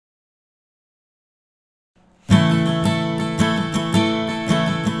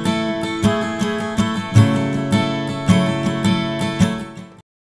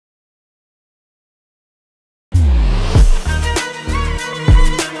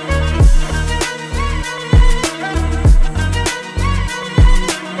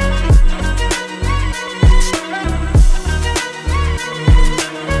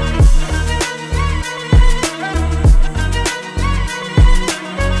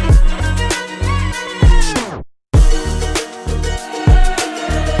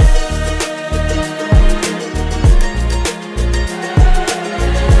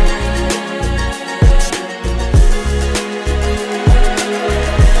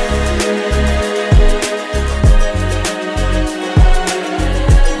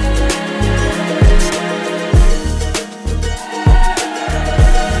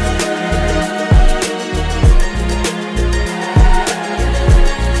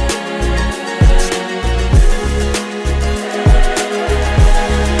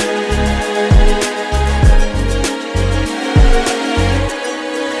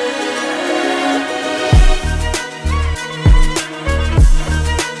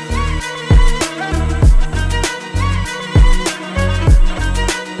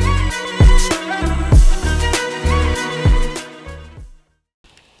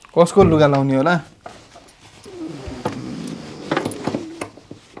कसको लुगा लाउने होला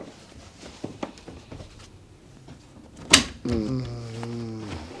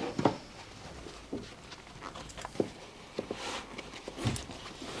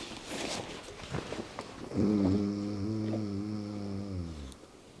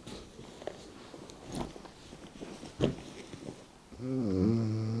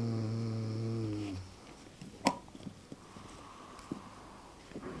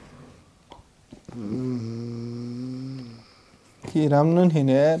के राम्रो थिएन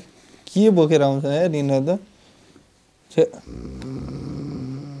यार के बोकेर आउँछ यार यिनीहरू त छे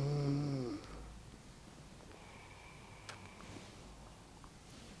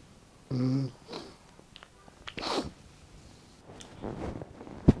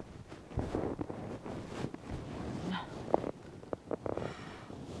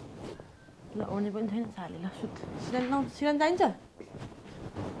ल आउने पनि छैन साले ल सुत सिरान जाइन्छ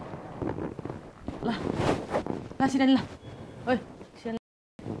ल ल सिरान ल ओइ सिरान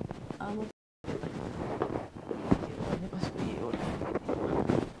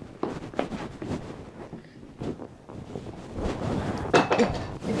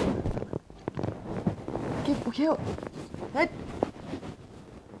के पुग्यो हेट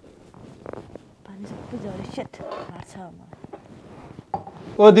पानी सबै झऱ्यो सेट मार्छ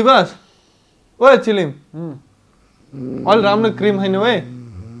ओ दिवस ओ चिलिम अलि राम्रो क्रिम छैन ओए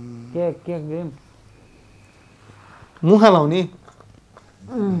के क्रिम मुखा लाउने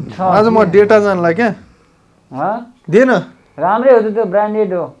आज म डेटा जानला क्या दिएन राम्रै हो त्यो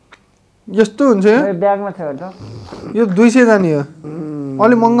ब्रान्डेड हो यस्तो हुन्छ मेरो ब्यागमा छ त यो 200 जाने हो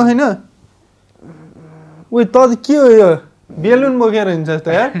अलि महँगो छैन ओइ त के हो यो बेलुन बोकेर हिँड्छस् त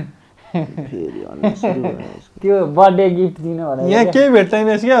यार त्यो बर्थडे गिफ्ट दिनु होला यहाँ केही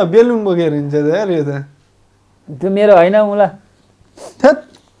भेट्दैनस् क्या बेलुन बोकेर हिँड्छ त यार यो त त्यो मेरो होइन मुला थेत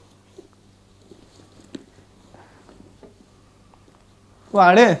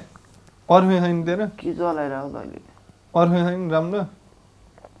वाडे पर्फे छैन तेरो के चलाइरहेको त अहिले पर्फे छैन राम्रो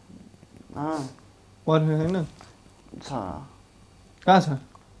पर्फे छैन छ कहाँ छ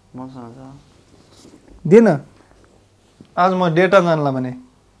मसँग छ दिएन आज म डेटा जानला भने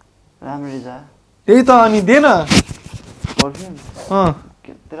राम्ररी जा त्यही त अनि दिएन पर्फ्युम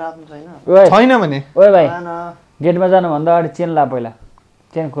के राम्रो छैन छैन भने ओए भाइ गेटमा जानुभन्दा अगाडि चेन ला पहिला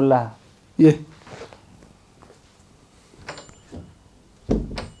चेन खुल्ला ए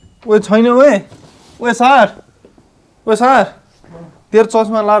ओए छैन ओए ओए सार तेरो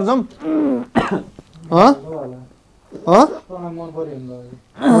चस्मा लार जाउँ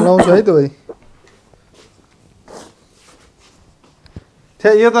लाउँछ है त भाइ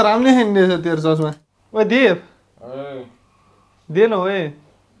यो त राम्रै छैन रहेछ तेरो चस्मा ओए देव दिएन ओए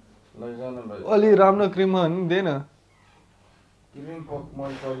अलि राम्रो क्रिम हो नि दिएन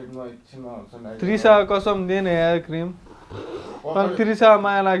त्रिसा कसम दिएन यार क्रिम त्रिसा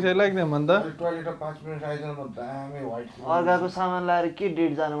माया लाग्छ लाग्दैन भन् त अर्काको सामान लाएर के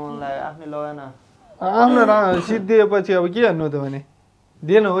डेट जानु मन लाग्यो आफ्नै लगाएन आफ्नो सिद्धिएपछि अब के हेर्नु त भने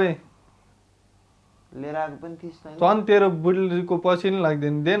दिएन ओए लिएर आएको पनि थिइस् न झन् तेरो बुढीको पछि नि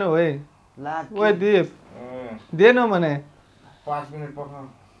लाग्दैन दिएन ओए ओए देव दिएन भने 5 मिनेट पर्ख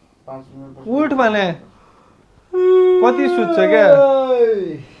 5 मिनेट उठ भने कति सुत्छ क्या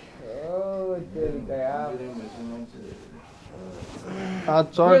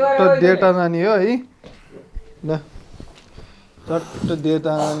चट्ट डेटा जाने हो है ल चट्ट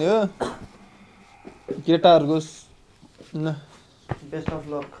डेटा जाने हो केटाहरूको ल बेस्ट अफ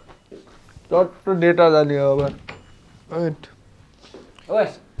लक चट्ट डेटा जाने हो अब वेट ओए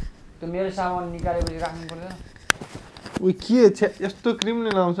त्यो मेरो सामान निकालेपछि राख्नु पर्दैन उही के छ यस्तो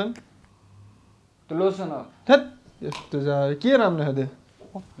क्रिमले लाउँछन् त्यो लोसन हो थेत यस्तो जा के राम्रो छ त्यो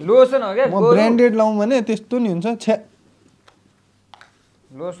लोसन हो क्या म ब्रान्डेड लाउँ भने त्यस्तो नि हुन्छ छ्या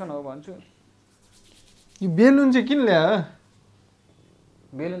लोसन हो भन्छु यो बेलुन चाहिँ किन ल्यायो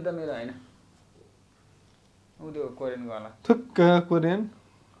बेलुन त मेरो होइन उ त्यो कोरियनको होला थुक्क कोरियन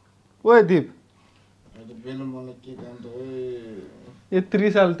ओए दिप बेलुन मलाई के काम त ओए यो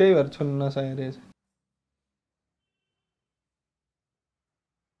 30 साल त्यही भएर छोड्न नसकेको रहेछ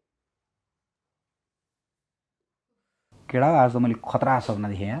केडा आज त मैले खतरा सपना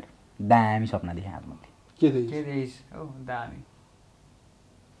देखेँ यार दामी सपना देखेँ आज मैले के देइस ओ दामी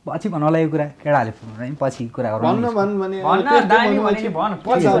पछि भन्न लागेको कुरा केडाले फोन पछि कुरा गरौँ भन्न दामी भने भन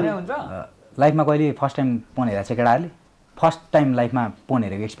पछि भने हुन्छ लाइफमा कहिले फर्स्ट टाइम फोन हेरेको छ केडाले फर्स्ट टाइम लाइफमा फोन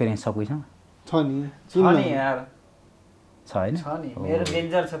हेरेको एक्सपिरियन्स छ कोहीसँग छ नि यार छ हैन छ नि मेरो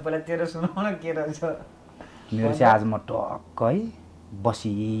डेन्जर छ पहिला तेरो सुनाउ न के रहेछ मेरो चाहिँ आज म टक्क है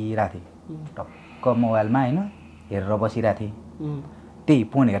बसिरहेको थिएँ टक्क मोबाइलमा हैन हेरेर बसिरहेको थिएँ त्यही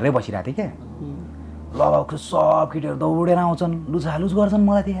फोन हेरेरै बसिरहेको थिएँ क्या लगभग सब केटीहरू दौडेर आउँछन् लुचालुच गर्छन्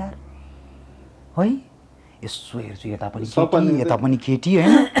मलाई त्यही यार है यसो हेर्छु यता पनि केटी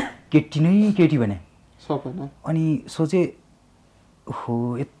होइन केटी नै केटी भने अनि सोचेँ हो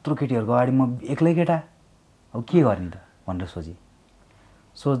यत्रो केटीहरूको अगाडि म एक्लै केटा अब के गर्ने त भनेर सोचेँ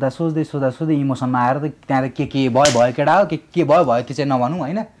सोच्दै इमोसनमा आएर त त्यहाँ त के भयो केटा हो के भयो त्यो चाहिँ नभनौँ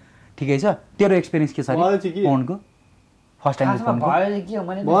होइन ठिकै छ तेरो एक्सपिरियन्स के छ फोनको फर्स्ट टाइम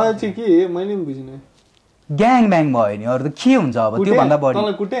ग्याङ ब्याङ भयो नि अरू त के हुन्छ अब त्योभन्दा बढी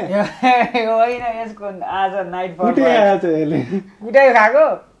होइन यसको आज नाइट खाएको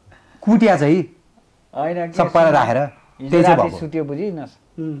कुटिया चाहिँ होइन सबैलाई राखेर त्यही चाहिँ भएको सुत्यो बुझिनस्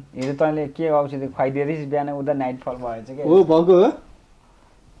हिजो तैँले के औषधि खुवाइदिएरिस् बिहान उता नाइट फल भएछ क्या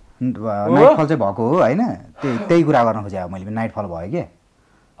नाइट फल चाहिँ भएको हो होइन त्यही कुरा गर्न खोजेँ अब मैले नाइट फल भयो क्या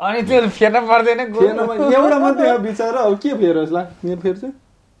अनि त्यो फेर्न पर्दैन एउटा मात्रै बिचरा अब के फेरोस् ला मेरो फेर्छु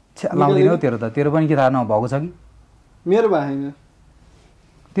लाउँदिनौ तेरो पनि के थाहा नभएको छ कि मेरो भएन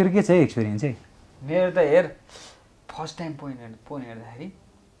तेरो के छ एक्सपिरियन्स चाहिँ मेरो त हेर फर्स्ट टाइम फोन हेर्दाखेरि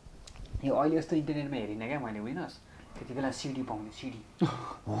यो अहिले यस्तो इन्टरनेटमा हेरिनँ क्या मैले बुझ्नुहोस् त्यति बेला सिडी पाउने सिडी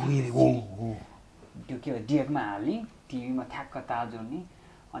त्यो के हो डिएकमा हाल्ने टिभीमा ठ्याक्क तार जोड्ने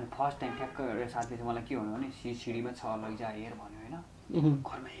अनि फर्स्ट टाइम ठ्याक्क एउटा साथीले मलाई के भन्यो भने सिडीमा छ लैजा हेर भन्यो होइन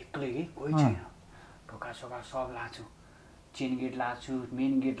घरमा एक्लै कि कोही छैन ढोका सोका सब लाछु चेन गेट लाछु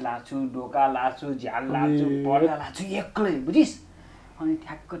मेन गेट लाछु ढोका लाछु झ्याल लाछु पर्दा लाछु एक्लै बुझिस् अनि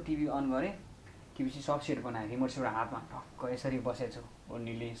ठ्याक्क टिभी अन गरेँ टिभी सब सेट बनाएँ रिमोट सेट हातमा टक्क यसरी बसेछु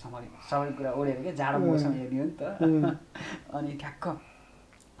ओर्नीले सबै कुरा ओढेर क्या जाडो मौसम हेर्ने हो नि त अनि ठ्याक्क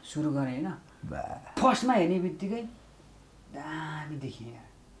सुरु गरेँ होइन फर्स्टमा हेर्ने बित्तिकै दामी देखिएँ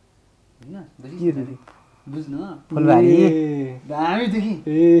होइन बुझ्नु दामी देखिँ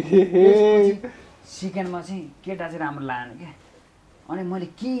सेकेन्डमा चाहिँ केटा चाहिँ राम्रो लागेन क्या अनि मैले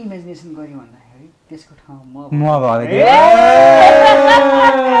के इमेजिनेसन गरेँ भन्दाखेरि त्यसको ठाउँमा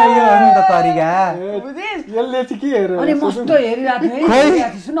अनि मस्तो हेरिरहेको थिएँ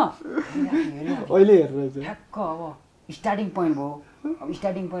है सुन ठ्याक्क अब स्टार्टिङ पोइन्ट भयो अब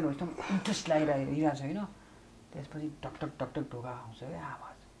स्टार्टिङ पोइन्ट भएपछि त इन्ट्रेस्ट लागिरहेको छ होइन त्यसपछि टकटक टकटक ढोका आउँछ क्या आवाज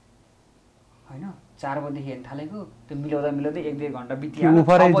होइन 4 बजेदेखि हेर्न थालेको त्यो मिलाउँदै 1-2 घन्टा बितिहाल्यो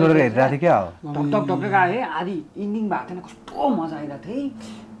टकटक टकटक आयो है आधी इन्डिङ भएको थिएन कस्तो मजा आइरहेको थियो है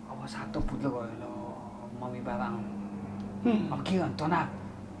अब 7 पुत्लो गयो ल मम्मी बाबा आउनु अब के गर्नु तनाव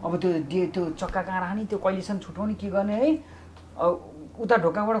अब त्यो चक्का कहाँ राख्ने त्यो कहिलेसम्म छुट्याउने के गर्ने है उता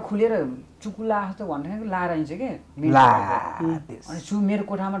ढोकाबाट खुलेर चुकुला जस्तो भन्दाखेरि लाएर आइन्छ क्या अनि मेरो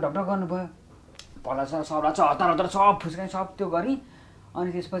कोठामा ढकढक गर्नुभयो पल्ला सबलाई हतार सब फुस्काएँ सब त्यो गरेँ अनि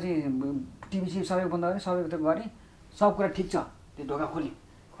त्यसपछि टिभी सबै बन्द गरेँ सबै त्यो गरेँ सब कुरा ठिक छ त्यो ढोका खोलेँ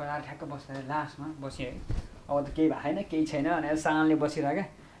खोलाएर ठ्याक्क बस्दा लास्टमा बसेँ है अब त केही भएको छैन केही छैन भनेर सानले बसिरह क्या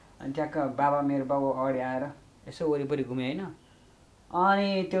अनि ठ्याक्क मेरो बाबु अगाडि आएर यसो वरिपरि घुमेँ होइन अनि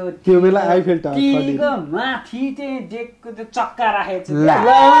त्यो बेला आइफेल टिभीको माथि चाहिँ डेकको त्यो चक्का राखेको छ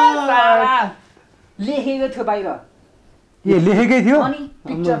लेखेको थियो बाहिर लेखेकै थियो अनि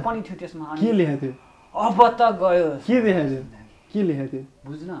पिक्चर पनि थियो त्यसमा के लेखेको थियो अब त गयो के लेखेको थियो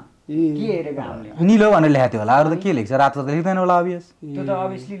बुझ्न के हेरेको हामीले निलो भनेर लेखेको थियो होला अरू त के लेख्छ रातो त लेख्दैन होला अभियस त्यो त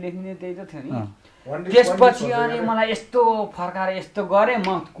अभियसली लेख्ने त्यही त थियो नि त्यसपछि अनि मलाई यस्तो फर्काएर यस्तो गरेँ म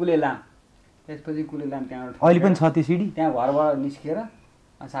कुलेलाम त्यसपछि कुलेलाम त्यहाँबाट अहिले पनि छ त्यो सिडी त्यहाँ घरबाट निस्किएर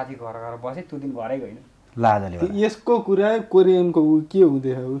साथी घर गएर बसेँ त्यो दिन घरै गएन लाजले यसको कुरा कोरियनको के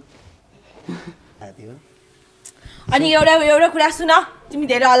हुँदै हो अनि एउटा कुरा सुन तिमी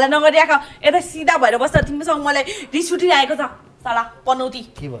धेरै हल्ला नगरिराख यता सिधा भएर बस्दा तिमीसँग मलाई रिस उठिरहेको छ साला पनौती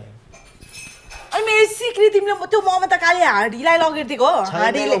के भयो अनि मेरो सिक्री तिमीले त्यो ममता काले हाँडीलाई लगेदिएको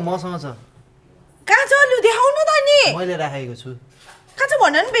हाँडीले मसँग छ कहाँ छ लु देखाउनु त नि मैले राखेको छु कहाँ छ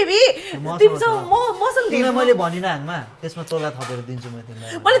भन नि बेबी तिमीसँग मसँग तिमीलाई मैले भनिन हाङमा त्यसमा तोला थपेर दिन्छु म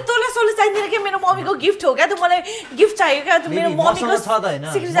तिमीलाई मैले तोला सोला चाहिँदैन क्या मेरो मम्मीको गिफ्ट हो क्या त मलाई गिफ्ट चाहियो क्या मेरो मम्मीको छ त हैन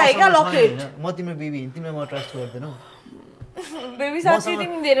सिक्री चाहियो क्या लकेट म तिम्रो बेबी तिमीलाई म ट्रस्ट गर्दैनौ बेबी साथी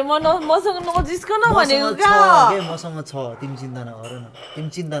तिमी धेरै मसँग नजिस्को न भनेको क्या मसँग छ तिमी चिन्ता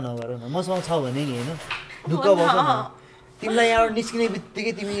नगर न मसँग छ भने नि हैन दुःख पर्छ न तिमीलाई यहाँबाट निस्किने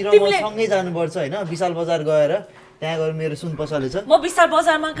बित्तिकै तिमी र म सँगै जानुपर्छ हैन विशाल बजार गएर त्यहाँ गएर मेरो सुन पसले छ म विशाल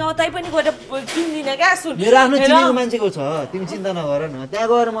बजारमा कतै पनि गएर किन्दिन क्या सुन मेरो आफ्नो चिनेको मान्छेको छ तिमी चिन्ता नगर न त्यहाँ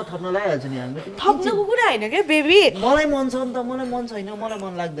गएर म थप्न लगाइहाल्छु नि हामी थप्नको कुरा हैन के बेबी मलाई मन छ नि त मलाई मन छैन मलाई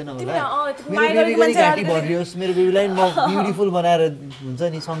मन लाग्दैन होला मेरो बेबीको नि घाँटी भरियोस् मेरो बेबीलाई म ब्युटिफुल बनाएर हुन्छ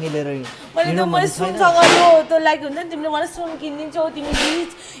नि सँगै लिएर मैले सुनसँग यो त लाइक हुन्छ नि तिमीले मलाई सुन किनिदिन्छौ तिमी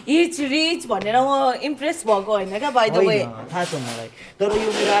रिच भनेर म इम्प्रेस भएको हैन क्या बाइ द वे थाहा छ मलाई तर यो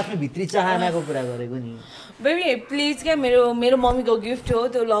मेरो आफ्नो भित्री चाहनाको कुरा गरेको नि बेबी प्लिज क्या मेरो मम्मीको गिफ्ट हो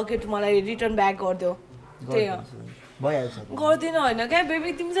त्यो लकेट मलाई रिटर्न ब्याक गरिदेऊ त्यही हो भइहाल्छ गर्दिन होइन क्या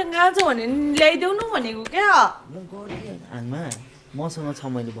बेबी तिमीसँग कहाँ छ भने ल्याइदेऊ न भनेको क्या म गर्दिएँ आमा मसँग छ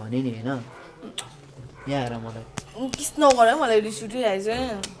मैले भने नि होइन यहाँ आएर मलाई किस नगर मलाई रिस उठिरहेछ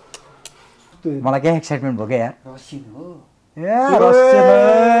मलाई क्या एक्साइटमेन्ट भयो क्या यार रसियन हो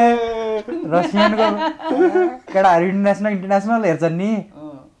रसियनको केटाहरू इन्टरनेसनल हेर्छन् नि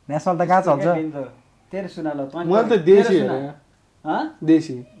नेसनल त कहाँ चल्छ तेरो सुना ल म त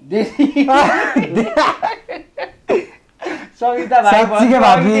देशी देशी सविता भाइ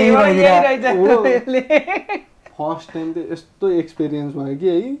फर्स्ट टाइम त यस्तो एक्सपिरियन्स भयो कि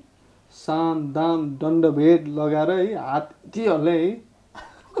है साम दाम दण्ड भेद लगाएर है हात के हल्ले है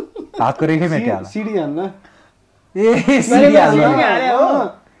हातको रेखै मेट्यो होला सिडी हाल्न ए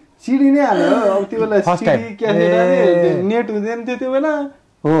सिडी नै हाल्यो अब त्यो बेला सिडी क्यासेट नेट हुँदैन थियो त्यो बेला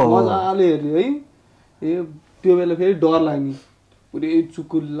मजाले हेर्यो है ए त्यो बेला फेरि डर लाग्ने पुरै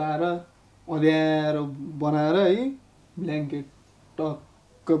चुकुल लाएर अँध्यारो बनाएर है ब्ल्याङ्केट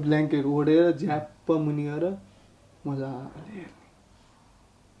टक्क ब्ल्याङ्केट ओढेर झ्याप्प मुनि गएर मजाले हेर्ने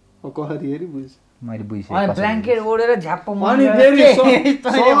अब कसरी हेरि बुझ मैले बुझिसकेँ ब्ल्याङ्केट ओढेर झ्याप्प अनि फेरि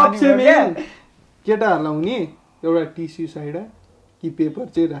सबसे मेन केटाहरूलाई हुने एउटा टिस्यु साइड कि पेपर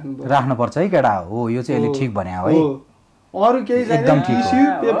चाहिँ राख्नुपर्छ है केटा हो यो चाहिँ अहिले ठिक भने है अरू केही एकदम ठिक टिस्यु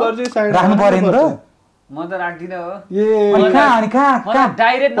पेपर चाहिँ साइड राख्नु पर्यो नि त म त राख्दिन हो अनि कहाँ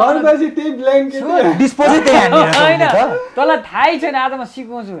डाइरेक्ट भनेपछि त्यही ब्ल्याङ्केट डिस्पोजै त्यही हान्ने होइन तँलाई थाहै छैन आज म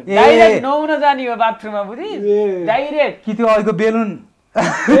सिकाउँछु डाइरेक्ट नुहाउन जाने हो बाथरुममा बुझी डाइरेक्ट कि त्यो अहिलेको बेलुन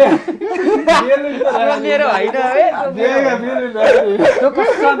मेरो होइन है त्यो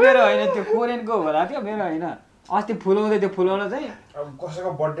कस्तो मेरो होइन त्यो कोरियनको होला त्यो मेरो होइन अस्ति फुलाउँदै त्यो फुलाउन चाहिँ अब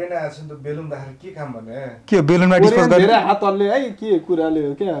कसैको बर्थडे नै आएछ नि त बेलुन राखेर के काम भने के बेलुनमा डिस्पोज गर्ने धेरै हात हल्ले है के कुराले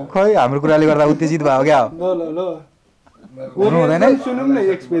हो क्या खै हाम्रो कुराले गर्दा उत्तेजित भयो क्या ल हुँदैन सुनौँ न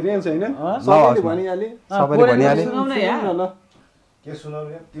एक्सपिरियन्स होइन सबैले भनिहाले सबैले भनिहाले के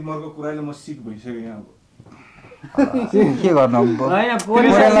सुनाउने तिमीहरूको कुराले म सिक भइसक्यो यहाँ के गर्नु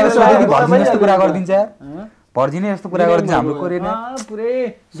जस्तो कुरा गरिदिन्छ यार भर्जिने जस्तो कुरा गरिदिन्छ हाम्रो कोरियन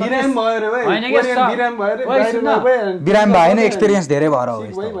बिराम भएन एक्सपिरियन्स धेरै भएर हो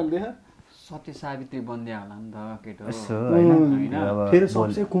सत्य सावित्री बन्दिया होला नि त केटो यसो हैन फेरि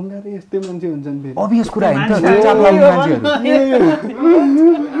सबसे कुङ्गारे यस्तै मान्छे हुन्छन् फेरि अभियस कुरा हैन त चाप लाग्ने मान्छेहरु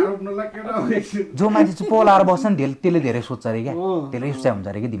जो मान्छे चुप लाएर बस्छन् त्यसले धेरै सोच्छ रे क्या त्यसले सोचा हुन्छ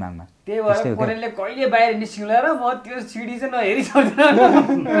रे के दिमागमा त्यही भएर कोरेनले कहिले बाहिर निस्किला र म त्यो सिडी चाहिँ नहेरि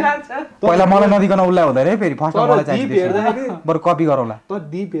सक्दिन पहिला मलाई नदिकन उल्ला हुँदै रे फेरि फर्स्टमा मलाई चाहिन्छ बरु कपी गरौला त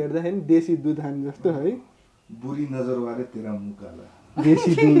दीप हेर्दाखेरि देशी दुध खान जस्तो है बुरी नजर वाले तेरा मुख काला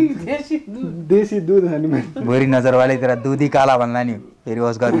देशी दूध खाने बुरी नजर वाले तेरा दूधी काला भन्ला नि फेरि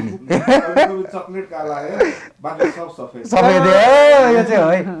होस् गर्नु नि चकलेट काला है बाकी सब सफेद सफेद हो यो चाहिँ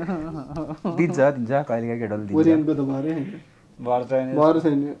है दिन्छ कहिलेका केटोले दिन्छ कोरियनको त भरे भर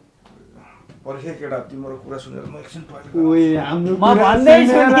छैन पर्खे केटा तिम्रो कुरा सुनेर म एकछिन टोइलेट ओए हाम्रो म भन्दै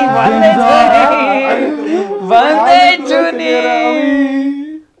छु नि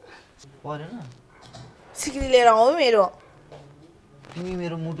परेन सिक्री लिएर आऊ मेरो तिमी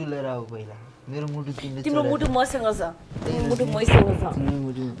मेरो मुटु लिएर आऊ पहिला मेरो मुटु तिम्रो मुटु मसँग छ तिम्रो मुटु मैसँग छ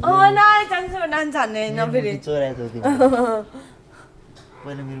नाइ चान्स डान्स हान्ने हैन फेरि चोरा छौ तिमी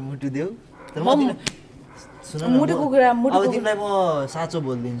पहिला मेरो मुटु देऊ तर म सुन मुटुको कुरा मुटु अब तिमीलाई म साँचो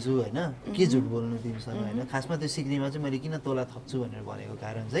बोल्दिन्छु हैन के झुट बोल्नु तिमीसँग हैन खासमा त्यो सिक्रीमा चाहिँ मैले किन तोला थप्छु भनेर भनेको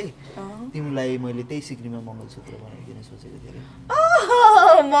कारण चाहिँ तिमीलाई मैले त्यही सिक्रीमा मङ्गलसूत्र बनाइदिन सोचेको थिएँ रे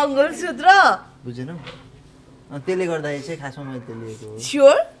मङ्गलसूत्र बुझेनौ त्यसले गर्दाखेरि चाहिँ खासमा मैले त्यो लिएको हो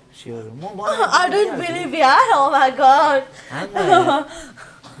स्योर म I don't believe it. Oh my god.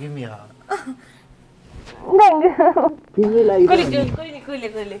 Give me a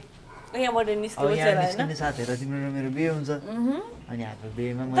कहिले यहाँबाट निस्किनु छ हैन साथीहरु तिम्रो र मेरो बिहे हुन्छ अनि हाम्रो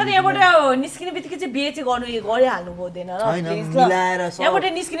बिहेमा तर यहाँबाट निस्किने बित्तिकै चाहिँ बिहे चाहिँ गरिहाल्नु हुँदैन र मिलाएर यहाँबाट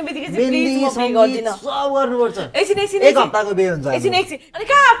निस्किने बित्तिकै चाहिँ प्लिज म बिहे गर्दिन सब गर्नुपर्छ एकछिन एक हप्ताको बिहे हुन्छ एकछिन अनि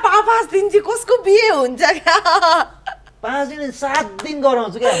कहाँ 5 दिन चाहिँ कसको बिहे हुन्छ क्या 5 दिन 7 दिन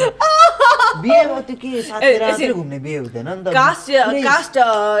गराउँछु क्या बिहेमा त्यो के साथी रातै घुम्ने बिहे हुँदैन नि त कास्ट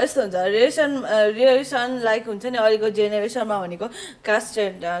यस्तो हुन्छ रिलेसन लाइक हुन्छ नि अहिलेको जेनेरेसनमा भनेको कास्ट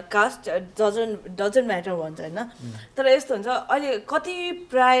डजन्ट म्याटर भन्छ हैन तर यस्तो हुन्छ अहिले कति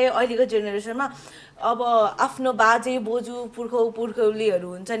प्राय अहिलेको जेनेरेसनमा अब आफ्नो बाजे बोजू पुर्खौलीहरू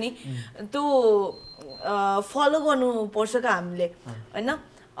हुन्छ नि त्यो फलो गर्नुपर्छ क्या हामीले हैन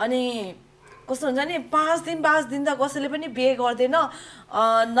अनि कस्तो हुन्छ नि 5 दिन त कसैले पनि बिहे गर्दैन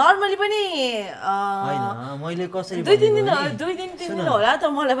नर्मली पनि हैन मैले कसरी 2 दिन होला त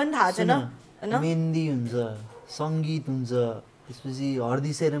मलाई पनि थाहा छैन हैन मेहन्दी हुन्छ सङ्गीत हुन्छ, त्यसपछि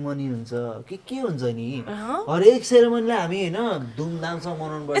हर्दी सेरेमनी हुन्छ, के हुन्छ नि हरेक सेरेमनीलाई हामी होइन धुमधामसँग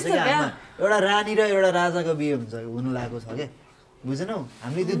मनाउनु पर्छ क्या। हामीमा एउटा रानी र एउटा राजाको बिहे हुन्छ हुनु लागेको छ क्या, बुझेनौ?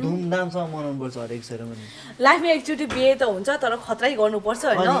 हामीले त्यो धुमधामसँग मनाउनु पर्छ हरेक सेरेमनी। लाइफमा एकचोटि बिहे त हुन्छ तर खतरै गर्नुपर्छ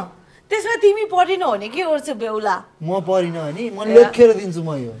होइन। त्यसमा तिमी पढिनौ भने के गर्छौ बेहुला? म पढिनँ भने म लेखेर दिन्छु,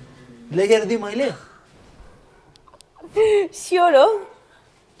 म यो लेखेर दिएँ मैले। स्योर हो?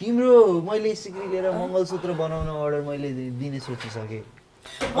 तिम्रो मैले सिक्री लिएर मङ्गलसूत्र बनाउन अर्डर मैले दिने सोचिसकेँ।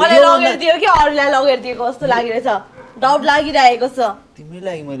 मलाई लगेर दियो कि अरूलाई लगेर दिएको जस्तो लागिरहेछ, डाउट लागिरहेको छ। तिम्रै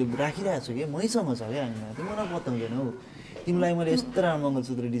लागि मैले राखिरहेको छु कि मैसँग छ क्या हामीमा, तिम्रो बताउँदैनौ। तिमीलाई मैले यस्तो राम्रो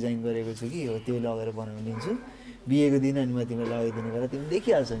मङ्गलसूत्र डिजाइन गरेको छु कि हो त्यो लगेर बनाउनु दिन्छु बिहेको दिन, अनि म तिमीलाई लगाइदिने बेला तिमी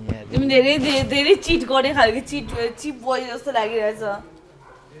देखिहाल्छौ नि यार। तिमी धेरै चिट गर्ने खालको चिप बोय जस्तो लागिरहेछ।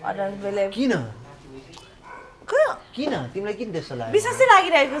 किन तिमीलाई किन त्यस्तो लाग्यो? विश्वासै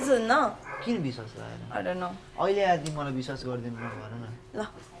लागिरहेको छ न। किन विश्वास लागेन? I don't know। अहिले आज मलाई विश्वास गरिदिनु भन न। ल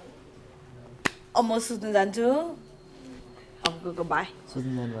अब म सुत्नु जान्छु। अब गएको बाई। सुत्नु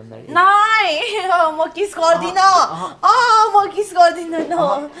जानु भन्दाखेरि नाइ म किस गर्दिन। म किस गर्दिन न।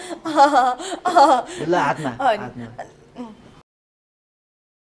 ल हातमा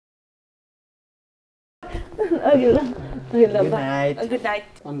गुड नाइट।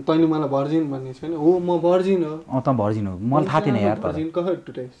 अनि तैँले मलाई भर्जिन भन्ने छैन? हो म भर्जिन हो। त भर्जिन हो, मलाई थाहा थिएन यार। भर्जिन कसरी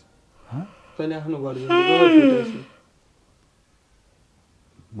टुटाइस? तैँले आफ्नो भर्जिन कसरी टुटाइस?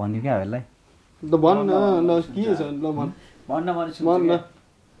 भन्यो क्या यसलाई ल भन् न, ल के छ ल भन्।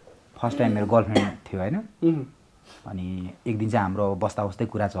 फर्स्ट टाइम मेरो गर्लफ्रेन्ड थियो होइन। अनि एक दिन चाहिँ हाम्रो बस्दा बस्दै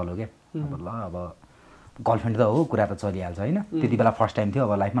कुरा चल्यो क्या। अब ल अब गर्लफ्रेन्ड त हो, कुरा त चलिहाल्छ होइन। त्यति बेला फर्स्ट टाइम थियो,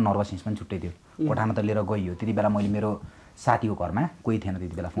 अब लाइफमा नर्भसनेस पनि छुट्टै थियो। कोठामा त लिएर गइयो। त्यति बेला मैले मेरो साथीको घरमा कोही थिएन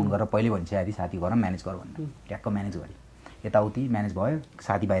त्यति बेला, फोन गरेर पहिले भन्छ आदि साथीको घरमा म्यानेज गर भनेर, ट्याक्क म्यानेज गरेँ। यताउति म्यानेज भयो,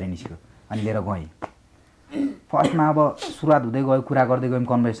 साथी बाहिर निस्क्यो अनि लिएर गएँ। फर्स्टमा अब सुरुवात हुँदै गयो, कुरा गर्दै गयौँ,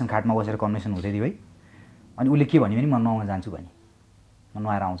 कन्भर्सेसन खाटमा बसेर कन्भर्सेसन हुँदै थियो है। अनि उसले के भन्यो भने म नुहाउन जान्छु भने, म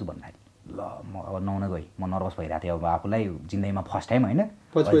नुहाएर आउँछु भन्दाखेरि ल म अब नुहाउन गएँ। म नर्भस भइरहेको थिएँ, अब आफूलाई जिन्दगीमा फर्स्ट टाइम होइन,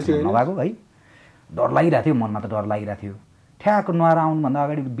 नभएको है, डर लागिरहेको थियो, मनमा त डर लागिरहेको थियो। ठ्याक्क नुहाएर आउनुभन्दा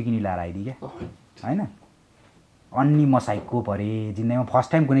अगाडि बिकिनी लाएर आइदिएँ क्या होइन। अनि म साइको परेँ, जिन्दगीमा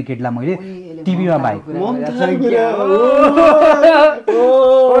फर्स्ट टाइम कुनै केटीलाई मैले टिभीमा बाहेक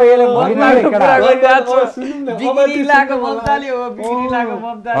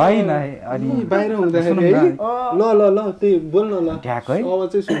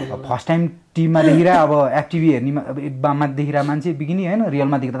फर्स्ट टाइम टिभीमा देखिरह अब एफटिभी हेर्नेमा एक बाममा देखिरह मान्छे बिकिनी होइन,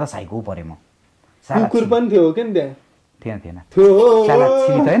 रियलमा देख्दा त साइको परेँ म। कुकुर पनि थियो के नि त्यहाँ? थिएन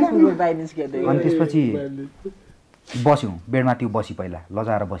अनि त्यसपछि बस्यौँ बेडमा, त्यो बसी पहिला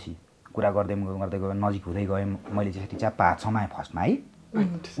लजाएर बसी कुरा गर्दै गयो, नजिक हुँदै गएँ। मैले चाहिँ च्याप्पा हात समाएँ फर्स्टमा है,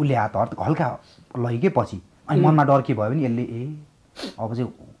 उसले हात हल्का लैके पछि। अनि मनमा डर के भयो भने यसले अब चाहिँ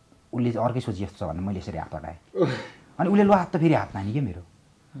उसले अर्कै सोची जस्तो छ भनेर मैले यसरी हात हटाएँ। अनि उसले ल हात त फेरि हात माने क्या मेरो।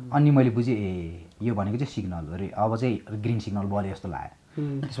 अनि मैले बुझेँ ए यो भनेको चाहिँ सिग्नल अरे, अब चाहिँ ग्रिन सिग्नल बल्यो जस्तो लाग्यो।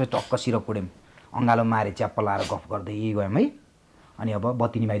 त्यसपछि टक्क सिरप कुड्यौँ, अँगालो मारे च्याप्प लाएर गफ गर्दै गयौँ है। अनि अब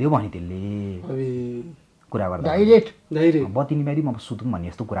बत्ती निभाइदियो भने त्यसले कुरा गर्दा डाइरेक्ट बत्ती निभाइदिउँ अब सुतौँ भन्ने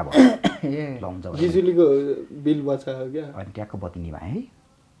यस्तो कुरा भयो। ल हुन्छ बिजुलीको बिल बचायो क्या। अनि ट्याक्क बत्ती निभाएँ है,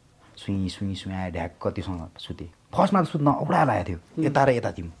 सुई आयो ढ्याक्क त्योसँग सुतेँ। फर्स्टमा त सुत्न औडा लागेको थियो, यता र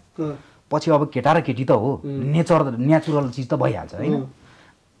यता थियौँ। पछि अब केटा र केटी त हो, न्याचुरल चिज त भइहाल्छ होइन।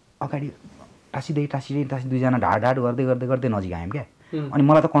 अगाडि टाँसिँदै दुईजना ढाड गर्दै नजिक आयौँ क्या। अनि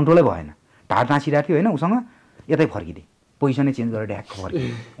मलाई त कन्ट्रोलै भएन, ढाड टाँसिरहेको थियो होइन उसँग, यतै फर्किँदै पोजिसनै चेन्ज गरेर ढ्याक्क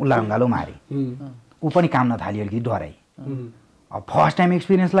फर्केँ, उसलाई अँगालो मारेँ। ऊ पनि काम नथाल्यो, अलिकति डराइ। अब फर्स्ट टाइम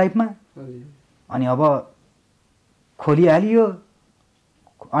एक्सपिरियन्स लाइफमा। अनि अब खोलिहालियो।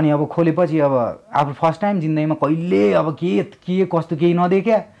 अनि अब खोलेपछि अब आफू फर्स्ट टाइम जिन्दगीमा कहिले अब के कस्तो केही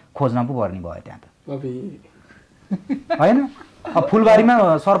नदेख्या, खोज्न पो पर्ने भयो त्यहाँ त होइन। अब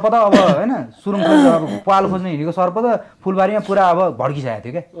फुलबारीमा सर्प त अब होइन सुरुङ अब पाल खोज्न हिँडेको सर्प त फुलबारीमा पुरा अब भड्किसकेको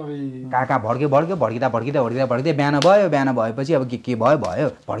थियो क्या। कहाँ भड्किँदै बिहान भएपछि अब के भयो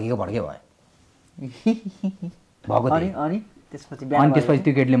भड्केको भयो भएको थियो। अनि त्यसपछि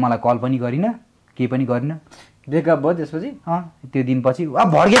त्यो केटीले मलाई कल पनि गरिन, केही पनि गरिन, ब्रेकअप भयो त्यसपछि। त्यो दिनपछि अब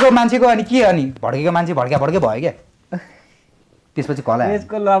भड्केको मान्छेको अनि के, अनि भड्केको मान्छे भड्के भयो क्या। त्यसपछि कल आयो,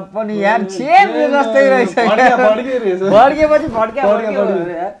 यसको लभ पनि यार सेम जस्तै रहेछ, भड्केपछि भड्क्या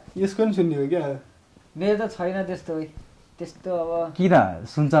यसको पनि सुन्ने हो क्या। मेरो त छैन त्यस्तो अब किन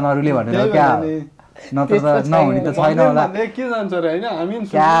सुन्छन् अरूले भनेर क्या, नत्र त नहुने त छैन होला। के जान्छ र होइन, हामी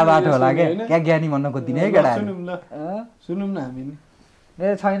क्या बाटो होला क्या ज्ञानी भन्न खोज्दिने है केटा। सुनौँ न हामी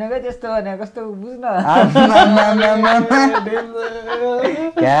ए छैन क्या त्यस्तो भने कस्तो बुझ्न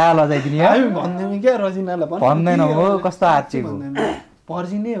क्या लजाइदिने हामी भन्दैनौँ क्या रजिनालाई भन्दैन हो कस्तो आँचेको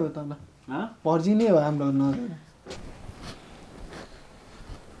पर्जिनै हो त पर्जिनै हो हाम्रो नजर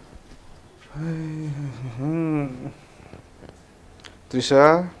त्रिषा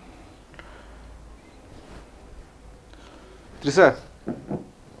त्रिषा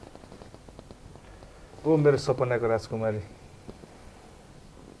ओ मेरो सपनाको राजकुमारी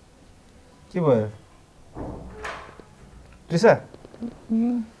के भयो त्रिषा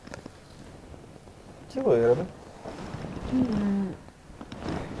के भयो हेर त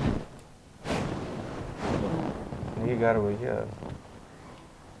निकै गाह्रो भयो क्या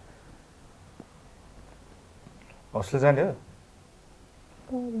हस्टेल जाने हो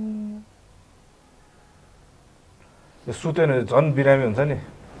यो सुत्यो भने झन् बिरामी हुन्छ नि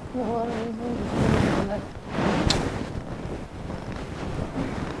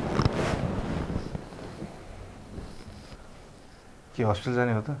के हस्टेल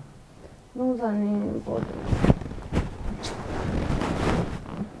जाने हो त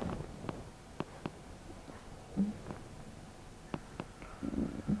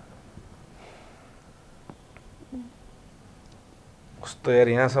कस्तो यार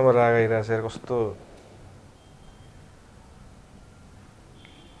यहाँसम्म राग आइरहेछ यार कस्तो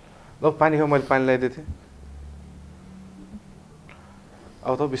ल पानी खाऊ मैले पानी ल्याइदिएको थिएँ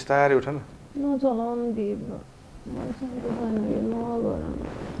अब त बिस्तारै उठ न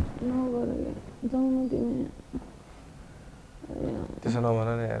त्यसो नभन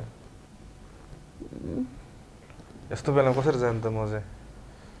नि यार यस्तो बेलामा कसरी जानु त म चाहिँ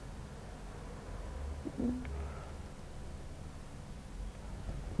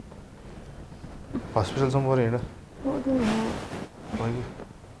हस्पिटलसम्म पऱ्यो हिँड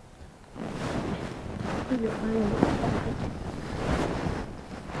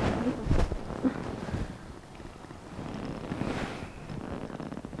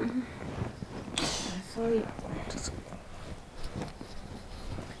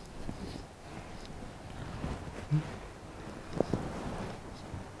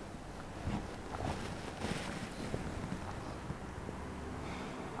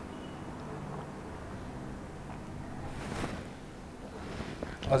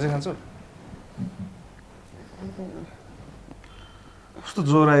अझै खान्छौ कस्तो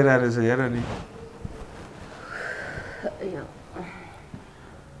ज्वरो आइरहेको रहेछ हेर नि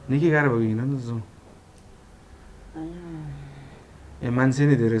निकै गाह्रो भयो हिँड न जाउँ ए मान्छे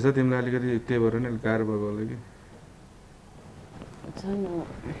नै धेरै छ तिमीलाई अलिकति त्यही भएर नि अलिक गाह्रो भएको होला कि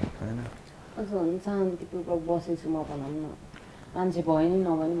होइन शान्तिपूर्वक बसेछु म भनौँ न मान्छे भयो नि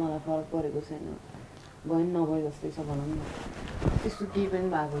नभए नि मलाई फरक परेको छैन भयो नि नभए जस्तै छ भनौँ न त्यस्तो केही पनि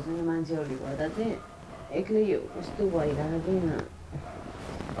भएको छैन मान्छेहरूले गर्दा चाहिँ एक्लै कस्तो भइरहेको थिएन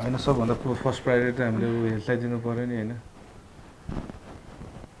होइन सबभन्दा फर्स्ट प्रायोरिटी हामीले हेल्थलाई दिनु पऱ्यो नि होइन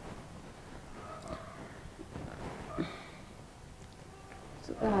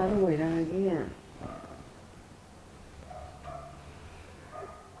गाह्रो भइरहेको कि यहाँ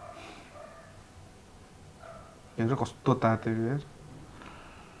हेर कस्तो तातेको यार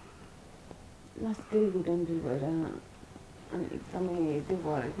लास्टै घुटन फिल भएर अनि एकदमै त्यो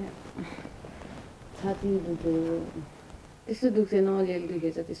भएर क्या छाती दुख्यो त्यस्तो दुख्दैन अलिअलि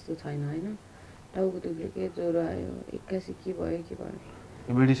दुखेछ त्यस्तो छैन होइन टाउको दुख्यो के ज्वरो आयो एक्कासी के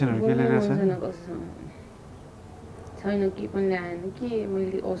भयो मेडिसिनहरू के लिइरहेछ छैन के पनि ल्याएन के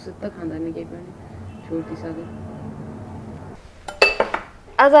मैले औषध त खाँदैन केही पनि छोडिदिइसकेँ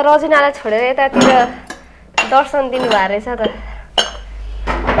आज रजिनालाई छोडेर यतातिर दर्शन दिनुभएको रहेछ त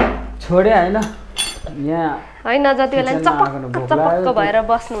छोडे होइन यहाँ होइन जति बेला चपक्क भएर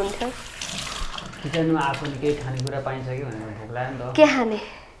बस्नुहुन्थ्यो किचनमा आफूले केही खानेकुरा पाइन्छ कि भनेर भोक लाग्यो नि त के खाने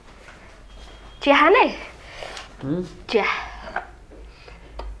चिया खाने चिया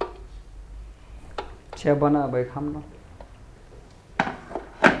चिया बना भाइ खाऊँ न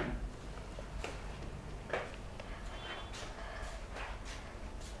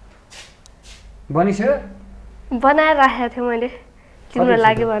बनिसक्यो बनाएर राखेको थिएँ मैले तिम्रो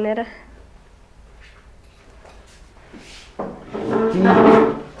लागि भनेर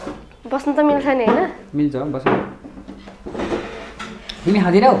बस्नु त मिल्छ नि होइन मिल्छ बस तिमी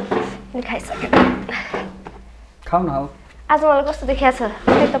खाँदिनौ खाइसक्यो खाऊ न हौ आज मलाई कस्तो देखिया छ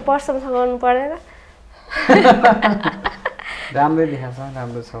त्यही त प्रशंसा गर्नु परेन राम्रै देखाएको छ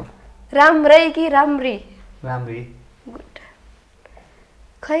राम्रो छ राम्रै कि राम्री राम्री गुड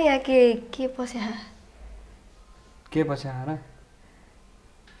खै यहाँ के पस्या के पस्या र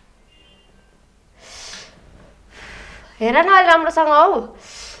हेर न अहिले राम्रोसँग हौ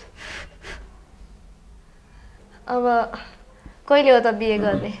अब कहिले हो त बिहे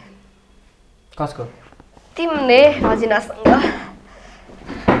गर्ने कसको तिमीले रजिनासँग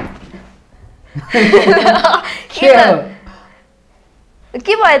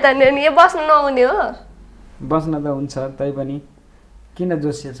के भयो त नि यो बस्नु नहुने हो बस्न त हुन्छ तै पनि किन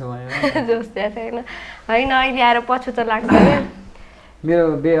जोसिया छ भयो जोसिया छैन हैन अहिले आएर पछुतो लाग्छ के मेरो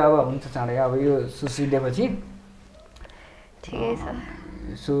बे अब हुन्छ चाँडै अब यो सुसिदेपछि ठिकै छ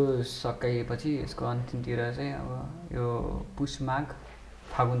सो सकाएपछि यसको अन्तिमतिर चाहिँ अब यो पुष माघ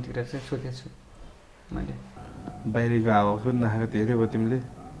फागुनतिर चाहिँ सोचेछु मैले बाहिरको हावा पनि नखाएको धेरै भयो तिमीले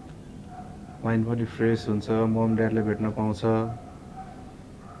माइन्ड पनि फ्रेस हुन्छ मम ड्याडलाई भेट्न पाउँछ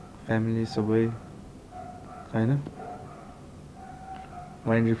फ्यामिली सबै होइन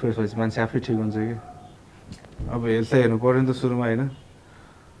माइन्ड रिफ्रेस भएपछि मान्छे आफै ठिक हुन्छ कि अब हेल्थ त हेर्नु पऱ्यो नि त सुरुमा होइन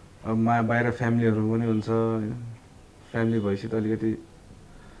अब बाहिर फ्यामिलीहरू पनि हुन्छ होइन फ्यामिली भएपछि त अलिकति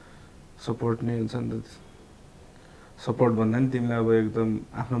सपोर्ट नै हुन्छ नि त सपोर्ट भन्दा नि तिमीलाई अब एकदम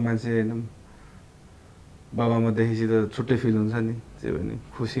आफ्नो मान्छे होइन बाबामा देखेपछि त छुट्टै फिल हुन्छ नि त्यही भने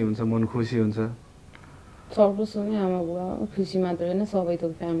खुसी हुन्छ मन खुसी हुन्छ सर्वप्रथमै आमा बुवा खुसी मात्र होइन सबै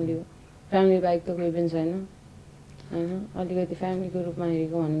थोक फ्यामिली हो फ्यामिली बाहेक त कोही पनि छैन होइन अलिकति फ्यामिलीको रूपमा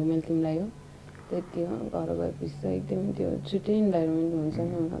हेरेको भनेको मैले तिमीलाई हो त्यति हो घर गएपछि त एकदम त्यो छुट्टै इन्भाइरोमेन्ट हुन्छ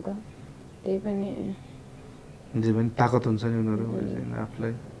नि हुन त त्यही पनि जे पनि ताकत हुन्छ नि उनीहरू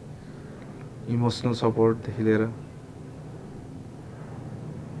आफूलाई इमोसनल सपोर्टदेखि लिएर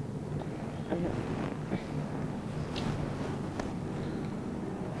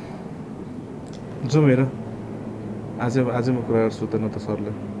जाउँ हेर आजै म कुरा गर्छु त न त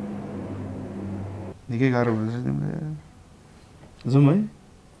सरलाई निकै गाह्रो भन्छ तिमीले जाउँ है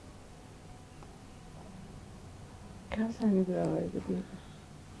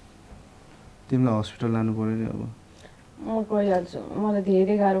तिमीलाई हस्पिटल लानु पऱ्यो नि अब म गइहाल्छु मलाई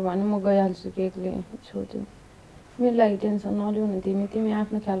धेरै गाह्रो भयो भने म गइहाल्छु केकले छोड्छु मेरो लागि टेन्सन नलिउ न तिमी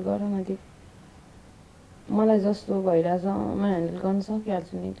आफ्नो ख्याल गर न ती मलाई जस्तो भइरहेछ म ह्यान्डल गर्न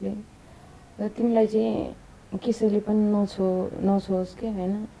सकिहाल्छु नि एक्लै र तिमीलाई चाहिँ कसैले पनि नछोस् के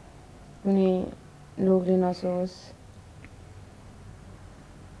होइन कुनै रोगले नछोस्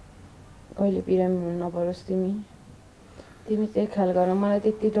कहिले बिरामी हुनु नपरोस् तिमी चाहिँ ख्याल गर मलाई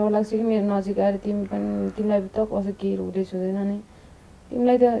त्यति डर लाग्छ कि मेरो नजिक आएर तिमीलाई त कसै केही रोगले छुँदैन नि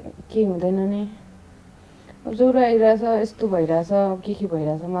तिमीलाई त केही हुँदैन नि अब ज्वरो आइरहेछ यस्तो भइरहेछ के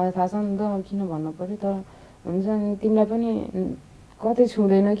भइरहेछ मलाई थाहा छ नि त किन भन्नु पऱ्यो तर हुन्छ नि तिमीलाई पनि कतै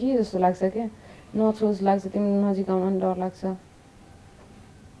छुँदैन कि जस्तो लाग्छ क्या नछोस् लाग्छ तिमी नजिक आउन पनि डर लाग्छ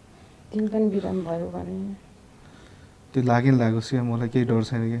तिमी पनि बिरामी भयो भने त्यो लागोस् क्या मलाई केही डर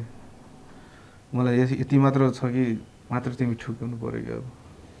छैन कि मलाई यति मात्र छ कि मात्र तिमी ठुक्याउनु पऱ्यो कि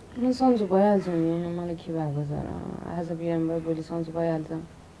अब म सन्चो भइहाल्छु नि मलाई के भएको छ र आज बिरामी भयो भोलि सन्चो भइहाल्छ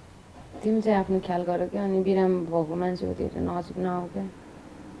तिमी चाहिँ आफ्नो ख्याल गर क्या अनि बिरामी भएको मान्छेको त्यो नजिक नआऊ क्या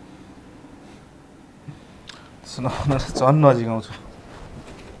झन् नजिक आउँछु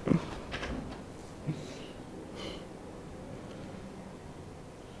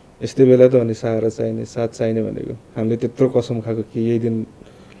यस्तै बेला त अनि सहारा चाहिने साथ चाहिने भनेको हामीले त्यत्रो कसम खाएको कि यही दिन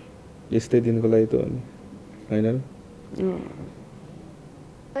यस्तै दिनको लागि त अनि होइन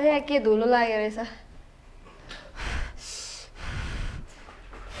के धुलो लाग्यो रहेछ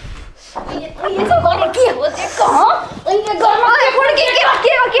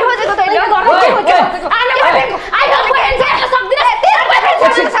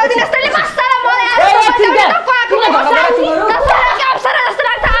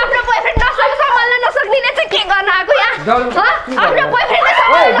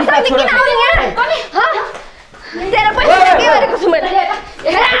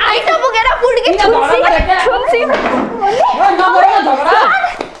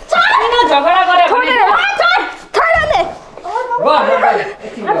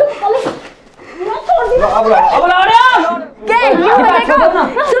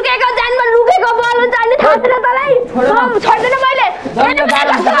सुकेको जानमा लुकेको बल हुन्छ अनि थाहा छैन तँलाई छोड्दैन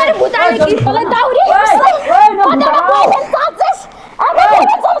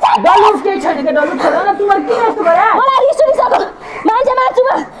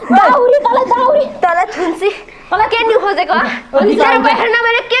मैले के नि खोजेको तेरो बोयफ्रेन्ड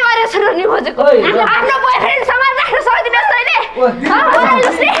मैले के गरेछ र नि खोजेको आफ्नो बोयफ्रेन्ड समाज राख्न सक्दिनस् तैँले मलाई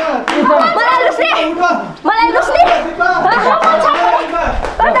लुस्ने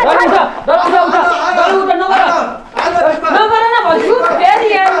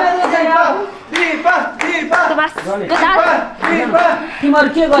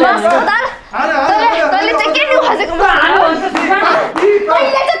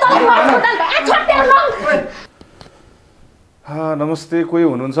नमस्ते कोही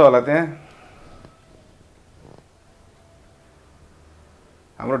हुनुहुन्छ होला त्यहाँ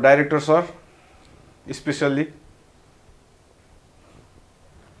हाम्रो डाइरेक्टर सर स्पेसल्ली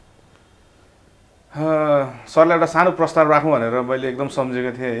सरलाई एउटा सानो प्रस्ताव राखौँ भनेर मैले एकदम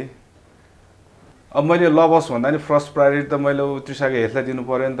सम्झेको थिएँ है। अब मैले लभस भन्दा नि फर्स्ट प्रायोरिटी त मैले त्रिसाको हेल्थलाई दिनु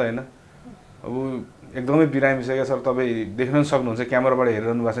पऱ्यो नि त होइन। अब एकदमै बिरामिसकेको सर, तपाईँ देख्न पनि सक्नुहुन्छ, क्यामेराबाट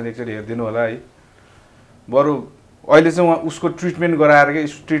हेरिरहनु भएको छ, एकचोटि हेरिदिनु होला है। बरु अहिले चाहिँ उहाँ उसको ट्रिटमेन्ट गराएर के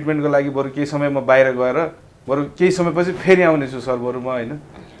ट्रिटमेन्टको लागि बरु केही समय म बाहिर गएर बरु केही समयपछि फेरि आउनेछु सर बरु म होइन।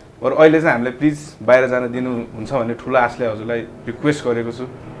 बरु अहिले चाहिँ हामीलाई प्लिज बाहिर जान दिनुहुन्छ भन्ने ठुलो आशले हजुरलाई रिक्वेस्ट गरेको छु।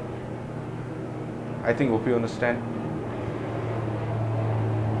 I think hope you understand.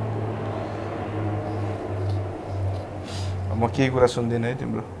 म केही कुरा सुन्दिनँ है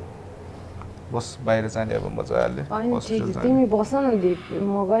तिम्रो, बस बाहिर जाने अब मजाले। तिमी बस न दिप,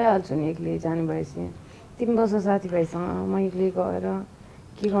 म गइहाल्छु नि एक्लै जाने भएपछि। तिमी बस साथीभाइसँग, म एक्लै गएर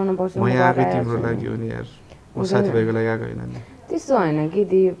के गर्नुपर्छ म यहाँ आएको तिम्रो लागि हो नि यार, म साथीभाइको लागि आएको होइन नि। त्यस्तो होइन कि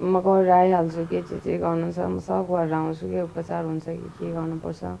दिप, म गरेर आइहाल्छु, के चाहिँ गर्नु छ म सब गरेर आउँछु, के उपचार हुन्छ कि के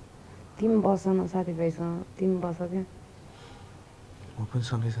गर्नुपर्छ। तिमी बस न साथीभाइसँग, तिमी बस क्या। म पनि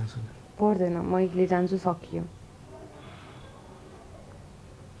सँगै जान्छु नि। पर्दैन, म एक्लै जान्छु, सकियो।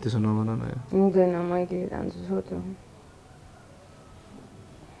 त्यसो नभन न। हुँदैन, म एक्लै जान्छु, सोध्नु।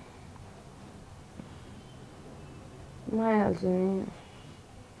 म आइहाल्छु नि,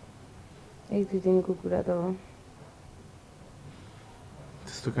 1-2 दिनको कुरा त हो।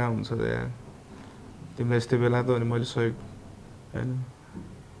 त्यस्तो कहाँ हुन्छ त यार, तिमीलाई यस्तो बेला त हो नि मैले सहयोग होइन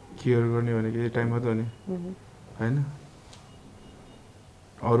केयर गर्ने भनेको यही टाइममा त हो नि होइन।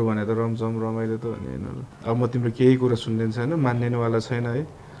 अरू भने त रमझम रमाइलो त हो नि होइन। अब म तिम्रो केही कुरा सुन्दैन छैन, मान्नेवाला छैन है।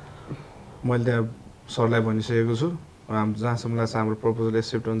 मैले त्यहाँ सरलाई भनिसकेको छु, जहाँसम्म लाग्छ हाम्रो प्रपोजल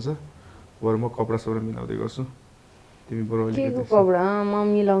एक्सेप्ट हुन्छ बरु म कपडा सपडा मिलाउँदै गर्छु। तिमी बरु के कपडा म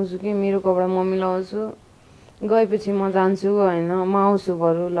मिलाउँछु कि, मेरो कपडा म मिलाउँछु, गएपछि म जान्छु होइन, म आउँछु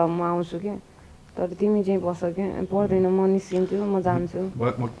बरु, ल म आउँछु क्या। तर तिमी चाहिँ बस क्या, पर्दैन, म निस्किन्छु, म जान्छु।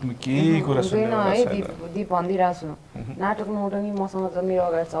 हुँदैन है दिप भनिदिइरहेको छु, नाटक नौटङ्गी मसँग त मेरो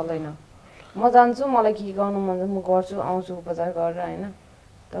अगाडि चल्दैन। म जान्छु, मलाई के गर्नु मन छ म गर्छु, आउँछु उपचार गरेर होइन।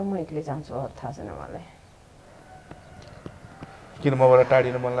 तर म एक्लै जान्छु, थाहा छैन मलाई। किन मबाट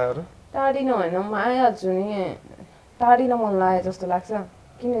टाढिन मन लाग्यो? टाढिन होइन, म आइहाल्छु नि। टाढिन मन लाग्यो जस्तो लाग्छ,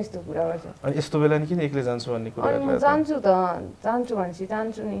 किन यस्तो कुरा गर्छ? अनि यस्तो बेला नि किन एक्लै जान्छु भन्ने कुरा? अनि म जान्छु त, जान्छु भनेपछि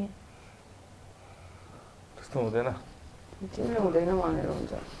जान्छु नि। त्यस्तो हुँदैन, तिमीले हुँदैन भनेर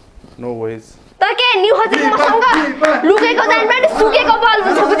हुन्छ। No wage. त के न्यू हजुर मसँग लुकेको जानमा नि सुकेको बल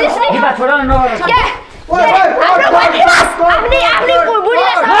हुन्छ, बुझिस् नि? छोड न नगर। के हाम्रो आफ्नै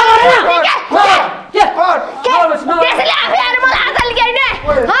बुढीले त्यसैले आफै आएर मलाई आजल ल्याइने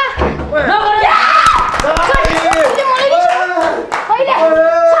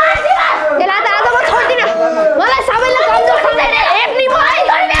यसलाई त आज म छोड्दिनँ। मलाई सबैले कमजोर सम्झेर हेप्ने मलाई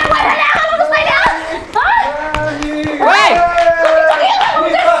गर्ने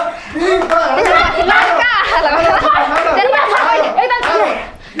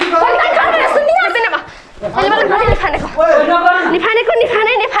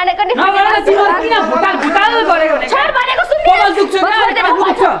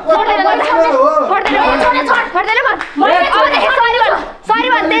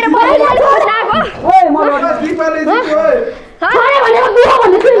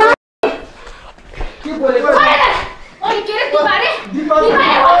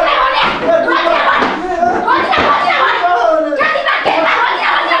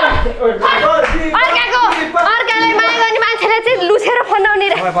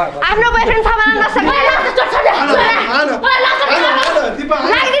आफ्नो बोयफ्रेन्ड सम्हाल्न नसक्ने लाग्दिन।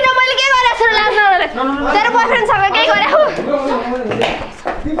 मैले के गरेँ जस्तो लाग्छ तेरो बोयफ्रेन्डसँग केही गरेँ हो?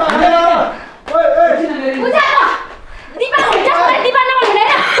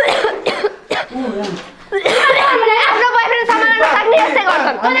 आफ्नो बोयफ्रेन्ड सम्हाल्न नसक्ने यस्तै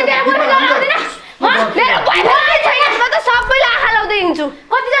गर्छन्। मेरो बोयफ्रेन्ड छैन, म त सबैलाई आँखा लाउँदै हिँड्छु।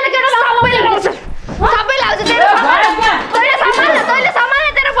 कतिजना केटा सबैले लाउँछ, सबै लाउँछ। तैँले सम्हाल्न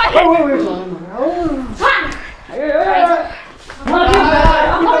तेरो बोयफ्रेन्ड।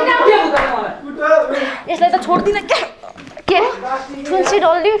 यसलाई त छोड्दिन के तुलसी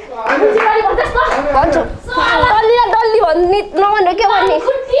डल्ली भन्छु, डल्लीलाई डल्ली भन्ने नभनेर के भन्ने?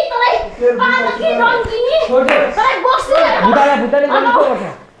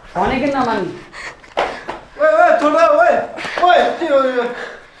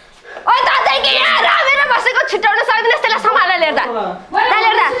 बसेको छिटाउन सक्दिनस्, त्यसलाई सम्हालेर ल्याउँदा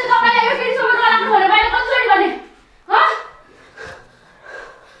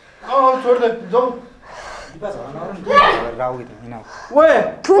गरेर आऊ कि हैन ओए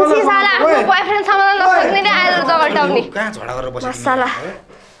थुन्सी साला आफ्नो बोयफ्रेन्ड सम्हाल्न नसक्ने नै आएर जगल्टाउने कहाँ झगडा गरेर बसेको मसाला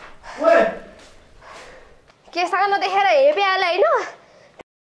ओए के सागा नदेखेर हेपिहाले हैन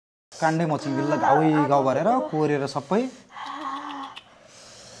काण्डै मचिङगिल्ला घाउै घाउ भरेर कोरेर सबै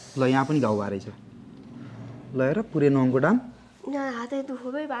ल यहाँ पनि घाउ भएरै छ ल हेर पुरै नङको डाम यहाँ हातै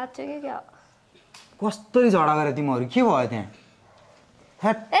दुखोबै भात छ के क्या कस्तरी झगडा गरे तिमीहरू के भयो त्यहाँ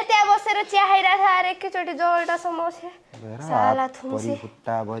ए त्यहाँ बसेर चिया खाइरहेको थियो अरे एकैचोटि जगल्टा समाउँथे साला थुन्सी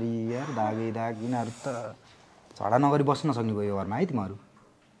खुट्टाभरि यार दागै दाग यिनीहरू त झगडा नगरी बस्न नसक्ने भयो यो घरमा है तिमीहरू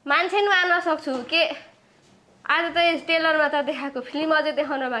मान्छे नि मार्न सक्छु के आज त टेलरमा त देखाएको फिल्म अझै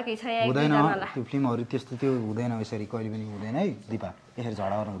देखाउन बाँकी छ यहाँ हुँदैन त्यो फिल्महरू त्यस्तो त्यो हुँदैन यसरी कहिले पनि हुँदैन है दिपा यसरी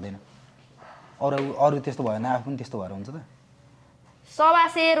झगडा गर्नु हुँदैन अरू त्यस्तो भएन आफू पनि त्यस्तो भएर हुन्छ त सभा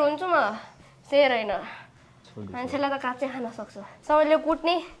सेयर हुन्छु म सेयर होइन मान्छेलाई त काँचै खान सक्छु सबैले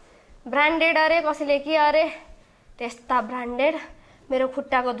कुट्ने ब्रान्डेड अरे कसैले के अरे त्यस्ता ब्रान्डेड मेरो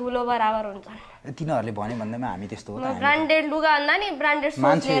खुट्टाको धुलो बराबर हुन्छ तिनीहरूले भने भन्दैमा हामी त्यस्तो हो त ब्रान्डेड लुगा भन्दा नि ब्रान्डेड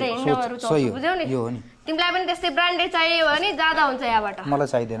सोच लिएर हिँड्नेहरू चल्छ बुझ्यौ नि तिमीलाई पनि त्यस्तै ब्रान्डेड चाहियो भने ज्यादा हुन्छ यहाँबाट मलाई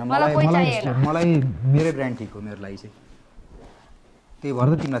चाहिँदैन मलाई मेरै ब्रान्ड ठिक हो मेरो लागि चाहिँ त्यही भएर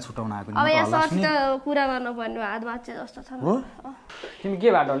त तिमीलाई छुटाउन आएको अब यहाँ सर्च त कुरा गर्नु पर्ने हात बाच्चे जस्तो छ हो तिमी के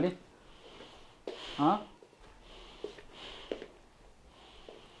बाटो अलि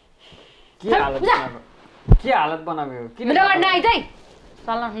के हालत बनायो किन गर्न आइ चाहिँ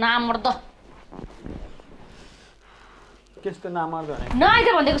चल नाम मर्द त्यस्तो नामर्द नआइ त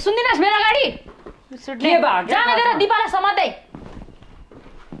भनेको सुन्दिनस् मेरो अगाडि के भयो जान दिएर दिपालाई समात्दै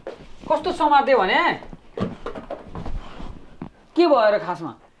कस्तो समात्यो भने के भयो र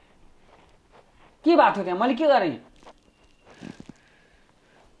खासमा के भएको थियो त्यहाँ मैले के गरेँ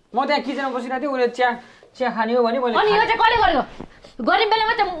म त्यहाँ किचनमा बसिरहेको थिएँ उसले चिया खाने हो भने मैले अनि यो चाहिँ कसले गरेको गरिब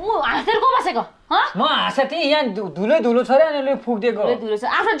बेलामा चाहिँ म हाँसेर को बसेको म हाँसेको थिएँ यहाँ धुलो छ रे अनि उसले फुकिदिएको धुलो छ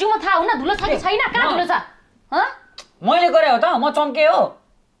आफ्नो जिउमा थाहा हुन धुलो छ कि छैन कहाँ धुलो छ मैले गरे हो त म चम्के हो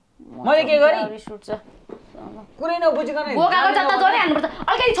मैले के गरेँ कुनै नबुझिकन बोकाको जता जोडै हान्नुपर्छ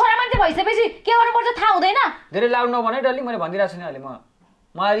अलिकति छोरा मान्छे भइसकेपछि के गर्नुपर्छ थाहा हुँदैन धेरै लाउड नभने डल्ली मैले भनिदिरहेको छु नि अहिले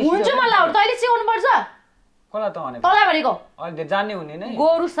हुन्छ म लाउड तैँले सिकाउनुपर्छ कसलाई त भने तँलाई भनेको अहिले जान्ने हुने नै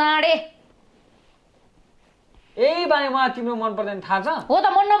गोरु साँडे यही बारे मलाई तिम्रो मन पर्दैन थाहा छ हो त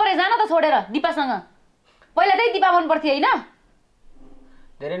मन नपरे जान त छोडेर दिपासँग पहिला त्यही दिपा मन पर्थ्यो होइन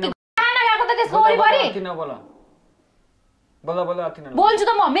धेरै गएको त त्यसको वरिपरि बोल अति बोल्छु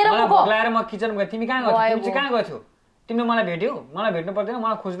त म मेरो मुखो ल्याएर म किचन गएँ तिमी कहाँ गयो तिमी चाहिँ कहाँ गएको थियौ तिमीले मलाई भेट्यौ मलाई भेट्नु पर्दैन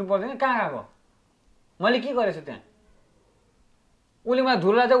मलाई खोज्नु पर्दैन कहाँ गएको मैले के गरेछु त्यहाँ उसले मलाई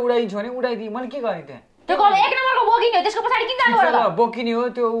धुला चाहिँ उडाइदिन्छु भने उडाइदिएँ मैले के गरेँ त्यहाँ त्यो एक नम्बरको बोकिनी हो त्यसको पछाडि किन जानु पर्यो बोकिनी हो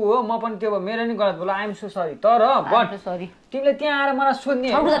त्यो हो म पनि त्यो मेरो नि गलत बोला आई एम सो सरी तर बट सरी तिमीले त्यहाँ आएर मलाई सोध्ने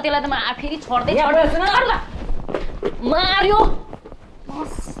छोड्नु त त्यसलाई त म फेरि छोड्दै मार्यो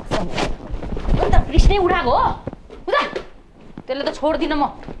अन्त कृष्णै उठाएको हो उता त्यसले त छोड्दिनँ म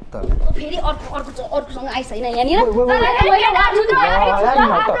फेरि अर्कोसँग आइस होइन यहाँनिर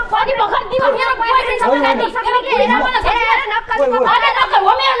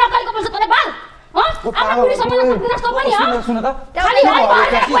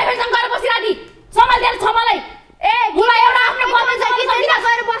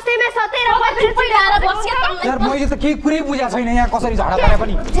मैले त केही कुरै बुझाएको छैन यहाँ कसरी झगडा गरे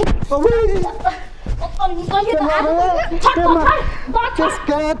पनि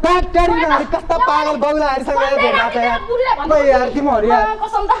कस्ता पागल बौलाहरूसँग यार तिमीहरू यार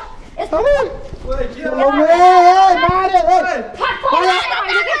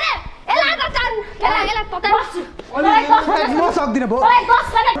म सक्दिनँ भो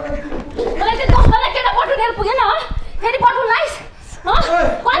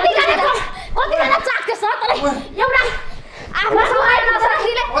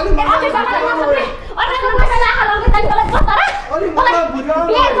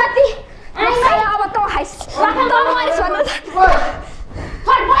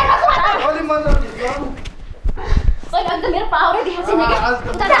मेरो पावरै देखाएको छैन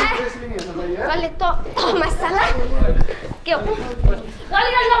क्या मसाला के हो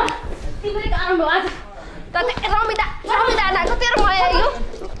तिमीले कारण भयो आज त रमिता आएको तेरो भयो यो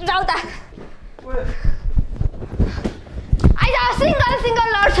जाऊ त आइज सिङ्गल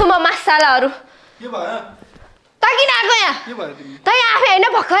लड्छु म मसालाहरू के भयो त किन आएको यहाँ के भयो तिमी त आफै हैन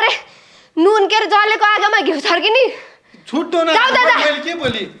भर्खरै नुन के जलेको आगोमा घिउ छर्किनी छुट्टो न मैले के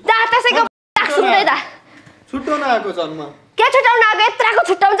बोली जा त्यसैको सुन्दै त छुट्टो न आएको जन्म के छुटाउन आएको यत्राको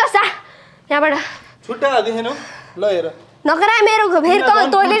छुटाउँछ सा यहाँबाट छुट्टा देखेनौ ल हेर नगरा मेरो फेरि त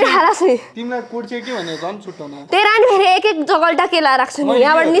तोइले हालास् नि तिमीलाई कुर्चे के भने झन् छुट्टो न तेरा नि फेरि एक जगल्टा केला राख्छु नि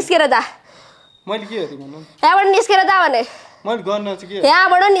यहाँबाट निस्केर जा मैले के हेरेँ भन्नु यहाँबाट निस्केर जा भने मैले गर्न चाहिँ के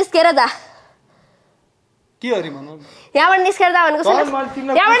यहाँबाट निस्केर जा के हेरेँ भन्नु यहाँबाट निस्केर जा भनेको सुनेस्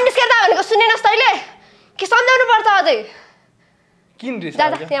यहाँबाट निस्केर जा भनेको सुनेनस् तैँले के सम्झाउनु पर्छ अझै किन रिस जा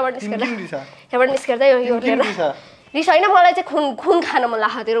यहाँबाट निस्केर यहाँबाट निस्केर जा यो रिस होइन मलाई चाहिँ खुन खान मन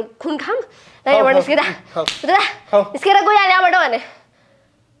लाग्छ तेरो खुन खाम यहाँबाट निस्केर निस्केर गइहाल्यो यहाँबाट भने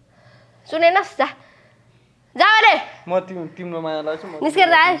सुनेनस् जा जा अरे म तिम्रो माया लाग्छ म निस्केर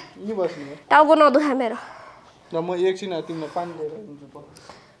जा नि बस्नु टाउको नदुखा मेरो ल म एकछिन तिम्रो पानी लिएर आउँछु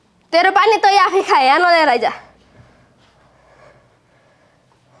तेरो पानी तँ आफै खाए यहाँ नलिएर आइज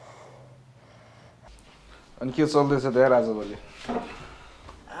अनि के चल्दैछ त यार आजभोलि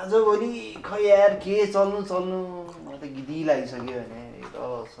खै यार के चल्नु म त गिदी लागिसक्यो भने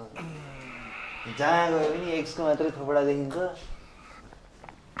जहाँ गयो पनि एक्सको मात्रै थोपडा देखिन्छ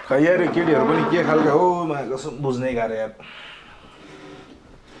खै यार केटीहरू पनि के खालका हो मलाई कसम बुझ्नै गाह्रो यार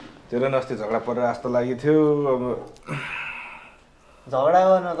तेरो अस्ति झगडा परेर जस्तो लागि थियो अब झगडा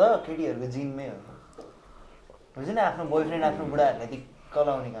गर्न त केटीहरूको जिनमै हो हुन्छ नि आफ्नो बोयफ्रेन्ड आफ्नो बुढाहरूलाई दिक्क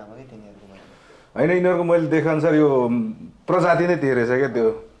लाउने काम हो कि तिनीहरूको होइन यिनीहरूको मैले देखाअनुसार यो प्रजाति नै त्यही रहेछ क्या त्यो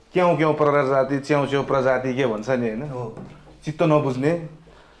क्याउ प्रजाति च्याउ प्रजाति के भन्छ नि होइन चित्त नबुझ्ने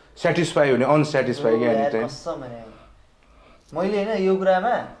सेटिस्फाई हुने अनसेटिस्फाई क्या एनी टाइम मैले होइन यो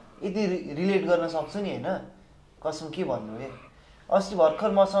कुरामा यति रिलेट गर्न सक्छु नि होइन कसम के भन्नु है अस्ति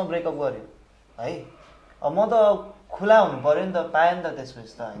भर्खर मसँग ब्रेकअप गर्यो है अब म त खुला हुनु पऱ्यो नि त पाएँ नि त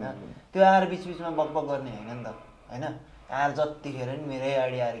त्यसपछि त होइन त्यो आएर बिचबिचमा बकबक गर्ने होइन नि त होइन आएर जतिखेर नि मेरै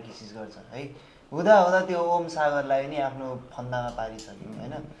अगाडि आएर किसिस गर्छ है हुँदा त्यो ओम सागरलाई नि आफ्नो फन्दामा पारिसक्यो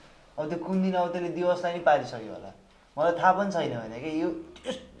होइन अब त्यो कुन दिन अब त्यसले दिवसलाई नि पारिसक्यो होला मलाई थाहा पनि छैन भने कि यो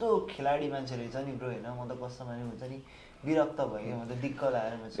यस्तो खेलाडी मान्छे रहेछ नि ब्रो होइन म त कस्तो माने हुन्छ नि विरक्त भयो म त दिक्क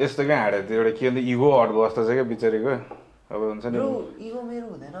लागेर यस्तो क्या हाडे त्यो एउटा के भन्छ इगो हट बस्दा छ क्या बिचरीको अब हुन्छ नि इगो मेरो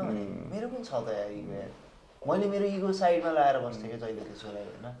हुँदैन मेरो पनि छ त यार इगो यार मैले मेरो इगो साइडमा लगाएर बस्थेँ क्या जहिले त्यसोलाई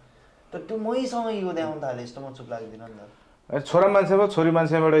होइन तर त्यो मैसँग इगो देखाउनु थालेँ यस्तो म चुप लाग्दिनँ नि त छोरा मान्छेमा छोरी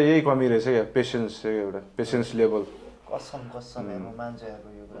मान्छेबाट यही कमी रहेछ क्या पेसेन्स एउटा पेसेन्स लेभल कसम म मान्छु यार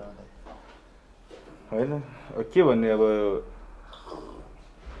यो कुरामा त होइन के भन्ने अब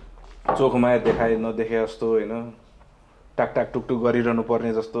चोखमाया देखाए नदेखे जस्तो होइन टाकटाक टुकटुक गरिरहनु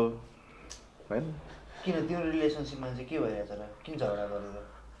पर्ने जस्तो होइन किन तिम्रो रिलेसनसिपमा चाहिँ के भइरहेछ र किन झगडा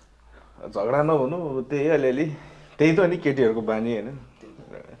गरेर झगडा नहुनु त्यही अलिअलि त्यही त नि केटीहरूको बानी होइन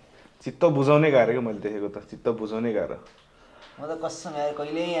चित्त बुझाउनै गाह्रो क्या मैले देखेको त चित्त बुझाउनै गाह्रो म त कसम यार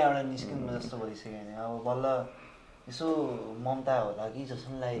कहिल्यै यहाँबाट निस्किनु जस्तो भइसक्यो भने अब बल्ल यसो ममता होला कि जस्तो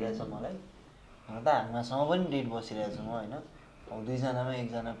पनि लागिरहेछ मलाई त हामीसँग पनि डेट बसिरहेको छु म होइन अब दुईजनामा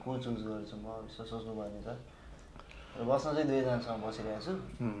एकजना को चुज गर्छु म यसो सोच्नु पर्ने छ र बस्न चाहिँ दुईजनासँग बसिरहेको छु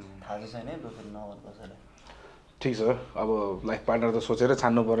थाहा चाहिँ छैन है फेरि नगर कसैलाई ठिक छ अब लाइफ पार्टनर त सोचेर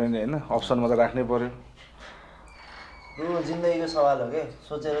छान्नु पऱ्यो नि होइन अप्सनमा त राख्नै पऱ्यो यो जिन्दगीको सवाल हो क्या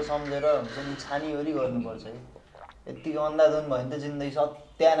सोचेर सम्झेर हुन्छ नि छानीवरी गर्नुपर्छ है यतिको अन्धाधुन भयो भने त जिन्दगी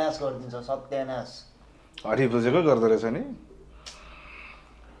सत्यानाश गरिदिन्छ सत्यानाश हरि बुझेको गर्दो रहेछ नि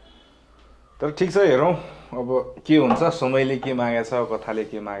तर ठिक छ हेरौँ अब के हुन्छ समयले के मागेको छ कथाले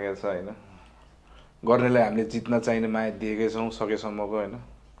के मागेको छ होइन गर्नेलाई हामीले जित्न चाहिने माया दिएकै छौँ सकेसम्मको होइन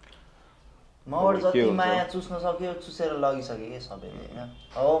मबाट जति माया चुस्न सक्यो चुसेर लगिसक्यो कि सबैले होइन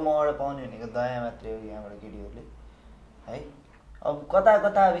हो मबाट पाउने भनेको दया मात्रै हो यहाँबाट केटीहरूले है अब कता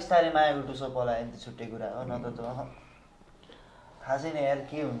कता बिस्तारै मायाको टुसो पलायो भने त छुट्टै कुरा हो न त थाहा छैन यार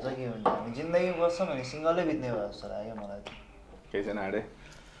के हुन्छ हामी जिन्दगी बस्छौँ भने सिङ्गलै बित्ने भयो जस्तो लाग्यो मलाई केही छैन हाडे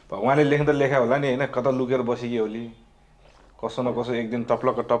भगवान्ले लेख्न त लेखा होला नि होइन कता लुकेर बसेको होली कसो न कसो एक दिन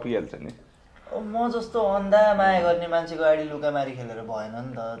टप्लक्क टपिहाल्छ नि अब म जस्तो अन्धा माया गर्ने मान्छेको अगाडि लुकामारी खेलेर भएन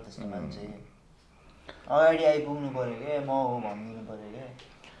नि त त्यस्तो मान्छे अगाडि आइपुग्नु पऱ्यो क्या म हो भनिदिनु पऱ्यो क्या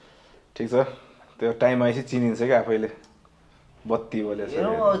ठिक छ त्यो टाइम आएपछि चिनिन्छ क्या आफैले बत्ती बोले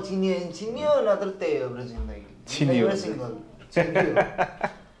चिनियो नत्र त्यही हो ब्रो जिन्दगी चिनियो सिङ्गल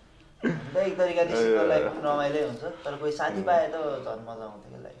एक तरिकाले सिङ्गल लाइफ रमाइलै हुन्छ तर कोही साथी पाए त झन् मजा आउँथ्यो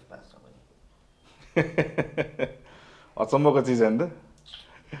क्या लाइफ पासमा पनि अचम्मको चिज होइन त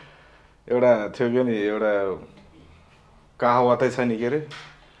एउटा थियो कि नि एउटा कहावतै छ नि के अरे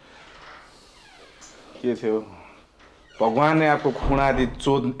के थियो भगवान ने आपको खुणा दी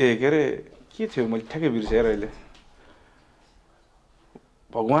चोद के अरे के थियो मैले ठ्याक्कै बिर्सेँ अहिले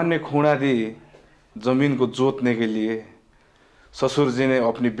भगवान ने खुणा दी जमीन को जोतने के लिए ससुर जी ने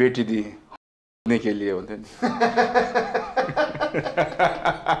अपनी बेटी दी ने के लिए भन्थ्यो नि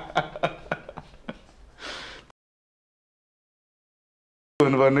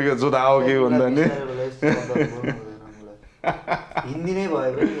भन्नुपर्ने कि जोत आओ कि भन्दा नि हिन्दी नै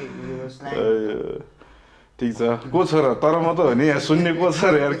भयो ठिक छ को छ र तर म त हो नि यहाँ सुन्ने को छ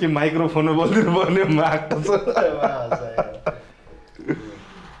र यार कि माइक्रोफोनमा बोलिदिनु पर्ने माग छ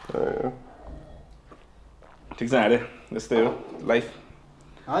ठिक छ हारे यस्तै हो लाइफ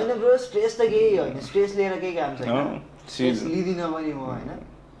होइन ब्रो स्ट्रेस त केही होइन स्ट्रेस लिएर केही काम छैन स्ट्रेस लिदिनँ पनि म होइन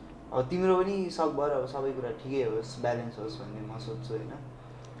अब तिम्रो पनि सकभर अब सबै कुरा ठिकै होस् ब्यालेन्स होस् भन्ने म सोध्छु होइन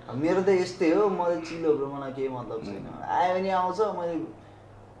अब मेरो त यस्तै हो म त चिलो ब्रो मलाई केही मतलब छैन आयो भने आउँछ मैले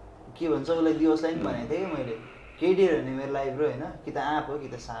के भन्छ उसलाई दिवसलाई पनि भनेको थिएँ कि मैले केटीहरू भने मेरो लाइफ ब्रो होइन कि त आँप हो कि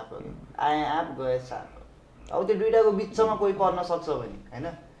त साँप हो आएँ आँप गए साँप हो अब त्यो दुइटाको बिचमा कोही पर्न सक्छ भने होइन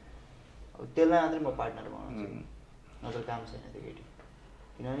अब त्यसलाई मात्रै म पार्टनर बनाउँछु नत्र काम छैन त्यो केटी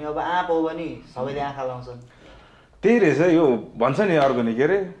किनभने अब आँप हो भने सबैले आँखा लाउँछन् त्यही रहेछ यो भन्छ नि अर्को नि के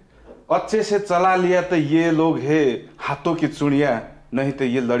अरे अच्छे से चला लिया तो ये लोग है हाथों की चुड़िया नहीं तो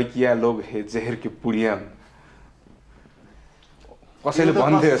ये लड़कियां लोग है जहर की पुड़िया कसैले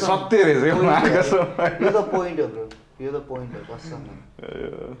भन्थे सत्य रहेछ यो त पोइन्ट हो ब्रो यो त पोइन्ट हो कसम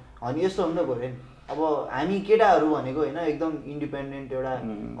अनि यस्तो हुनु त भयो नि अब हामी केटाहरू भनेको होइन एकदम इन्डिपेन्डेन्ट एउटा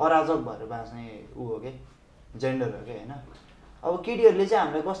अराजक भएर बाँच्ने ऊ हो कि जेन्डर हो कि होइन अब केटीहरूले चाहिँ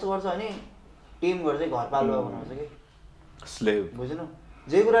हामीलाई कस्तो गर्छ भने टेम गर्छ घरपालुवा बनाउँछ कि स्लेभ बुझ्नु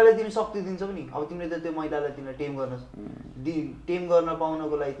जे कुराले तिमी शक्ति दिन्छौ नि अब तिमीले त त्यो महिलालाई तिमीलाई टेम गर्न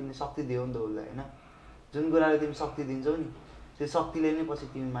पाउनको लागि तिमीले शक्ति दियौ नि त उसलाई होइन जुन कुराले तिमी शक्ति दिन्छौ नि त्यो शक्तिले नै पछि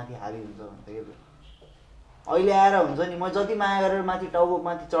तिमी माथि हारी हुन्छ भन्छ के अहिले आएर हुन्छ नि म जति माया गरेर माथि टाउको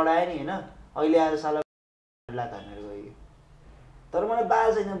माथि चढाएँ नि होइन अहिले आएर साला हानेर गयो तर मलाई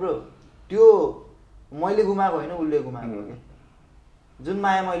बाल छैन ब्रो त्यो मैले गुमाएको होइन उसले गुमाएको कि जुन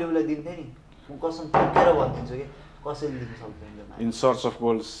माया मैले उसलाई दिन्थेँ नि म कसम ठोकेर भनिदिन्छु कि कसैले दिन सक्दैन in search of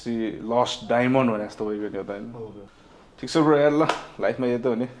gold C lost diamond भने जस्तो भइगयो नि त होइन ठिक छ ब्रो यार ल लाइफमा यही त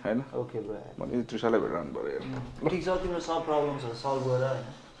हो नि होइन ओके ब्रो मैले त्रिशालाई भेटाउनु पर्यो यार ठिक छ तिम्रो सब प्रब्लम्सहरू सल्भ गरेर होइन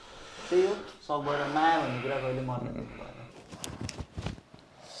त्यही हो सब गरेर माया भन्ने कुरा कहिले मर्ने भएन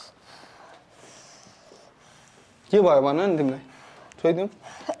के भयो भन नि तिमीलाई छोइदिउँ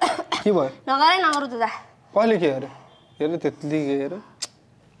के भयो नगरै नगरौ त कहिले के अरे हेर त्यति के हेर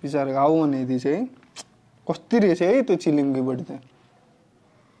बिचारा घाउ भनेदेखि चाहिँ कति रहेछ है त्यो चिलिङ्गी बढी त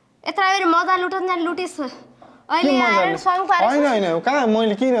यत्रो बेर मजा लुटन जान लुटिस अहिले आएर सङ पारे होइन होइन कहाँ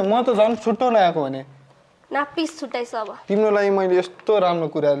मैले किन म त झन् छुट्टो लगाएको भने नापिस छुट्टाइस अब तिम्रो लागि मैले यस्तो राम्रो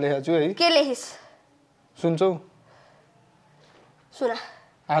कुरा लेखेको छु है के लेखिस सुन्छौ सुना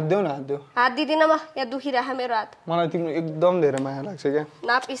हात देऊ न हात देऊ हात दिदिन म यहाँ दुखिरहेको मेरो हात मलाई तिम्रो एकदम धेरै माया लाग्छ क्या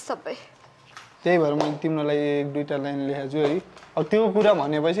नापिस सबै त्यही भएर मैले तिम्रो लागि एक दुईटा लाइन लेखेको छु है अब त्यो कुरा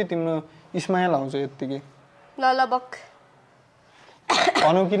भनेपछि तिम्रो स्माइल आउँछ यत्तिकै ल ल बक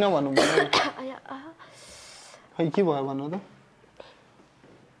भनौँ कि नभनौँ खै के भयो भन्नु त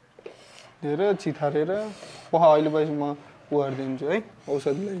धेरै चिथारेर पख अहिले पछि म उहरू दिन्छु है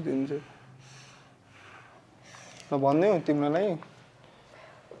औषधि ल्याइदिन्छु ल भन्दै हो तिम्रो लागि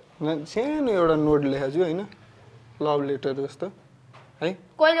सानो एउटा नोट लेखेको छु होइन लभ लेटर जस्तो है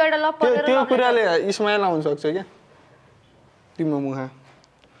त्यो कुराले स्माइल आउन सक्छ क्या तिम्रो मुखा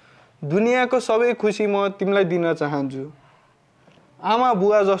दुनियाँको सबै खुसी म तिमीलाई दिन चाहन्छु आमा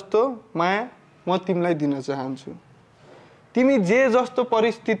बुवा जस्तो माया म तिमीलाई दिन चाहन्छु तिमी जे जस्तो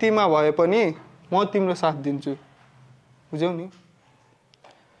परिस्थितिमा भए पनि म तिम्रो साथ दिन्छु बुझ्यौ नि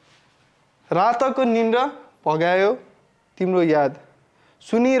रातको निन्द्रा भगायो तिम्रो याद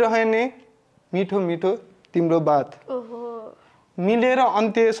सुनिरहने मिठो मिठो तिम्रो बात मिलेर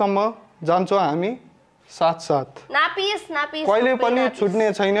अन्त्यसम्म जान्छौँ हामी साथ साथ नापिस नापिस कहिले पनि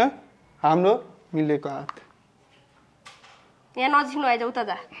छुट्ने छैन हाम्रो मिलेको हात यहाँ नजिक्नु आइजाउ त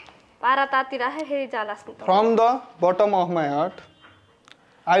जा पारा तातिर फेरि जालास् नि from the bottom of my heart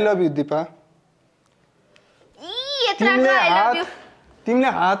I love you Dipa तिमीले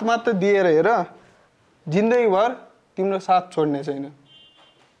हात मात्र दिएर हेर जिन्दगीभर तिम्रो साथ छोड्ने छैन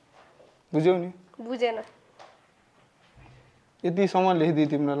बुझ्यौ नि बुझेन यतिसम्म लेखिदिए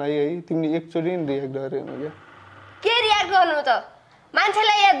तिम्रो लागि है तिमीले एकचोटि नि रियाक्ट गरेन क्या के रियाक्ट गर्नु त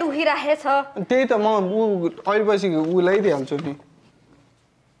मान्छेलाई यहाँ दुखिराखेछ त्यही त म अहिले पछि ऊ ल्याइदिइहाल्छु नि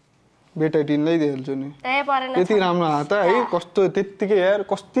बेटाटिन ल्याइदिइहाल्छु नि त्यति राम्रो हात है कस्तो त्यत्तिकै यार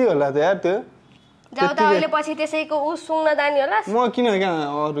कस्तै होला त यार त्यो जाऊ त अहिले पछि त्यसैको उ सुङ्न जाने होला म किन कहाँ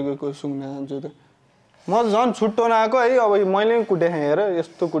अरूको सुङ्न जान्छु त म झन् छुट्टो नआएको है अब मैले पनि कुटेँ हेर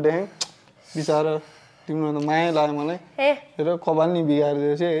यस्तो कुटेँ बिचरा तिम्रो त माया लाग्यो मलाई हेर कपाल नि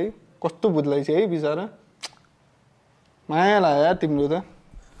बिगारिदिएछ है कस्तो बुझ्दैछ है बिचरा माया लाग्यो यार तिम्रो त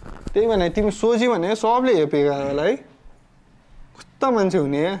त्यही भने तिमी सोची भने सबले हेपेको होला है कस्तो मान्छे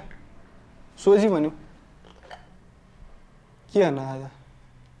हुने या सोची भन्यो के हेर्न आज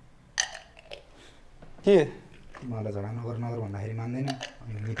के मलाई झगडा नगर भन्दाखेरि मान्दैन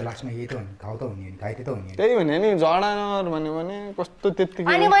अनि त लास्टमा यही त हो नि घाउ त हुने घाइते त हुने त्यही भने नि झगडा नगर भन्यो भने कस्तो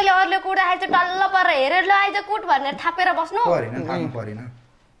त्यतिकै अनि मैले अरूले कुट आएछ टल्ल परेर हेरेर ल आएछ कुट भनेर थापेर बस्नु परेन थाप्नु परेन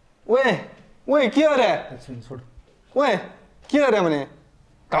ओए के अरे ओए के अरे भने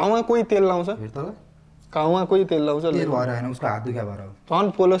घाउमा कोही तेल लाउँछ हेर त ल घाउमा कोही तेल लाउँछ तेल भएर हैन उसको हात दुख्या भएर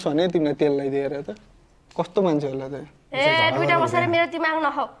झन् पोलोस् भने तिमीलाई तेल लगाइदिएर त कस्तो मान्छे होला त ए दुईटा बसेर मेरो दिमाग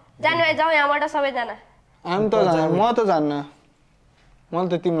नखाऊ जानु जाऊ यहाँबाट सबैजना आम त म त जान्न मलाई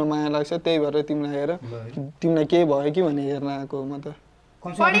त तिम्रो माया लाग्छ त्यही भएर तिमीलाई हेर तिमीलाई केही भयो कि भने हेर्न आएको म त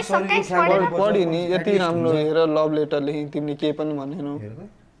पढि नि यति राम्रो हेर लभ लेटर लेखि तिमीले केही पनि भनेनौ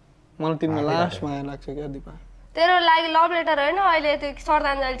मलाई तिम्रो लास्ट माया लाग्छ क्या दिपा तेरो लागि लभ लेटर होइन अहिले त्यो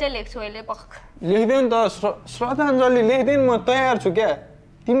श्रद्धाञ्जली चाहिँ लेख्छु अहिले लेख्दैन त श्रद्धाञ्जली लेख्दैन म तयार छु क्या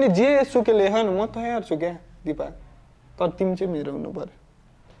तिमीले जे सुके लेख न म तयार छु क्या दिपा तर तिमी चाहिँ मेरो हुनु पर्यो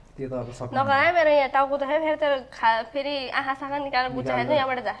त्यो त अब सब नगराए मेरो यहाँ टाउको त फेरि तेरो फेरि आँखा साखा निकालेर गुच्चा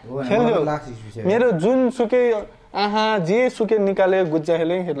यहाँबाट जा मेरो जुन सुके आहा जे सुके निकाले गुच्चा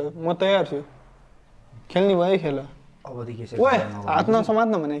खेले खेल म तयार छु खेल्ने भयो खेल अबदेखि यसरी ओए हात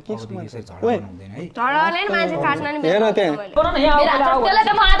नसमात्न भने के ओए झडले मान्छे काट्न नि हेर त्यहाँ त्यसलाई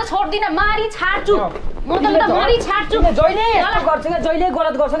त म आज छोड्दिन मारी छाड्छु म त मारी छाड्छु जहिले यस्तो गर्छ के जहिले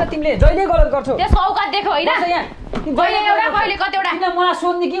गलत गर्छ के तिमीले जहिले गलत गर्छौ त्यसको औकात देखौ हैन कहिले एउटा कहिले कतिवटा किन मलाई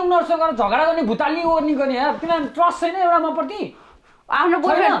सोध्ने कि उनीहरुसँग झगडा गर्ने भुताली ओर्नी गर्ने यार तिमीलाई ट्रस्ट छैन एउटा म प्रति आफ्नो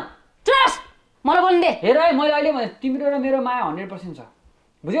बोयफ्रेन्ड ट्रस्ट मलाई बोल्न दे हेर है मैले अहिले भने तिम्रो र मेरो माया 100% छ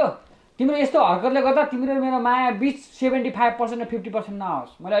बुझ्यौ तिम्रो यस्तो हरकतले गर्दा तिम्रो र मेरो माया बीच 75% र 50%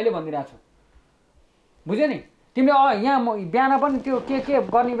 नहोस् मैले अहिले भनिदिरहेको छु बुझ्यौ नि तिमीले यहाँ बिहान पनि त्यो के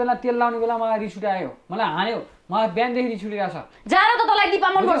गर्ने बेला तेल लाउने बेला मलाई रिस उठायो मलाई हान्यो मलाई बिहानदेखि रिस उठिरहेछ जान त तँलाई दिपा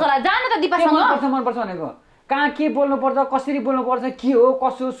मन पर्छ होला जान त दिपासँग मन पर्छ भनेको कहाँ के बोल्नु पर्छ कसरी बोल्नु पर्छ के हो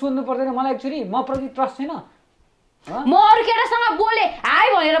कसो सोध्नु पर्दैन मलाई एक्चुअली म प्रति ट्रस्ट छैन म अरु केटासँग बोले हाय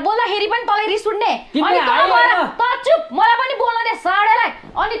भनेर बोल्दाखेरि पनि तँलाई रिस उठ्ने अनि त चुप मलाई पनि बोल्न दे साडेलाई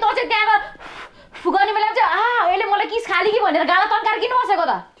अनि त चाहिँ त्यहाँ गर्ने बेला चाहिँ यसले मलाई किस खाली कि भनेर गाला तन्कार किन बसेको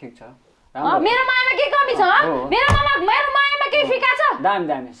त ठीक छ मेरो मायामा के कमी छ मेरो मायामा के फिका छ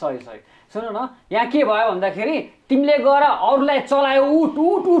दामी सरी सुन न यहाँ के भयो भन्दाखेरि तिमीले गएर अरूलाई चलायो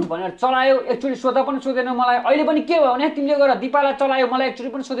उठ भनेर चलायो एक्चुअली सोधा पनि सोधेनौ मलाई अहिले पनि के भयो भने तिमीले गएर दिपालाई चलायो मलाई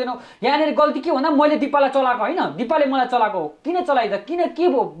एक्चुअली पनि सोधेनौ यहाँनिर गल्ती के भन्दा मैले दिपालाई चलाएको होइन दिपाले मलाई चलाएको हो किन चलाइद किन के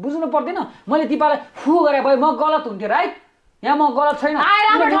भयो बुझ्नु पर्दैन मैले दिपालाई फु गरे भए म गलत हुन्थ्यो राइट यहाँ म गलत छैन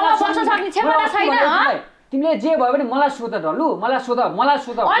तिमीले जे भयो भने मलाई सोध ढल्लु मलाई सोध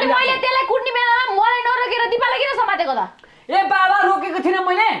अनि मैले त्यसलाई कुट्ने बेलामा मलाई नरोकेर दिपालाई किन समातेको त ए बाबा रोकेको थिएन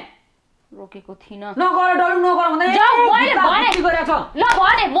मैले रोकेको थिइन नगर डरु नगर भन्दै जाऊ मैले भने के गरेछ ल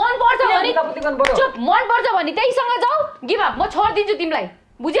भने मन पर्छ भने चुप मन पर्छ भने त्यहीसँग जाऊ गिभ अप म छोड्दिन्छु तिमीलाई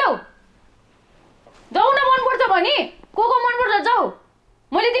बुझ्यौ जाऊ न मन पर्छ भने को मन पर्छ जाऊ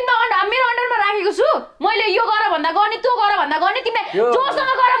मैले तिमीलाई मेरो अन्डरमा राखेको छु मैले यो गर भन्दा गर्ने त्यो गर भन्दा गर्ने तिमीलाई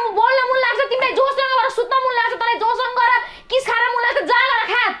जोसँग गर बोल्न मन लाग्छ तिमीलाई जोसँग गर सुत्न मन लाग्छ तँलाई जोसँग गर किस खान मन लाग्छ जा गर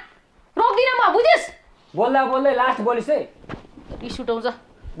खा रोक्दिन म बुझिस बोल्दा लास्ट बोलिस है रिस उठाउँछ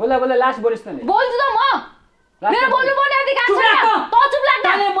बोल्दा लास्ट बोलिस तले बोल्छु त म मेरो बोल्नु पर्ने अधिकार छ त चुप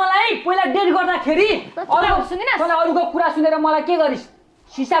लाग्दा तले मलाई पहिला डेट गर्दाखेरि तँलाई अरूको कुरा सुनेर मलाई के गरिस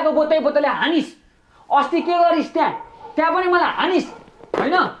सिसाको बोतलले हानिस अस्ति के गरिस त्यहाँ पनि मलाई हानिस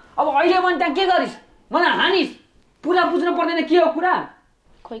हैन अब अहिले पनि त्यहाँ के गरिस मलाई हानिस पुरा बुझ्नु पर्दैन के हो कुरा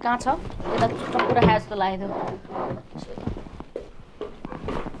खोइ कहाँ छ यता चुप कुरा खाए जस्तो लाग्यो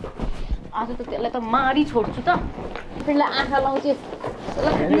आज त त्यसलाई त मारी छोड्छु त त्यसलाई आँखा लाउँछु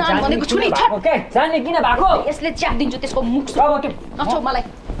नान भनेको छुरी ओके जाने किन भएको यसले च्याप्दिन्छु त्यसको मुख नछौ मलाई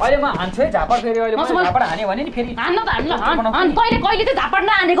अहिले म हान्छु है झापड फेरि अहिले म झापड हाने भने नि फेरि हान्न त हान्न तैले कहिले चाहिँ झापड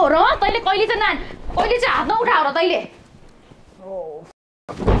नहानेको हो र तैले कहिले चाहिँ हात नउठाउ र तैले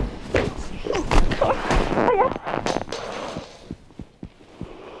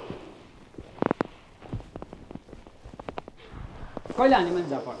कहिले हाने मैले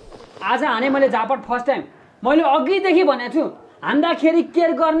झापड आज हाने मैले झापड फर्स्ट टाइम मैले अघिदेखि भनेको छु हान्दाखेरि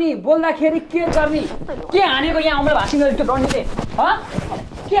केयर गर्ने बोल्दाखेरि केयर गर्ने के हानेको यहाँ अमला भाषी गरे त्यो डन्डीले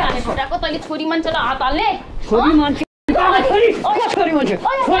के हानेको छोराको तैले छोरी मान्छेलाई हात हाल्ने छोरी मान्छे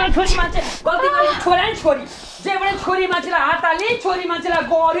छोरी जे भने छोरी मान्छेलाई हात हाल्ने छोरी मान्छेलाई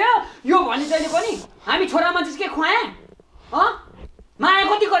गर्यो यो भनि चाहिँ पनि हामी छोरा मान्छे के खुवाए माया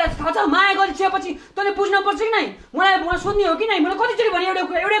कति गरेछ थाहा छ माया गरिसकेपछि तैँले बुझ्नु पर्छ कि नै मलाई सोध्ने हो कि नै मैले कतिचोटि भने एउटा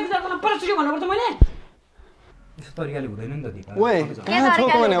कुरा तँलाई परचोटि भन्नुपर्छ मैले यस्तो तरिकाले हुँदैन नि त दिपा ओए कहाँ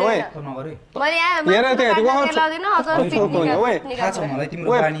छोको भने ओए नगरे मैले हेर त्यहाँ लादिन अझ ओए थाहा छ मलाई तिम्रो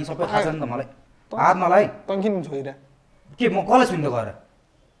बानी सबै थाहा छ नि त मलाई हात मलाई तँ किन छोइरा के म कलेज पनि त गएर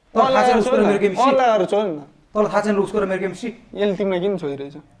अल्लाहहरु छोड्न तँलाई थाहा छैन उसको र मेरो केमिस्ट्री यसले तिमीलाई किन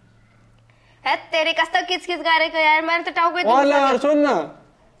छोइरहेछ हे तेरे कस्तो किचकिच गरेको यार मैले त टाउकै सोध न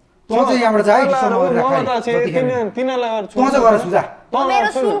तँ चाहिँ यहाँबाट जा तिनीहरूलाई तँ चाहिँ गएर सुझा मेरो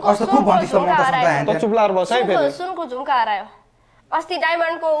कस्तो खुब भन्दिस् त चुप लाएर बस है फेरि सुनको झुम्का हरायो अस्ति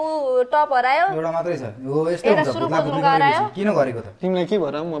डायमन्डको ऊ टप हरायो एउटा मात्रै छ हो यस्तै हुन्छ सुनको झुम्का हरायो किन गरेको त तिमीलाई के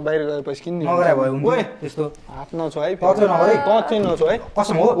भएर म बाहिर गएपछि किन नगरे भयो हुन्छ त्यस्तो हात नछो है त चाहिँ नगरे त चाहिँ नछो है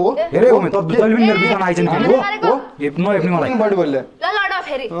कसम हो हेरे हो त जहिले पनि मेरो बिचमा आइछ नि हो हेप्नु हेप्नु मलाई बडी बोल्ले ल लड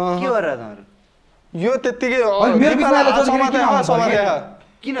फेरि के गरेर तिम्रो यो त्यतिकै मेरो बिचमा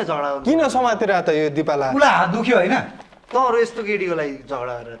किन झगडा किन समातेर त यो दिपाला पुरा हात दुख्यो हैन तँहरू यस्तो केटीको लागि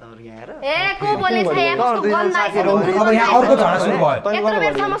झगडा गरेर तँहरू यहाँ हेर ए को बोले छ यहाँ कस्तो गन्ध आइसक्यो अब यहाँ अर्को झगडा सुरु भयो यत्रो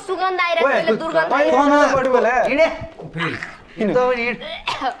बेरसम्म सुगन्ध आइरहेको अहिले दुर्गन्ध बडी बोले हिँडे किन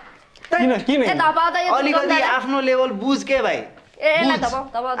किन किन ए दबाउ त यो अलिकति आफ्नो लेभल बुझ के भाइ ए ल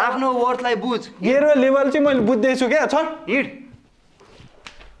दबाउ आफ्नो वर्थलाई बुझ मेरो लेभल चाहिँ मैले बुझ्दैछु क्या छ हिँड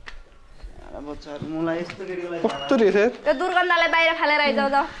बच्चाहरु मलाई यस्तो केटीको लागि कस्तो रहेछ त्यो दुर्गन्धलाई बाहिर फालेर आइजाउ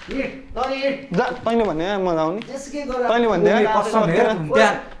त जा तैँले भने म जाउने त्यसकै गरेर तैँले भन्दै कसम हेर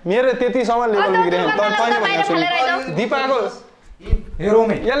त्यहाँ मेरो त्यतिसम्म लेभल गिरे तैँले भने दिपाको हेरौ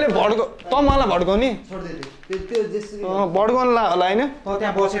मे यसले भड्को त मलाई भड्काउ नि त्यो जेसुकै भड्काउनु होला होइन त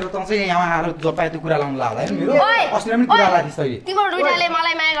त्यहाँ बसेर त चाहिँ यहाँ आएर जपाए त्यो कुरा लाउनु लाग्ला हैन मेरो अस्ति पनि कुरा लाग्दिस तैले तिम्रो दुईटाले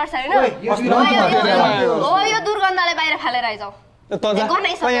मलाई माया गर्छ हैन हो यो दुर्गन्धलाई बाहिर फालेर आइजाउ त जा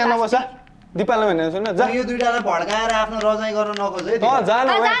त यहाँ नबस दिपालाई भनेर सुन जा यो दुईटालाई भड्काएर आफ्नो रजाइ गर्न नखोज है त जा न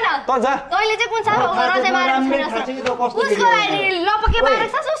त जा तैले चाहिँ कुन सानो रजाइ मारेको छैन उसको लागि लपके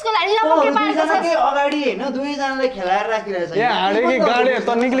पारेछ उसको लागि लपके पारेको छ के अगाडि हैन दुईजनाले खेलाएर राखिरहेछ यहाँ हाडे कि गाडे त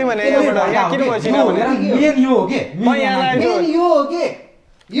निक्ली भने यहाँबाट यहाँ किन बसिन भने मेन यो हो के म यहाँ लाग्यो मेन यो हो के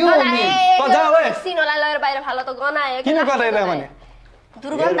यो हो मेन त जा ओए सिनोलाई लगेर बाहिर फाल्न त गनायो किन गरेर भने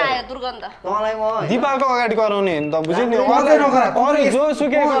दुर्गन्ध आयो दुर्गन्ध तँलाई म दिपाको अगाडि कराउने नि त बुझ्यो नि अरू जो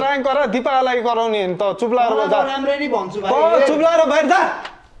सुके गर दिपालाई कराउने नि त चुप लाएर जा राम्रै नि भन्छु त चुप लाएर बाहिर जा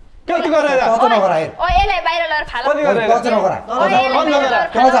कति गरेर जा त नगरा हेर ओ यसलाई बाहिर लगेर फाल कति गरेर त नगरा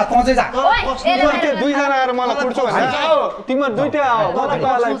त चाहिँ जा त्यो दुईजना आएर मलाई कुट्छु भने आऊ तिम्रो दुईटा आऊ म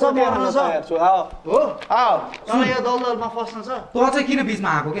दिपालाई कति हेर्छु आऊ हो आऊ तँलाई यो दलदलमा फस्न छ त चाहिँ किन बिचमा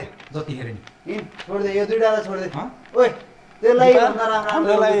आएको के जतिखेर नि छोड्दे यो दुईटालाई छोड्दे ओए त्यसलाई भन्दा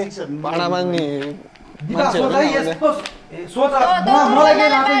राम्रो भाडा माग्ने मलाई के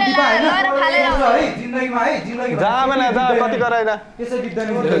लाग्छ दिपा हैन है जिन्दगीमा है जिन्दगीमा जा भने जा कति गराइर त्यसै बित्दैन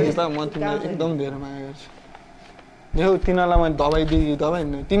नि म तिमीलाई एकदम धेरै माया गर्छु देऊ तिनीहरूलाई मैले दबाई दिएँ दबाई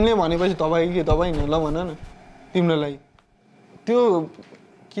होइन तिमीले भनेपछि दबाई कि दबाई होइन ल भन न तिम्रो लागि त्यो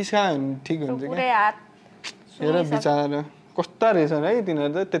किसायो भने ठिक हुन्छ क्या हेर बिचार कस्ता रहेछन् है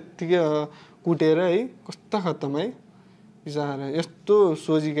तिनीहरू त त्यत्तिकै कुटेर है कस्ता खत्तम है बिचारा यस्तो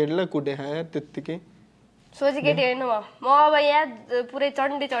सोझी केटीलाई कुटे खायो त्यत्तिकै सोझी केटी होइन म अब यहाँ पुरै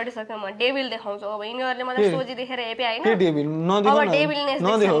चण्डी चढिसक्यो म डेभिल देखाउँछु अब यिनीहरूले मलाई सोझी देखेर हेपे होइन के डेभिल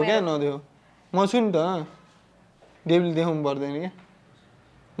नदेखाऊ क्या नदेऊ म छु नि त डेभिल देखाउनु पर्दैन क्या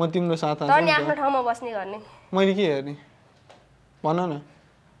म तिम्रो साथ आफ्नो ठाउँमा बस्ने गर्ने मैले के हेर्ने भन न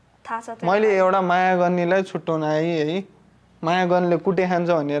थाहा छ मैले एउटा माया गर्नेलाई छुट्याउन आएँ है माया गर्नेले कुटे खान्छ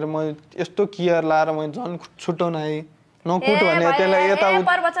भनेर म यस्तो केयर लाएर मैले झन् छुट्याउन आएँ नकुट भने त्यसलाई यता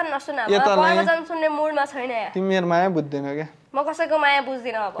प्रवचन नसुन प्रवचन सुन्ने मुडमा छैन यहाँ तिमी मेरो माया बुझ्दैन क्या म कसैको माया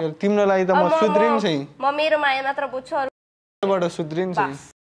बुझ्दिन अब तिम्रो लागि त म सुध्रिन छै म मेरो माया मात्र बुझ्छु अरूबाट सुध्रिन छै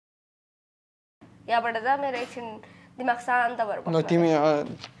यहाँबाट जा मेरो एकछिन दिमाग शान्त भएर बस्छ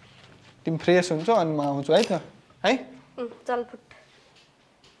तिमी फ्रेस हुन्छौ अनि म आउँछु है त है चल फुट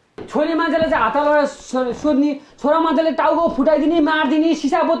छोरी मान्छेले चाहिँ हात लगाएर सोध्ने छोरा मान्छेले टाउको फुटाइदिने मारिदिने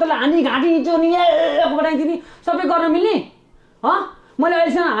सिसा बोतल हानी घाँटी चोर्ने बनाइदिने सबै गर्न मिल्ने मैले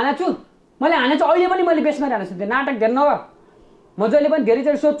अहिलेसम्म हानेको छु मैले हानेको छु अहिले पनि मैले बेसमा हानेको छु त्यो नाटक धेरै नगर म जहिले पनि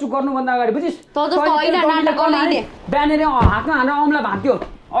धेरैचोटि सोध्छु गर्नुभन्दा अगाडि बुझिस् बिहानेर हातमा हानेर औँला भाँच्यो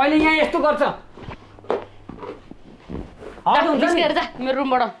अहिले यहाँ यस्तो गर्छ मेरो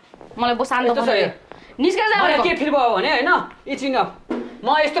रुमबाट मलाई शान्त निस्केर जा के फिल भयो भने होइन इचिङ अफ म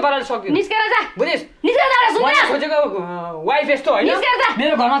यस्तो पाराले सक्दिनँ निस्केर जा बुझिस् निस्केर जा सुन न खोजेको वाइफ यस्तो हैन निस्केर जा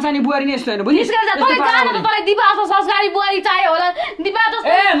मेरो घरमा चाहिँ नि बुहारी नि यस्तो हैन बुझिस् निस्केर जा तँलाई जान त तँलाई दिपा जस्तो संस्कारी बुहारी चाहियो होला दिपा जस्तो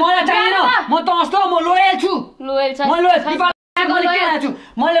ए मलाई चाहिएन म त जस्तो म लोयल छु लोयल छ म लोयल दिपा मैले के छु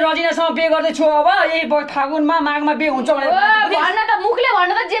मैले रजिनासँग बे गर्दै छु अब यही फागुनमा माघमा बे हुन्छ भनेर भन्न त मुखले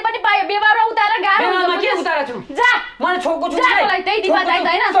भन्न त जे पनि पायो व्यवहारमा उतारेर गाह्रो बेवारमा के उतारेको छु जा मलाई छोको छु तँलाई त्यही दिपा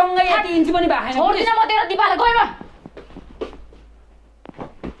चाहिदैन सँगै यति इन्च पनि भएन छोड्दिन म तेरो दिपालाई गएन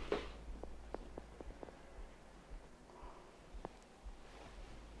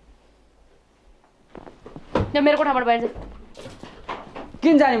मेरो कोठाबाट बाहिर जा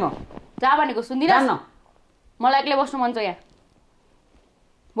किन जाने म जा भनेको सुन्दिनस् मलाई एक्लै बस्नु मन छ यहाँ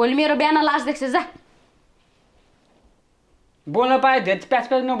भोलि मेरो बिहान लास देख्छ जा बोल्न पाए धेरै प्याच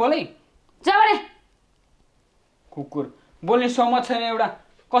प्याच नबोल है जा बडे कुकुर बोल्ने सहमत छैन एउटा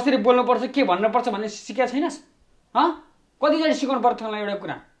कसरी बोल्नुपर्छ के भन्नुपर्छ भन्ने सिकेको छैनस् कतिचोटि सिकाउनु पर्छ तँलाई एउटा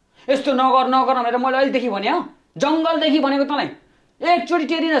कुरा यस्तो नगर नगर भनेर मैले अहिलेदेखि भने हो जङ्गलदेखि भनेको तँलाई एकचोटि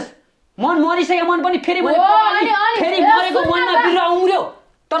टेरिनस् मन मरिसक्यो मन पनि फेरि मरेको मनमा बिरुवा उम्र्यो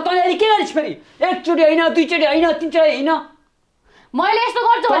तर तँले अहिले के गरिस् फेरि एकचोटि होइन दुईचोटि होइन तिनचोटि होइन मैले यस्तो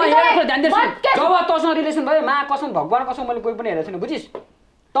गर्छु जब तँसँग रिलेसन भयो मा कसम भगवान् कसम मैले कोही पनि हेरेको छैन बुझिस्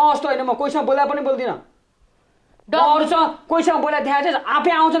तँ जस्तो होइन म कोहीसँग बोला पनि बोल्दिनँ अरूसँग कोहीसँग बोला देखाएको चाहिँ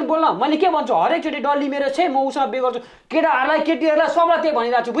आफै आउँछन् बोल्न मैले के भन्छु हरेकचोटि डल्ली मेरो छ म उसँग बे गर्छु केटाहरूलाई केटीहरूलाई सबलाई त्यही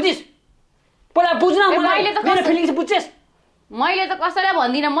भनिरहेको छु बुझिस् पहिला बुझ्न मेरो फिलिङ्स बुझ्छेस् मैले त कसैलाई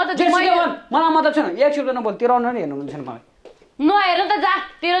भन्दिनँ म त मलाई मतलब छैन एक शब्द नबोल तेरो अनुहार हेर्नु मन छैन मलाई नहेर्नु त जा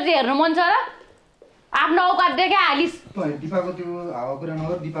तेरो चाहिँ हेर्नु मन छ र आफ्नो औकात देखाइहालिस् दिपाको त्यो हावा कुरा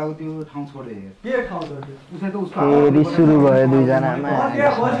नगर दिपाको त्यो ठाउँ छोडे के ठाउँ छोड्यो उसले त उसको फेरि सुरु भयो दुईजनामा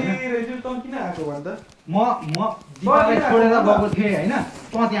किन आएको भन् त म दिपालाई छोडेर गएको थिएँ हैन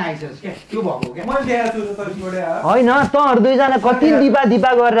तँ त्यहाँ आइसस् के त्यो भएको क्या मैले देखाएको छु त छोडे होइन तँहरू दुईजना कति दिपा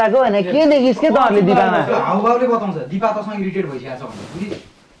दिपा गरिरहेको होइन के देखिस् के तँहरूले दिपामा हाउभाउले बताउँछ दिपा तँसँग इरिटेट भइसकेको छ बुझिस्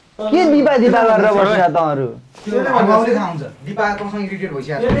के दिपा दिपा गरेर बस्छ तँहरू त्यो हाउभाउले थाहा हुन्छ दिपा तँसँग इरिटेट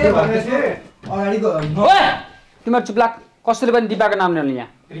भइसकेको छ अगाडि तिमीहरू चुप लाग कसैले पनि दिपाको नाम नलिने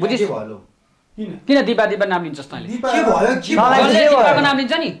यहाँ बुझिस् किन दिपा दिपा नाम लिन्छस् तैँले दिपाको नाम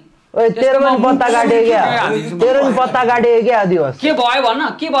लिन्छ नि ओए तेरो पनि पत्ता काट्यो क्या दिवस के भयो भन्न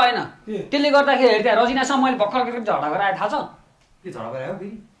के भएन त्यसले गर्दाखेरि त्यहाँ रजिनासँग मैले भर्खर झगडा गराए थाहा छ के झगडा गरायो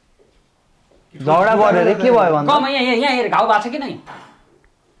फेरि झगडा गरेर के भयो भन्दा कम यहाँ हेर घाउ भएको छ कि नै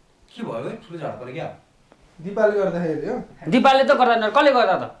के भयो ठुलो झगडा पऱ्यो क्या दिपाले गर्दाखेरि हो दिपाले त गर्दैन कसले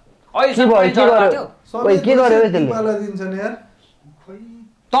गर्दा त के गर्यो दिपालाई दिन्छ नि यार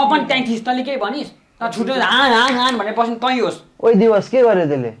तँ पनि त्यहाँ थिइस् तैँले केही भनिस् त छुट्यो हान भने पछि तँ होस् ओइ दिवस के गर्यो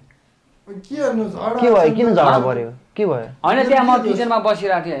त्यसले के गर्नु के भयो किन झगडा पर्यो के भयो होइन त्यहाँ म किचनमा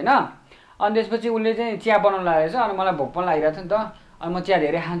बसिरहेको थिएँ होइन अनि त्यसपछि उसले चाहिँ चिया बनाउनु लागेको छ अनि मलाई भोक पनि लागिरहेको थियो नि त अनि म चिया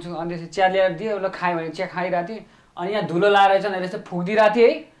धेरै खान्छु अनि त्यसपछि चिया ल्याएर दिएँ उसले खाएँ भने चिया खाइरहेको थिएँ अनि यहाँ धुलो लाएर चाहिँ यस्तो फुकिदिरहेको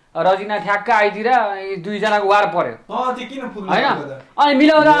थिएँ है रजिना ठ्याक्क आइदिएर दुईजनाको वार पर्यो होइन अनि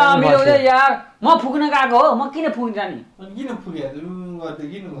मिलाउँदा यार म फुक्न गएको हो म किन फुक्न जाने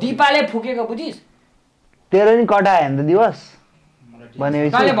दिपाले फुकेको बुझिस् तेरो नि कटायो नि त दिवस भनेपछि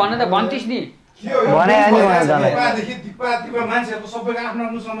तैँले भन्न त भन्थिस् नि भने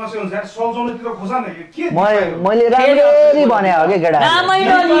मैले राम्ररी भने हो क्या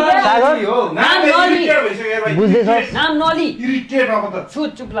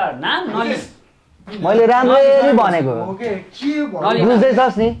मैले राम्ररी भनेको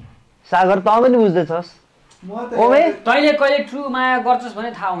बुझ्दैछस् नि सागर तँ पनि बुझ्दैछस् ओमे तैँले कहिले ट्रु माया गर्छस्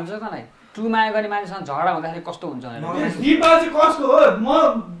भने थाहा हुन्छ तँलाई ट्रु माया गर्ने मान्छेसँग झगडा हुँदाखेरि कस्तो हुन्छ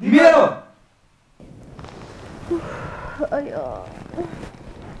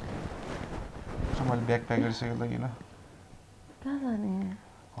मैले ब्याग प्याक गरिसकेको त किन कहाँ जाने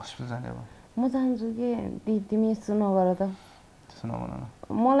हस्पिटल जाने अब म जान्छु कि तिमी यस्तो नगर त त्यसो नभन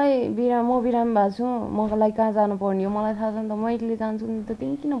न मलाई म बिराम भएको छु मलाई कहाँ जानुपर्ने हो मलाई थाहा छ नि त म एक्लै जान्छु नि त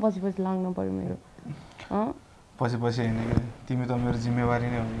तिमी किन पछि लाग्नु पर्यो मेरो पछि होइन कि तिमी त मेरो जिम्मेवारी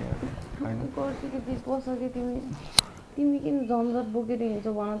नै हो नि होइन गर्छु कि बिच बस्छ कि तिमी किन झन्झट बोकेर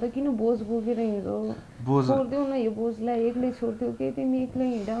हिँड्छौ भन त किन बोझ बोकेर हिँड्छौ छोडिदेऊ न यो बोझलाई एक्लै छोडिदेऊ कि तिमी एक्लै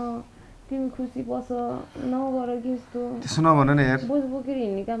हिँड तिमी खुसी बस नगर कि यस्तो त्यसो नभन न यार बोझ बोकेर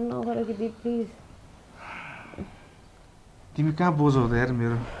हिँड्ने काम नगर कि दी प्लिज तिमी कहाँ बोझ हो त यार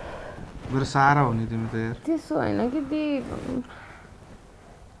मेरो सहारा हो नि तिमी त यार त्यसो होइन कि दी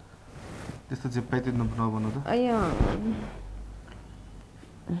त्यस्तो जे पाइ त्यो नभन त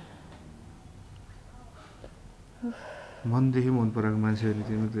मनदेखि मन पराएको मान्छे हो नि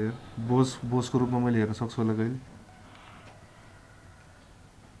तिमी त यार बोझको रूपमा मैले हेर्न सक्छु होला कहिले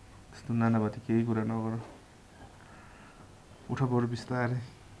त्यस्तो नानाभाती केही कुरा नगर उठ बरु बिस्तारै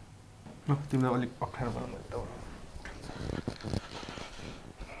तिमीलाई अलिक अप्ठ्यारो बनाउनु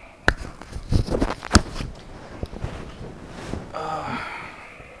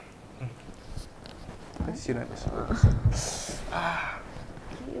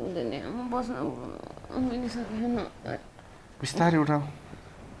बिस्तारै उठाऊ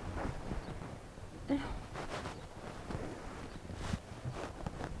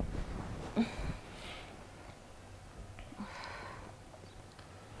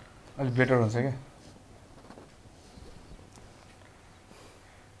अलिक बेटर हुन्छ क्या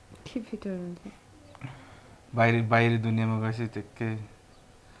बाहिरी दुनियाँमा गएपछि त्यक्कै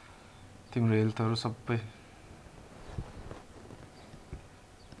तिम्रो हेल्थहरू सबै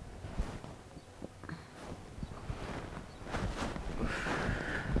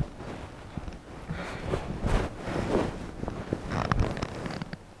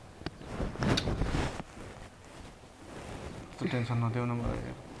टेन्सन नदेऊ न मलाई।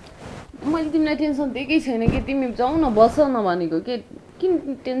 मैले तिमीलाई टेन्सन दिएकै छैन कि, तिमी जाऊ न बस न भनेको के,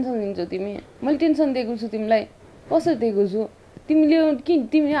 किन टेन्सन लिन्छौ तिमी? मैले टेन्सन दिएको छु तिमीलाई, कसरी दिएको छु? तिमीले किन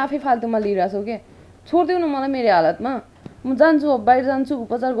तिमी आफै फाल्तुमा लिइरहेछौ के? छोडिदेऊ न मलाई मेरो हालतमा। म जान्छु, बाहिर जान्छु,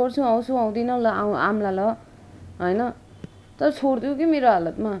 उपचार गर्छु, आउँछु आउँदिनँ ल आम्ला ल होइन, तर छोडिदेऊ कि मेरो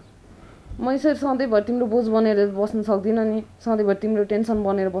हालतमा। म यसरी सधैँभरि तिम्रो बोझ बनेर बस्न सक्दिनँ नि, सधैँभरि तिम्रो टेन्सन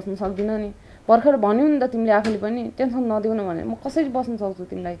बनेर बस्न सक्दिनँ नि। भर्खर भन्यो नि त तिमीले आफूले पनि, टेन्सन नदेऊ न भने। म कसरी बस्न सक्छु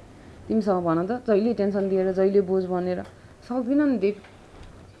तिमीलाई, तिमीसँग भन त? जहिले टेन्सन दिएर जहिले बोझ बनेर सक्दिनँ नि दिप।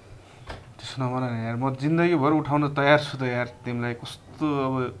 त्यसो नभन न यार, म जिन्दगीभर उठाउन तयार छु त यार तिमीलाई। कस्तो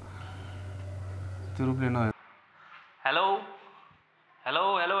अब त्यो रूपले न। Hello hello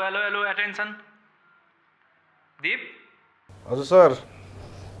hello hello hello attention दीप। हजुर सर।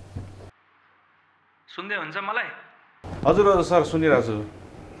 सुन्दै हुन्छ मलाई? हजुर हजुर सर सुनिरहेको छु।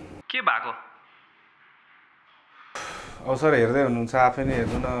 के भएको? अब सर हेर्दै हुनुहुन्छ, आफै नै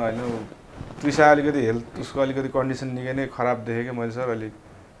हेर्नु न होइन। त्रिसा अलिकति हेल्थ उसको अलिकति कन्डिसन निकै नै खराब देखेँ कि मैले सर अलिक,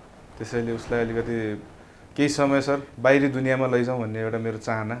 त्यसैले उसलाई अलिकति केही समय सर बाहिरी दुनियाँमा लैजाउँ भन्ने एउटा मेरो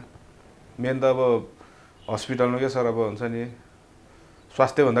चाहना। मेन त अब हस्पिटलमा के सर अब हुन्छ नि,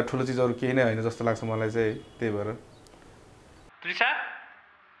 स्वास्थ्यभन्दा ठुलो चिजहरू केही नै होइन जस्तो लाग्छ मलाई चाहिँ, त्यही भएर। त्रिसा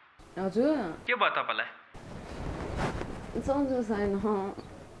हजुर के भयो तपाईँलाई? सन्चो छैन।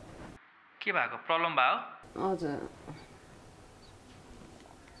 के भएको? प्रब्लम भयो? हजुर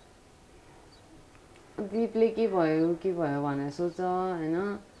दिपले के भयो भनेर सोच होइन।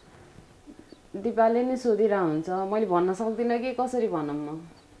 दिपाले नै सोधिरहेको हुन्छ, मैले भन्न सक्दिनँ कि कसरी भनौँ म?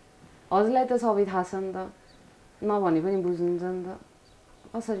 हजुरलाई त सबै थाहा छ नि त, नभने पनि बुझ्नुहुन्छ नि त,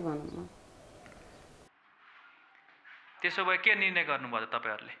 कसरी भनौँ म? त्यसो भए के निर्णय गर्नुभयो त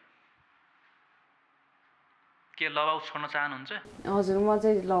तपाईँहरूले? के लभ हाउस छोड्न चाहनुहुन्छ? हजुर म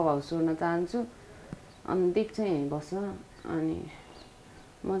चाहिँ लभ हाउस छोड्न चाहन्छु, अनि दिप चाहिँ यहीँ बस्छ, अनि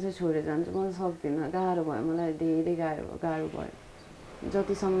म चाहिँ छोडेर जान्छु। म सक्दिनँ, गाह्रो भयो मलाई, धेरै गाह्रो भयो।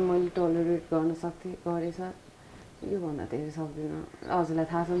 जतिसम्म मैले टलरेट गर्न सक्थेँ गरेँ सर, योभन्दा धेरै सक्दिनँ। हजुरलाई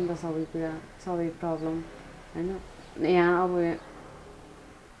थाहा छ नि त सबै कुरा, सबै प्रब्लम होइन। यहाँ अब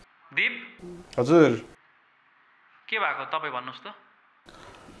दीप। हजुर के भएको तपाईँ भन्नुहोस् त?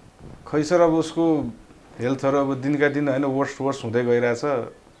 खै सर अब उसको हेल्थहरू अब दिनका दिन होइन वर्स हुँदै गइरहेछ।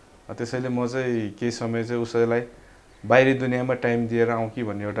 त्यसैले म चाहिँ केही समय चाहिँ उसैलाई बाहिरी दुनियाँमा टाइम दिएर आउँ कि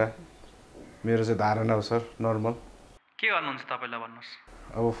भन्ने एउटा मेरो चाहिँ धारणा हो सर, नर्मल। के गर्नुहुन्छ तपाईँलाई भन्नुहोस्?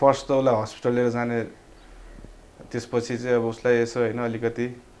 अब फर्स्ट त उसलाई हस्पिटल लिएर जाने, त्यसपछि चाहिँ अब उसलाई यसो होइन अलिकति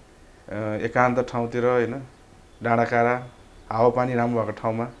एकान्त ठाउँतिर होइन, डाँडाकाँडा हावापानी राम्रो भएको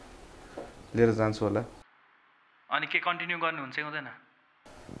ठाउँमा लिएर जान्छु होला। अनि के कन्टिन्यू गर्नुहुन्छ कि हुँदैन?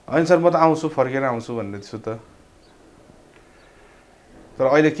 होइन सर, म त आउँछु, फर्केर आउँछु भन्दै छु त। तर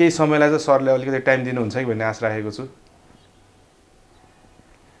अहिले केही समयलाई चाहिँ सरले अलिकति टाइम दिनुहुन्छ कि भन्ने आश राखेको छु।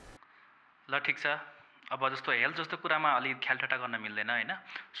 ल ठिक छ। अब जस्तो हेल्थ जस्तो कुरामा अलिक ख्यालठट्टा गर्न मिल्दैन होइन।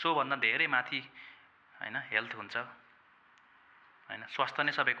 सोभन्दा धेरै माथि होइन हेल्थ हुन्छ होइन। स्वास्थ्य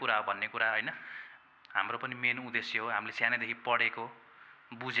नै सबै कुरा हो भन्ने कुरा होइन, हाम्रो पनि मेन उद्देश्य हो। हामीले सानैदेखि पढेको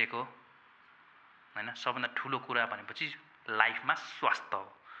बुझेको होइन, सबभन्दा ठुलो कुरा भनेपछि लाइफमा स्वास्थ्य हो।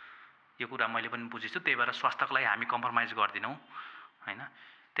 यो कुरा मैले पनि बुझेछु, त्यही भएर स्वास्थ्यको लागि हामी कम्प्रोमाइज गर्दैनौँ होइन।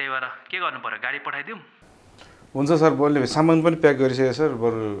 त्यही भएर के गर्नु पर्यो, गाडी पठाइदिउँ? हुन्छ सर, बोल्ने सामान पनि प्याक गरिसकेँ सर।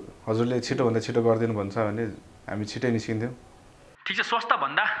 बरु हजुरले छिटोभन्दा छिटो गरिदिनु भन्छ भने हामी छिटै निस्किन्थ्यौँ। ठिक छ,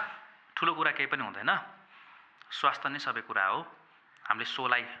 स्वास्थ्यभन्दा ठुलो कुरा केही पनि हुँदैन। स्वास्थ्य नै सबै कुरा हो। हामीले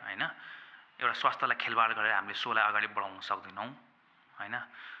सोलाई होइन एउटा स्वास्थ्यलाई खेलबाड गरेर हामीले सोलाई अगाडि बढाउन सक्दैनौँ होइन।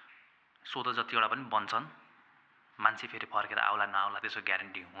 सो त जतिवटा पनि बन्छन्, मान्छे फेरि फर्केर आउला नआउला त्यसको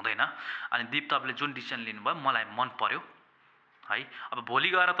ग्यारेन्टी हुँदैन। अनि दिप तपाईँले जुन डिसिसन लिनुभयो मलाई मन पर्यो है। अब भोलि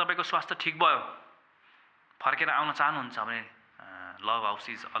गएर तपाईँको स्वास्थ्य ठिक भयो, फर्केर आउन चाहनुहुन्छ भने love house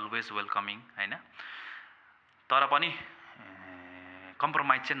is always welcoming होइन। तर पनि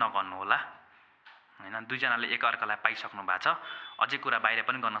कम्प्रोमाइज चाहिँ नगर्नु होला होइन। दुईजनाले एकअर्कालाई पाइसक्नु भएको छ, अझै कुरा बाहिर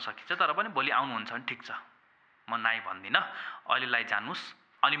पनि गर्न सकिन्छ। तर पनि भोलि आउनुहुन्छ भने ठिक छ, म नाइ भन्दिनँ। अहिलेलाई जानुहोस्,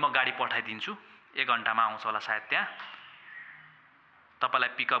 अनि म गाडी पठाइदिन्छु। 1 घन्टामा आउँछ होला सायद त्यहाँ। तपाईँलाई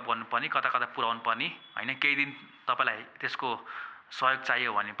पिकअप गर्नुपर्ने, कता कता पुऱ्याउनु पर्ने होइन। केही दिन तपाईँलाई त्यसको सहयोग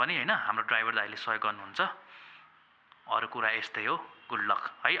चाहियो भने पनि होइन, हाम्रो ड्राइभर दाइले सहयोग गर्नुहुन्छ। अरू कुरा यस्तै हो, गुड लक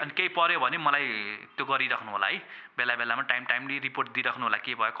है। अनि केही पऱ्यो भने मलाई त्यो गरिराख्नु होला है, बेला बेलामा टाइमली रिपोर्ट दिइराख्नु होला,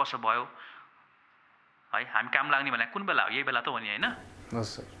 के भयो कसो भयो है। हामी काम लाग्ने भने कुन बेला हो, यही बेला त हो नि होइन।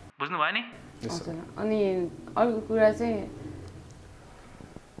 बुझ्नुभयो नि? हजुर। अनि अर्को कुरा चाहिँ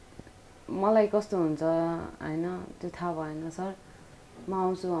मलाई कस्तो हुन्छ होइन त्यो थाहा भएन सर। म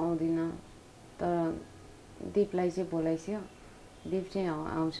आउँछु आउँदिनँ, तर दिपलाई चाहिँ बोलाइस्यो, दिप चाहिँ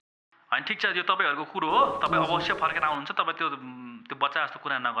आउँछ। होइन ठिक छ यो तपाईँहरूको कुरो हो, तपाईँ अवश्य फर्केर आउनुहुन्छ, तपाईँ त्यो बच्चा जस्तो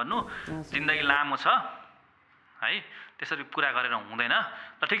कुरा नगर्नु, जिन्दगी लामो छ है, त्यसरी कुरा गरेर हुँदैन।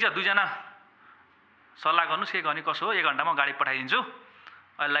 ल ठिक छ, दुईजना सल्लाह गर्नुहोस् के गर्ने कसो हो, 1 घन्टामा गाडी पठाइदिन्छु।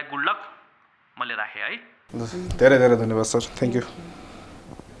 अहिलेलाई गुड लक, मैले राखेँ है। धेरै धेरै धन्यवाद सर, थ्याङ्क यू।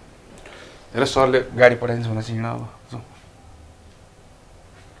 हेर सरले गाडी पठाइदिन्छ भनेर हिँड अब जाउँ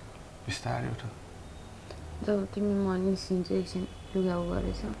बिस्तारै उठ। जब तिमी म निस्किन्छु एकछिन लुगा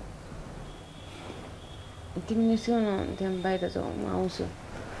गरेछ तिमी निस्क्यौ न, त्यहाँ बाहिर जाउँ, म आउँछु।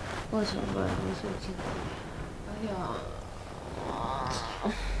 कसो गएर आउँछु एकछिन।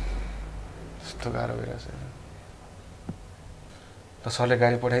 यस्तो गाह्रो भइरहेछ त। सरले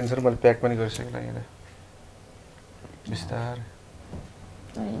गाडी पठाइदिन्छ र मैले प्याक पनि गरिसकेँ यहाँ बिस्तारै।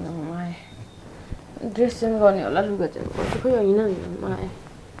 होइन माए ड्रेस चेन्ज गर्ने होला, लुगा चेन्ज गर्छु। खोइ होइन माए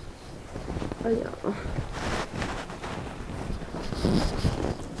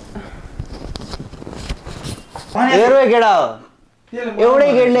हेरो केटा हो, एउटै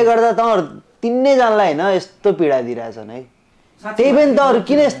केटले गर्दा तँहरू तिनैजनालाई होइन यस्तो पीडा दिइरहेछन् है। त्यही पनि तँहरू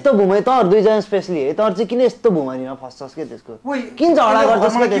किन यस्तो भुमै, तँहरू दुईजना स्पेसली है, तँहरू चाहिँ किन यस्तो भुमरीमा फस्छस् के त्यसको, किन झगडा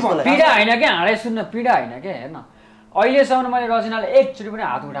गर्छस् के त्यसको लागि? पीडा होइन क्या हाँडै, सुन्न पीडा होइन क्या। हेर्न अहिलेसम्म मैले रजिनालाई एकचोटि पनि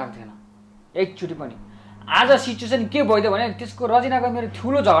हात उठाएको थिएन, एकचोटि पनि। आज सिचुएसन के भइदियो भने त्यसको रजिनाको मेरो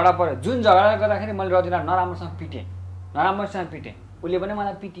ठुलो झगडा पऱ्यो, जुन झगडा गर्दाखेरि मैले रजिनालाई नराम्रोसँग पिटेँ, उसले पनि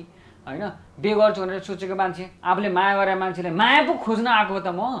मलाई पिटी होइन। बे गर्छु भनेर सोचेको मान्छे, आफूले माया गरेर मान्छेले माया पो खोज्न आएको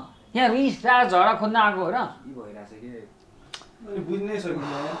त म यहाँ रिस राज झगडा खोज्न आएको हो र। बुझ्नै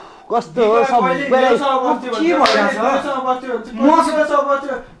सकिन्छ कस्तो हो सबैलाई के भइरहेछ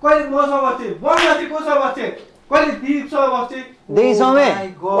कहिले मसँग बस्थे बन्दाथि कोसँग बस्थे कहिले दिपसँग बस्थे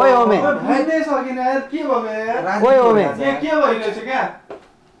देईसमे ओए ओमे बुझ्नै सकिन यार के भयो यार ओए ओमे के भइरहेछ क्या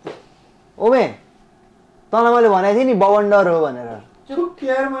ओमे तँलाई मैले भनेको थिएँ नि बवन्डर हो भनेर। चुप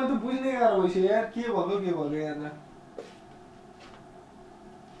यार मैले त बुझ्नै गाह्रो भइसक्यो यार के भयो यार।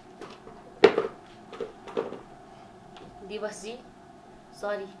 दिवसजी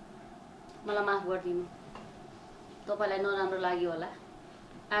सरी, मलाई माफ गरिदिनु, तपाईँलाई नराम्रो लाग्यो होला।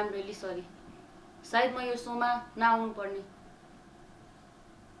 I am really sorry. सायद म यो सोमा नआउनु पर्ने,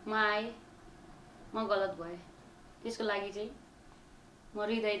 म आएँ, म गलत भएँ, त्यसको लागि चाहिँ म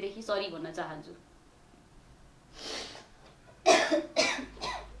हृदयदेखि सरी भन्न चाहन्छु।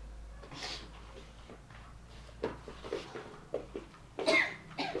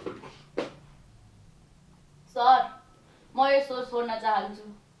 सर म यो सोच छोड्न चाहन्छु।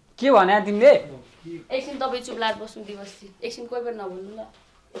 के भने तिमीले? एकछिन तपाईँ चुप लाएर बस्नु दिवसजी, एकछिन कोही पनि नभन्नु ल।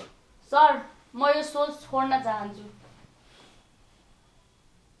 सर म यो सोच छोड्न चाहन्छु,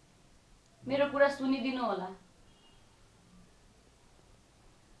 मेरो कुरा सुनिदिनु होला।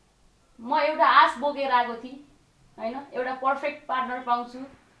 म एउटा आश बोकेर आएको थिएँ होइन, एउटा पर्फेक्ट पार्टनर पाउँछु,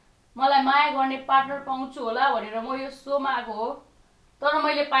 मलाई माया गर्ने पार्टनर पाउँछु होला भनेर म यो सोमा आएको हो, तर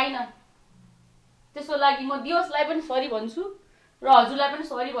मैले पाइनँ। त्यसको लागि म दिवसलाई पनि सरी भन्छु र हजुरलाई पनि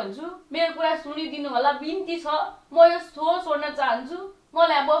सरी भन्छु। मेरो कुरा सुनिदिनु होला, बिन्ती छ, म यो सो छोड्न चाहन्छु,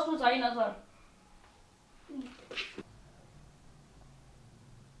 मलाई यहाँ बस्नु छैन सर।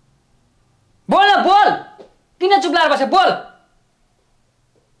 बोल न बोल, किन चुप लाएर बस्यो, बोल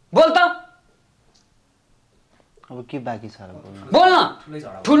बोल त। अब के बाँकी छ र बोल न।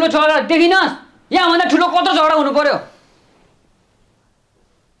 ठुलो झगडा देखिनस्, यहाँभन्दा ठुलो कत्रो झगडा हुनु पर्यो।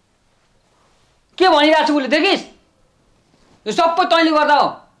 के भनिरहेको छु उसले देखिस्, यो सबै तैँले गर्दा हो।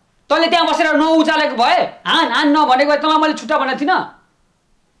 तैँले त्यहाँ बसेर नउचालेको भए हान हान नभनेको भए तँलाई मैले छुट्टा भनेको थिइनँ।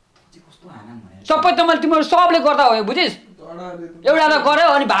 सबै त मैले तिमीहरू सबले गर्दा हो, बुझिस्। एउटा त गर्यो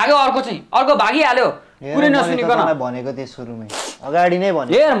अनि भाग्यो, अर्को भागिहाल्यो, कुरै नसुनिकन। भनेको थिएँ सुरुमै, अगाडि नै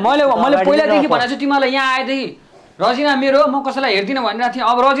भने। हेर मैले पहिलादेखि भनेको छु तिमीलाई, यहाँ आएदेखि रजिना मेरो म कसैलाई हेर्दिनँ भनिरहेको थिएँ।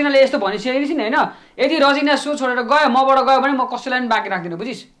 अब रजिनाले यस्तो भनिसकेको थिइन् होइन, यदि रजिना सो छोडेर गयो, मबाट गयो भने म कसैलाई पनि बाँकी राख्दिनँ,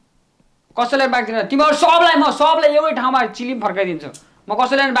 बुझिस्। कसैलाई बाँकी दिन्न, तिमीहरू सबलाई एउटै ठाउँमा चिलिम फर्काइदिन्छु, म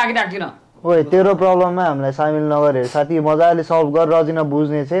कसैलाई पनि बाँकी राख्दिनँ। ओए तेरो प्रब्लममा हामीलाई सामेल नगरे साथी, मजाले सल्भ गर, रजिना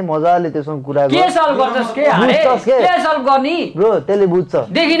बुझ्ने चाहिँ मजाले त्यससँग कुरा गर। के सल्भ गर्छस् के हाले, के सल्भ गर्ने ब्रो, त्यसले बुझ्छ।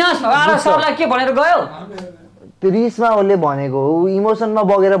 देखिनस् आरा सबलाई के भनेर गयो, त्यो रिसमा उसले भनेको हो, इमोसनमा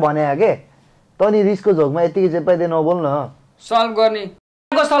बगेर भने के त नि, रिसको झोकमा यतिकै चेपाइदिए नबोल न। सल्भ गर्ने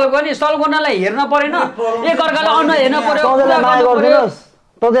सल्भ गर्नलाई हेर्न परेन, एकअर्कालाई अनुहार हेर्न पर्यो। तँलाई माया गर्दैनस्,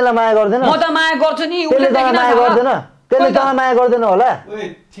 तँलाई माया गर्दैन, म त माया गर्छु नि, उसले तँलाई माया गर्दैन, त्यसले तँलाई माया गर्दैन होला।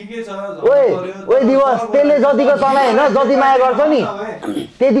 ओए दिवस, त्यसले जतिको तँलाई होइन जति माया गर्छ नि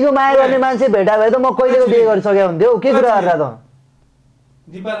त्यतिको माया गर्ने मान्छे भेटा भए त म कहिलेको बिहे गरिसकेको हुन्थ्यो। के कुरा गरेर त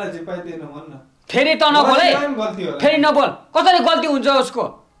फेरि त नबोल है, फेरि नबोल, कसरी गल्ती हुन्छ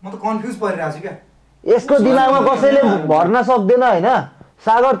उसको। म त कन्फ्युज परिरहेको छु क्या। यसको दिमागमा कसैले भर्न सक्दैन होइन,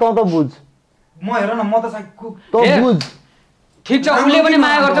 सागर त बुझ म हेर न म त त बुझ ठिक छ उसले पनि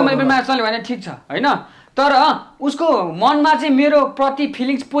माया गर्छ मैले पनि माया चल्यो भने ठिक छ हैन तर उसको मनमा चाहिँ मेरो प्रति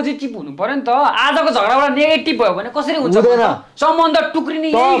फिलिङ्स पोजिटिभ हुनु पर्यो नि त आजको झगडाबाट नेगेटिभ भयो भने कसरी हुन्छ सम्बन्ध टुक्रिने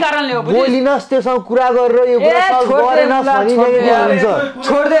यही कारणले हो बोलिनस् त्योसँग कुरा गरेर यो कुरा सल्भ गरेनस् भनी नेगेटिभ हुन्छ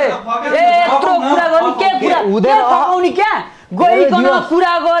छोड दे यत्रो कुरा गर्ने के कुरा हुँदैन फकाउने क्या गइकन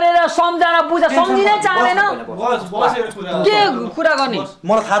कुरा गरेर सम्झाना बुझा सम्झिनै चाहदैन के कुरा गर्ने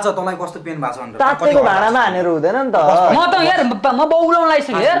मलाई थाहा छ तँलाई कस्तो पेन भएको छ भनेर तातेको भाँडामा हानेर हुँदैन नि त म त यार म बौलाउन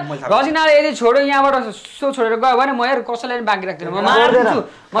लागिसकेँ यार रजिनाले यदि छोड्यो यहाँबाट सो छोडेर गयो भने म यार कसैलाई पनि बाँकी राख्दिनँ म मार्दिन्छु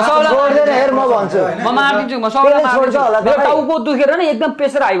म सबैलाई छोड्दैन हेर म भन्छु म मार्दिन्छु म सबैलाई मार्दिन्छु मेरो टाउको दुखेर नि एकदम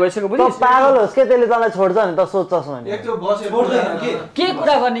प्रेसर हाई भइसक्यो बुझिस् त पागल होस् के त्यसले तँलाई छोड्छ नि त सोच्छस् भने के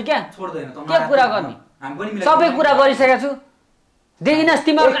कुरा गर्ने क्या के कुरा गर्ने सबै कुरा गरिसकेको छु देखिनस्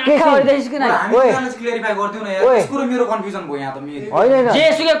तिमीहरुको आँखाहरु देखिस् कि नै ओए क्लियरिफाई गर्दिउ न यार यसको र मेरो कन्फ्युजन भयो यहाँ त मेरो हैन जे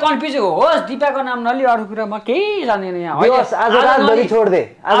सुके कन्फ्युजन होस् दिपाको नाम नलि अरु कुरा म केही जान्दिन यहाँ हैन आज रातभरि छोड दे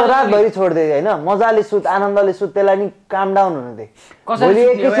आज रातभरि छोड दे हैन मजाले सुत आनन्दले सुत त्यसलाई नि काम डाउन हुन दे भोलि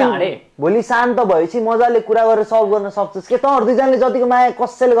एकैछिन भोलि शान्त भएपछि मजाले कुरा गरेर सल्भ गर्न सक्छस् के तहरु दुई जनाले जतिको माया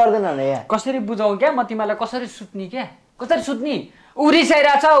कसैले गर्दैन नि यहाँ कसरी बुझाउ क्या म तिमीलाई कसरी सुत्नी क्या कसरी सुत्नी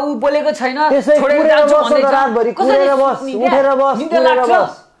उरिसैरा छ उ बोलेको छैन छोडेर जान्छु भन्दै रातभरि कुरेर बस उठेर बस कुरेर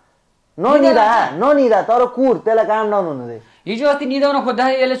बस ननिदा तर कुर त्यसलाई काम डाउन हुन दे हिजो अस्ति निदाउन खोज्दा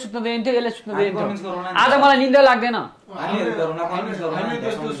यसले सुत्न दिन्थ्यो यसले सुत्न दिन्थ्यो आज मलाई निन्दा लाग्दैन हामीहरु गरौँला कन्भिन्स गरौँला हामी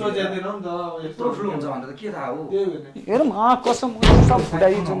त्यस्तो सोचेदैनौँ नि त यत्रो फ्लु हुन्छ भनेर त के थाहा हो हेर म कसम सब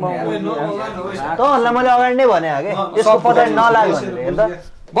फुटाइदिन्छु म तँहरुलाई मैले अगाडि नै भने के यसको पत्ता नलाग्यो भनेर हेर त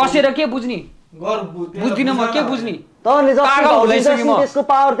बसेर के बुझ्नी बुझ्दिन म के बुझ्नी तँले जस्तो त्यसको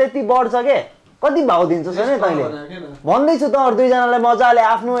पावर त्यति बढ्छ के कति भाउ दिन्छस् हैन तैले भन्दैछु तँहरु दुई जनालाई मजाले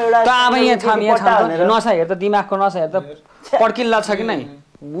आफ्नो एउटा अब यहाँ छ नसा हेर त दिमागको नसा हेर त पड्किल्ला छ कि नै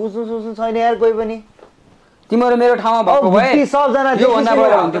बुझ्नु छैन यार कोही पनि तिम्रो मेरो ठाउँमा भएको भए सब जना यो भन्दा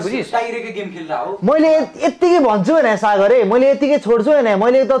बढी हुन्थ्यो बुझिस् टाइरेको गेम खेल्दा हो मैले यतिकै भन्छु हैन सागर मैले यतिकै छोड्छु हैन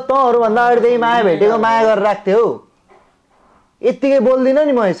मैले त तँहरु भन्दा अगाडिदेखि माया भेटेको माया गरेर राख्थे हो यतिकै बोल्दिन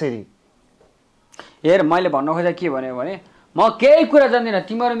नि म यसरी हेर मैले भन्न खोजेको के भन्यो भने म केही कुरा जान्दिनँ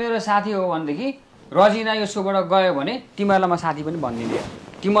तिम्रो मेरो साथी हो भनेदेखि रजिना यो सोबाट गयो भने तिमीहरूलाई म साथी पनि भन्दिनँ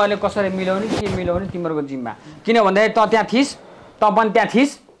तिमीहरूले कसरी मिलाउने के मिलाउने तिमीहरूको जिम्मा किन भन्दाखेरि त त्यहाँ थिइस् त पनि त्यहाँ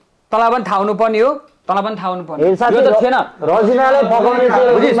थिइस् तँलाई पनि थाहा हुनुपर्ने हो तँलाई पनि थाहा हुनुपर्ने यो त थिएन रजिनालाई पकाउने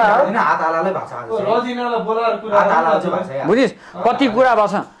हैन हात हालाले भाषा रजिनालाई बोलाएर कुरा हात हाला चाहिँ भाषा बुझिस् कति कुरा भएको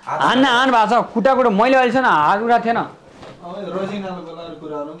छ हान भएको छ खुट्टा मैले अहिलेसम्म हात उठा थिएन रजिनालाई बोलाएर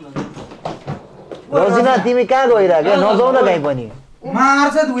कुरा गरौँ न रजिना तिमी कहाँ गइराख्यो नजाऊ न कहीँ पनि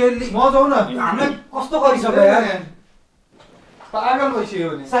मार्छ दुएले नजाऊ न हामीलाई कस्तो गरिसक्यो यार पागल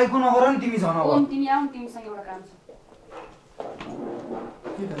भइसक्यो नि साइको नगर नि तिमी झन अब तिमी आऊ तिमीसँग एउटा काम छ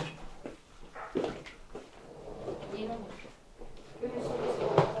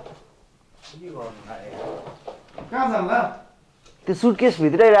कहाँ जान्ला त्यो सुटकेस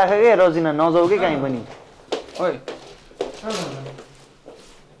भित्रै राख के रजिना नजाऊ के कहीँ पनि ओइ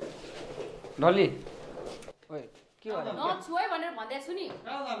डली ओइ के भयो नछुए भनेर भन्दै छु नि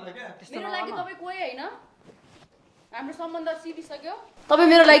मेरो लागि तपाई कोही हैन हाम्रो सम्बन्ध सिधिसक्यो तपाई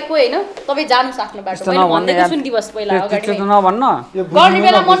मेरो लागि कोही हैन तपाई जानुस् आफ्नो बाटो मैले भन्दैको सुन दिवस पहिला अगाडि त्यस्तो नभन्न गर्ने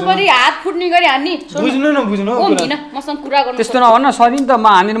बेला मन परि हात फुट्ने गरी हान्नी बुझ्नु न बुझ्नु ओ मिन मसँग कुरा गर्नु त्यस्तो नभन्न सरी नि त म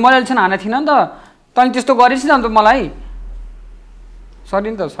हान्दिन मैले अहिलेसम्म हाने थिइनँ नि त तैँले त्यस्तो गरिस् नि त मलाई सरी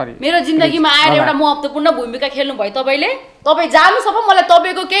नि त सरी मेरो जिन्दगीमा आएर एउटा महत्त्वपूर्ण भूमिका खेल्नु भयो तपाईले तपाई जानुस् अब मलाई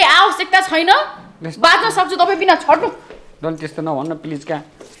तपाईको केही आवश्यकता छैन बाँच्न सक्छु तपाई बिना छड्नु डन त्यस्तो नभन्न प्लिज क्या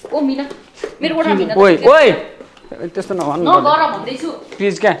ओ मिन मेरो कोठा मिन ओइ ओइ त्यस्तो नभन्न न गर भन्दै छु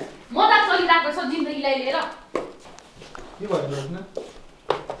प्लिज क्या मजा चलिरहेको छ जिन्दगीलाई लिएर के भयो रजिना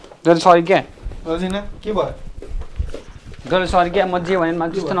डन सरी क्या रजिना के भयो डन सरी क्या म जे भने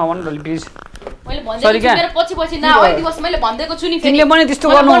मलाई त्यस्तो नभन्न डन प्लिज मैले भन्दै छु मेरो पछि नआइ दिवस मैले भन्दैको छु नि फेरि तिमीले पनि त्यस्तो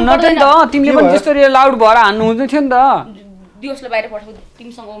गर्नु हुन्न थियो नि त तिमीले पनि त्यस्तो लाउड भएर हान्नु हुँदै थियो नि त दिवसले बाहिर पठाउ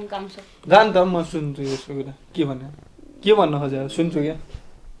तिमीसँग ओम काम छ जान त म सुन्छु यसको कुरा के भन्न खोजेको सुन्छु क्या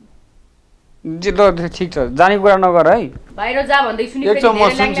जे त ठिक छ जाने कुरा नगर है बाहिर जा भन्दै छु नि फेरि म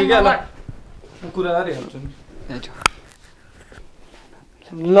सुन्छु क्या ल कुरा गरिहाल्छु नि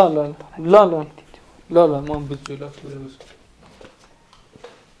ल ल ल ल ल ल म बुझ्छु ल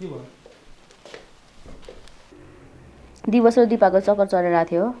के भयो दिवस र दिपाको चक्कर चलेर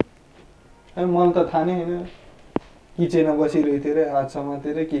थियो है मलाई त थाहा नै हैन किचनमा बसिरहेको थिएँ रे हात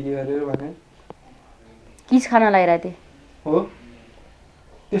समातेर के गरेर भने किस खाना लगाइरहेको थिएँ हो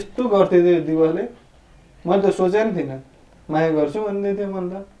त्यस्तो गर्थे त्यो दिवसले मैले त सोचेको नि थिइनँ माया गर्छु भन्दै थिएँ मैले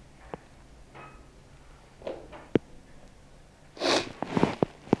त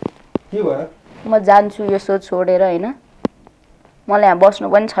के भयो म जान्छु यो सो छोडेर हैन मलाई यहाँ बस्नु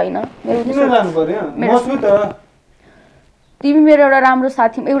पनि छैन किन जानु पर्यो बस्नु त तिमी मेरो एउटा राम्रो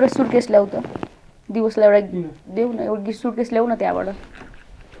साथी एउटा सुटकेस ल्याउ त दिवसलाई एउटा देऊ न एउटा सुटकेस ल्याउ न त्यहाँबाट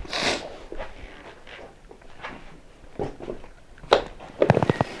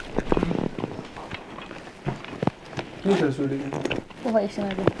के छ सुटकेस ओ एकछिन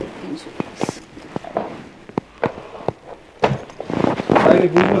दिन्छु अहिले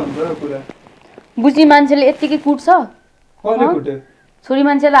बुझ्नुहुन्छ कुरा बुझ्ने मान्छेले यतिकै कुट्छ कसले कुट्यो छोरी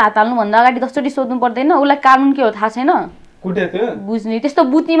मान्छेलाई हात हाल्नुभन्दा अगाडि 10 चोटि सोध्नु पर्दैन उसलाई कानुन के हो थाहा छैन कुटेको थियो बुझ्ने त्यस्तो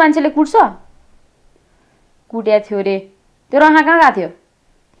बुझ्ने मान्छेले कुट्छ कुट्या थियो रे त्यो रहा कहाँ गएको थियो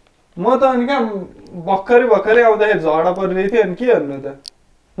म त अनि कहाँ भर्खरै आउँदाखेरि झगडा परिरहेको थियो अनि के भन्नु त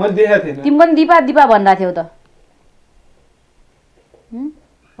मैले देखाएको थिएन तिमी पनि दिपा दिपा भन्दा थियौ त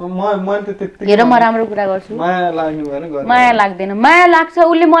मैले त त्यति हेर म राम्रो कुरा गर्छु माया लाग्नु भएन गर्नु माया लाग्दैन माया लाग्छ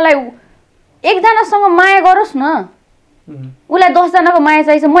उसले मलाई एकजनासँग माया गरोस् न उसलाई 10 जनाको माया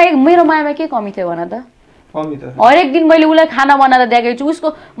चाहिन्छ मेरो मायामा के कमी थियो भन त कमी त हरेक दिन मैले उसलाई खाना बनाएर दिएकै छु उसको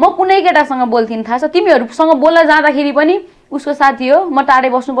म कुनै केटासँग बोल्थिन थाहा छ तिमीहरूसँग बोल्न जाँदाखेरि पनि उसको साथी हो म टाढै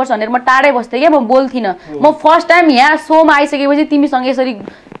बस्नुपर्छ भनेर म टाढै बस्थेँ क्या म बोल्थिन म फर्स्ट टाइम यहाँ सोमा आइसकेपछि तिमीसँग यसरी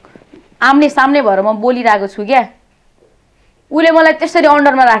आम्ने सामने भएर म बोलिरहेको छु क्या उसले मलाई त्यसरी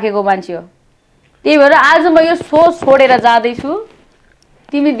अन्डरमा राखेको मान्छे हो त्यही भएर आज म यो सो छोडेर जाँदैछु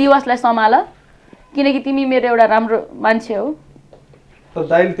तिमी दिवसलाई सम्हाल किनकि तिमी मेरो एउटा राम्रो मान्छे हो त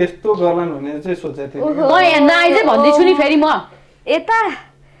दाइले त्यस्तो गर्लान् भनेर चाहिँ सोचेको थिएँ म यहाँ नआइजै भन्दैछु नि फेरि म यता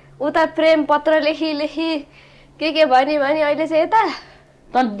उता प्रेम पत्र लेखी के भने अहिले चाहिँ यता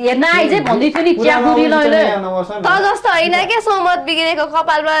त हेर्न आइजै भन्दैछु नि चिया पुरी लैले त जस्तो होइन के सोमत बिग्रेको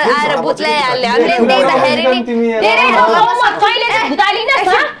कपालमा आएर भुतलाई हाल्ने हामीले देख्दाखेरि नि धेरै सोमत कहिले चाहिँ भुतालिन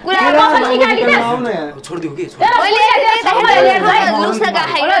छ कुरा कपाल निकालिन छोड्दिउ के मैले लुस्न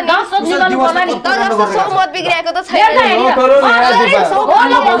गाखेको नि 10 सोच निकाल्नु पर्ला नि त जस्तो सोमत बिग्रेको त छैन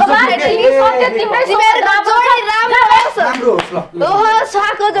राम्रो होस् ल ओहो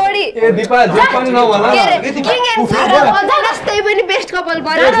साको जोडी ए दिपा जे पनि नभन किङ एन्ड फिगर जस्तै पनि बेस्ट कपाल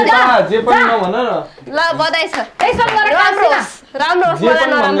जे पनि नभन न ल बधाई छ राम्रो होस् मलाई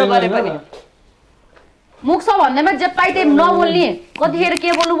नराम्रो गरे पनि मुख छ भन्दैमा जे पाइ त्यही नबोल्ने कतिखेर के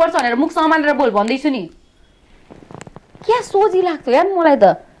बोल्नुपर्छ भनेर मुख समानेर बोल भन्दैछु नि क्या सोझी लाग्थ्यो यार मलाई त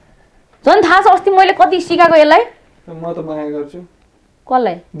झन् थाहा छ अस्ति मैले कति सिकाएको यसलाई म त माया गर्छु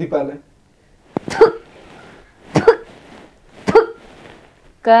कसलाई दिपालाई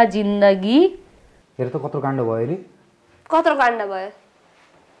का जिन्दगी हेर त कत्रो काण्ड भयो नि कत्रो काण्ड भयो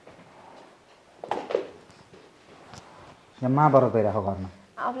यहाँ महाभारत भइरहेको घरमा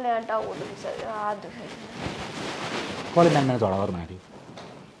आफूले यहाँ टाउको दुखिसक्यो हात दुखिसक्यो कसले बिहान झगडा गर्नु आँट्यो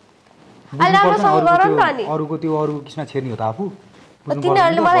राम्रोसँग गर नि त अनि अरूको त्यो अरूको किसमा छेर्ने हो त आफू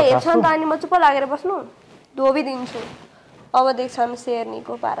तिनीहरूले मलाई हेर्छन् त अनि म चुप्प लागेर बस्नु धोबिदिन्छु अब देख्छन्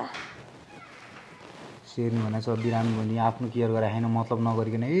शेर्नीको पारा शेर्नी भने चाहिँ बिरामी भने आफ्नो केयर गरे होइन मतलब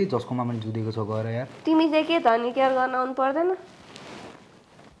नगरिकन ए जसकोमा पनि जुधेको छ गएर यार तिमी चाहिँ के त अनि केयर गर्न आउनु पर्दैन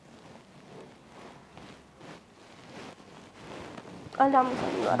अलि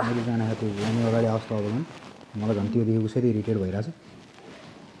राम्रोसँग गर मैले जाने त्यो जाने अगाडि अवस्था अब मलाई झन् त्यो देखेको उसै इरिटेट भइरहेछ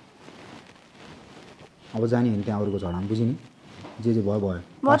अब जाने भने त्यहाँ अरूको झगडामा बुझ्यो नि जे भयो भयो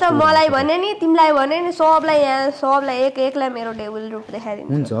म त मलाई भने नि तिमीलाई भने नि सबलाई एकलाई मेरो डेभिल रूप देखाइदिनु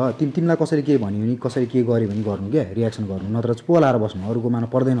हुन्छ तिमीलाई कसरी के भन्यो भने कसरी के गर्यो भने गर्नु क्या रियाक्सन गर्नु नत्र चाहिँ पोलाएर बस्नु अरूको माना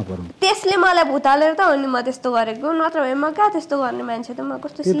पर्दैन पर्नु त्यसले मलाई भुतालेर त अनि म त्यस्तो गरेको नत्र भने म कहाँ त्यस्तो गर्ने मान्छे त म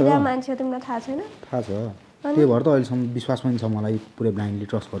कस्तो सिधा मान्छे हो तिमीलाई थाहा छैन थाहा छ त्यही भएर त अहिलेसम्म विश्वास पनि छ मलाई पुरै ब्लाइन्डली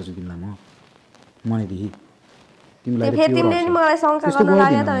ट्रस्ट गर्छु तिमीलाई म मनैदेखि तिमीलाई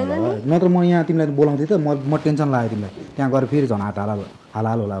नत्र म यहाँ तिमीलाई बोलाउँथेँ त म टेन्सन लाग्यो तिमीलाई त्यहाँ गएर फेरि झन् हात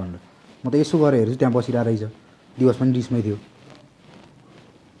हाल होला भनेर म त यसो गरेर हेर्छु त्यहाँ बसिरहेको रहेछ दिवस पनि रिसमै थियो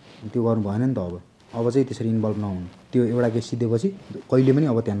त्यो गर्नु भएन नि त अब चाहिँ त्यसरी इन्भल्भ नहुनु त्यो एउटा केस सिद्धेपछि कहिले पनि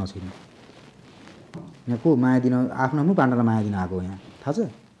अब त्यहाँ नछिर्नु यहाँ को माया दिन आफ्नो आफ्नो पाण्डालाई माया दिन आएको यहाँ थाहा छ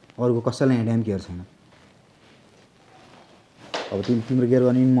अरूको कसैलाई यहाँ ड्याम केयर छैन अब तिम्रो केयर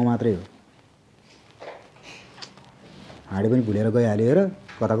गर्ने म मात्रै हो हाडे पनि भुलेर गइहाल्यो हेर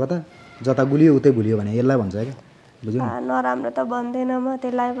कता कता जता गुलियो उतै भुलियो भने यसलाई भन्छ क्या बुझ्यौ नराम्रो त भन्दैन म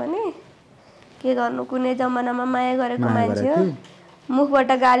त्यसलाई पनि के गर्नु कुनै जमानामा माया गरेको मान्छे हो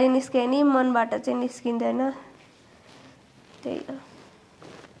मुखबाट गाली निस्के नि मनबाट चाहिँ निस्किँदैन त्यही हो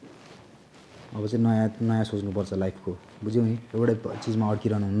अब चाहिँ नयाँ सोच्नुपर्छ लाइफको बुझ्यौ नि एउटै चिजमा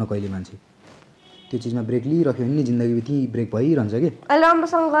अड्किरहनु हुन्न कहिले मान्छे त्यो चिजमा ब्रेक लिइरह्यो भने नि जिन्दगी त्यहीँ ब्रेक भइरहन्छ कि अहिले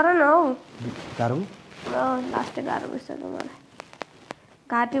राम्रोसँग गर न हौ गाह्रो लास्टै गाह्रो भइसक्यो मलाई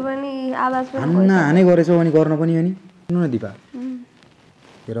घाँटी पनि आवाज पनि हानै गरेछौ अनि गर्न पनि हो नि सुन्नु न दिपा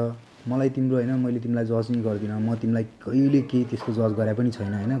हेर मलाई तिम्रो होइन मैले तिमीलाई जज नै गर्दिनँ म तिमीलाई कहिले केही त्यस्तो जज गरे पनि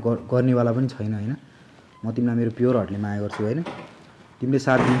छैन होइन गर्नेवाला पनि छैन होइन म तिमीलाई मेरो प्योर हार्टले माया गर्छु होइन तिमीले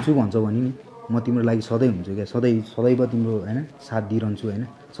साथ दिन्छु भन्छौ भने नि म तिम्रो लागि सधैँ हुन्छु क्या सदैव तिम्रो होइन साथ दिइरहन्छु होइन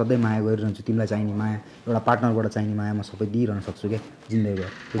सधैँ माया गरिरहन्छु तिमीलाई चाहिने माया एउटा पार्टनरबाट चाहिने माया म सबै दिइरहन सक्छु क्या जिन्दगीभर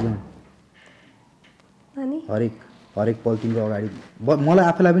बुझ्यौ हरेक पल तिम्रो अगाडि मलाई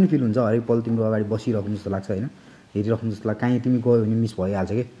आफैलाई पनि फिल हुन्छ हरेक पल तिम्रो अगाडि बसिराख्नु जस्तो लाग्छ होइन हेरिराख्नु जस्तो लाग्छ कहीँ तिमी गयो भने मिस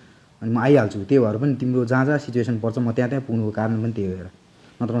भइहाल्छ कि अनि म आइहाल्छु त्यही भएर पनि तिम्रो जहाँ सिचुएसन पर्छ म त्यहाँ पुग्नुको कारण पनि त्यही भएर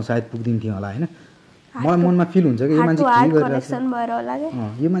नत्र म सायद पुग्दिन्थेँ होला होइन मलाई मनमा फिल हुन्छ कि यो मान्छे के गरिरहेको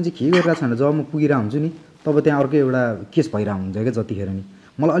छ यो मान्छे के गरिरहेको छ भनेर जब म पुगिरहेको हुन्छु नि तब त्यहाँ अर्कै एउटा केस भइरहेको हुन्छ क्या जतिखेर नि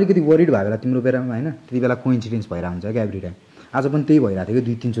मलाई अलिकति वरिड भयो बेला तिम्रो बेलामा होइन त्यति बेला कोइन्सिडेन्स भइरहेको हुन्छ क्या एभ्री टाइम आज पनि त्यही भइरहेको थियो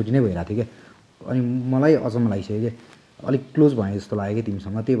कि 2-3 चोटि नै भइरहेको थियो क्या अनि मलाई अचम्म लागिसक्यो क्या अलिक क्लोज भयो जस्तो लाग्यो कि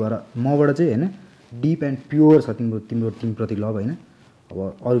तिमीसँग त्यही भएर मबाट चाहिँ होइन डिप एन्ड प्योर छ तिमीप्रति लभ होइन अब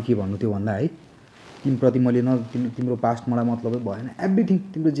अरू के भन्नु त्यो भन्दा है तिमीप्रति मैले तिम्रो पास्ट मलाई मतलबै भएन एभ्रिथिङ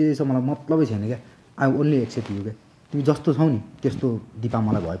तिम्रो जे छ मलाई मतलबै छैन क्या आई ओन्ली एक्सेप्ट यु क्या तिमी जस्तो छौ नि त्यस्तो दिपा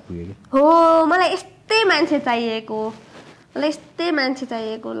मलाई भए पुग्यो कि हो मलाई यस्तै मान्छे चाहिएको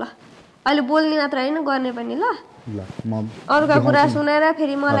ल अहिले बोल्ने मात्र होइन गर्ने पनि ल म अरूका कुरा सुनेर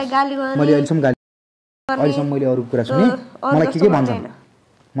फेरि मलाई गाली गर्ने मैले अहिलेसम्म मैले अरू कुरा सुने मलाई के भन्छन्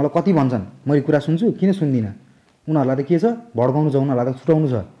मलाई कति भन्छन् मैले कुरा सुन्छु किन सुन्दिनँ उनीहरूलाई त के छ भड्काउनु छ उनीहरूलाई त छुटाउनु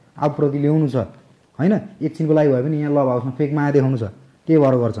छ आफूप्रति ल्याउनु छ होइन एकछिनको लागि भए पनि यहाँ लभ हाउसमा फेक माया देखाउनु छ त्यही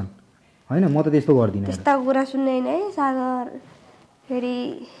भएर गर्छन् होइन म त त्यस्तो गर्दिनँ त्यस्ता कुरा सुन्ने होइन है सागर फेरि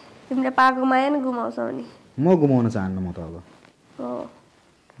तिमीले पाएको माया नि गुमाउँछौ नि म गुमाउन चाहन्न म त अब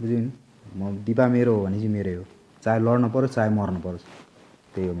बुझ्यौ नि म दिपा मेरो हो भने चाहिँ मेरै हो चाहे लड्न परोस् चाहे मर्न परोस्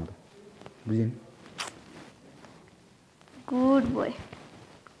त्यही हो म त बुझ्यौ नि good boy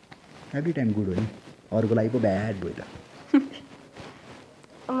every time good हो नि अरूको लागि पो ब्याड बोय त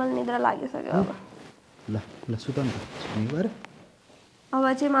मलाई निद्रा लागिसक्यो अब ल सुत न त अब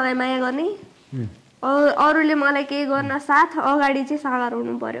चाहिँ मलाई माया गर्ने अरूले मलाई केही गर्न साथ अगाडि चाहिँ सागर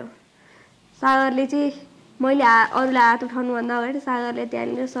हुनु पर्यो सागरले चाहिँ मैले अरूलाई हात उठाउनुभन्दा अगाडि सागरले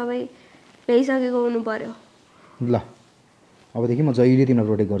त्यहाँनिर सबै ल्याइसकेको हुनु पर्यो ल अबदेखि म जहिले तिमीलाई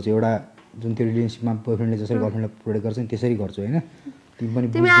प्रोटेक्ट गर्छु एउटा जुन त्यो रिलेसनसिपमा बोयफ्रेन्डले जसरी गर्लफ्रेन्डलाई प्रोटेक्ट गर्छ नि त्यसरी गर्छु होइन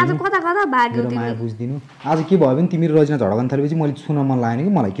तिमी आज कता भाग्यौ तिमी माया बुझ्दिनु आज के भयो भने तिमी रजना झडा थालेपछि मैले सुन्न मन लागेन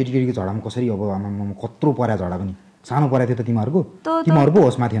कि मलाई केटीको झडामा कसरी अब कत्रो पर्या झडा पनि सानो परेको थियो त तिमीहरूको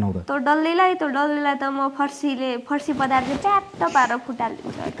होसमा थिएनौ त त्यो डल्लेलाई त म फर्सी पदार्थ च्याट्ट पारेर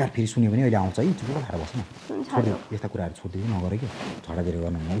फुटालिदिन्छु एकार फेरि सुन्यो भने अहिले आउँछ है चुप खाएर बस्न छोड्दियो यस्ता कुराहरू छोडिदियो नगरे कि झडाझेरी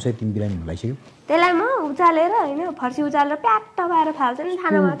गर्न उसै तिमी बिरामी हुन लागिसक्यो त्यसलाई म उचालेर होइन फर्सी उचालेर प्याट्ट पारेर फाल्छ नि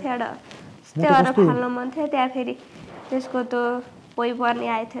खानामा थिएड त्यही भएर फाल्न मन थियो त्यहाँ फेरि त्यसको त्यो पोइ पर्ने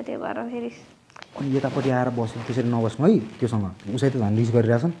आएको थियो त्यही भएर फेरि अनि यतापट्टि आएर बस्यो त्यसरी नबस्नु है त्योसँग उसै त झन् रिस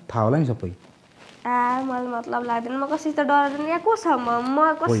गरिरहेछन् थाहा होला नि सबै मलाई मतलब लाग्दैन म कसरी त डराउँदैन यहाँ को छ म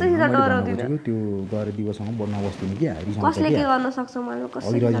कसरी त डराउँदिन त्यो गएर दिवसँग नबस्दिनँ कि कसले के गर्न सक्छ मलाई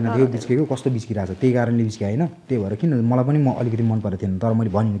कसरी रजिना थियो बिच्केको कस्तो बिच्किरहेको छ त्यही कारणले बिच्के होइन त्यही भएर किन मलाई पनि म अलिकति मन परेको थिएन तर मैले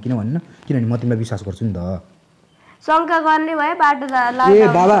भनिनँ किन भनिनँ किनभने म तिमीलाई विश्वास गर्छु नि त शङ्का गर्ने भए बाटो ए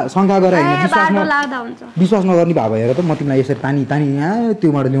बाबा शङ्का गरे होइन विश्वास नगर्ने भए भएर त म तिमीलाई यसरी तानी यहाँ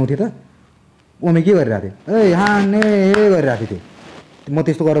त्योबाट ल्याउँथेँ त ओमे के गरिरहेको थिएँ ए हाँ ने गरिरहेको थिएँ म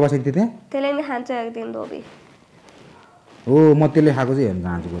त्यस्तो गरेर बसेको थिएँ त्यहाँ त्यसले नि खान्छ एकदिन धोबी हो म त्यसले खाएको चाहिँ हेर्नु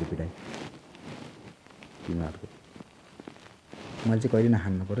चाहन्छु गोरु पिटाइ तिमीहरूको मैले चाहिँ कहिले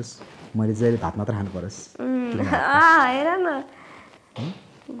नखानु परोस् मैले जहिले भात मात्र खानु परोस् हेर न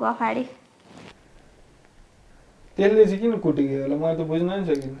गफाडी त्यसले चाहिँ किन कुटेको होला मैले त बुझ्न नि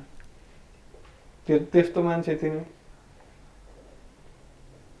सकिनँ त्यस्तो मान्छे थिएन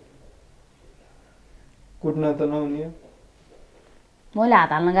कुट्न त नहुने मैले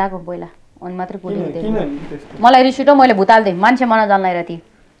हात हाल्न गएको पहिला अनि मात्रै कुटेको मलाई रिस उठ्यो मैले भुताल्थेँ मान्छे मन जान्लाई थिएँ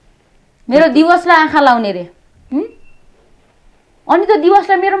मेरो दिवसलाई आँखा लाउने रे अनि त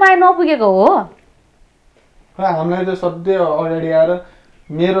दिवसलाई मेरो माया नपुगेको हो हामीलाई त सधैँ अगाडि आएर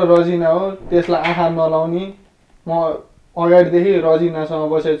मेरो रजिना हो त्यसलाई आँखा नलाउने म अगाडिदेखि रजिनासँग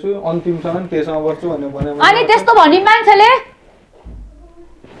बसेको छु अन्तिमसम्म त्यससँग बस्छु भनेर अनि त्यस्तो भन्ने मान्छेले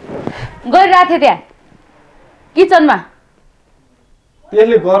गरिरहेको थिएँ त्यहाँ किचनमा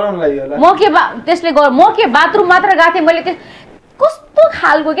त्यसले गराउनलाई होला म के बाथरुम मात्र गएको थिएँ मैले कस्तो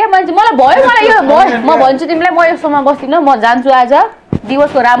खालको क्या मान्छे मलाई भयो मलाई यो म भन्छु तिमीलाई म यो सोमा बस्दिनँ म जान्छु आज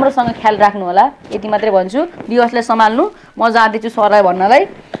दिवसको राम्रोसँग ख्याल राख्नु होला यति मात्रै भन्छु दिवसले सम्हाल्नु म जाँदैछु सरलाई भन्नलाई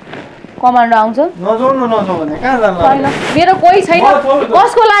कमान्डो आउँछ मेरो कोही छैन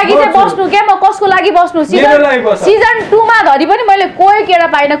कसको लागि चाहिँ बस्नु क्या म कसको लागि बस्नु सिजन 2 मा धरि पनि मैले कोही केटा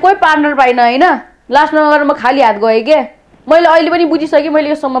पाइनँ कोही पार्टनर पाइनँ होइन लास्टमा गएर म खाली हात गएँ के मैले अहिले पनि बुझिसकेँ मैले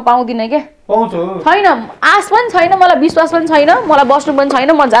यो सम्म पाउँदिनँ क्या पाउँछु छैन आश पनि छैन मलाई विश्वास पनि छैन मलाई बस्नु पनि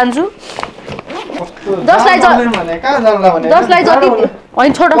छैन म जान्छु जसलाई जति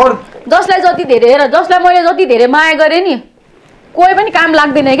होइन छोड जसलाई जति धेरै हेर जसलाई मैले जति धेरै माया गरेँ नि कोही पनि काम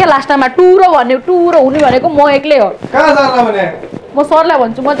लाग्दैन क्या लास्टमा टुरो हुने भनेको म एक्लै हो म सरलाई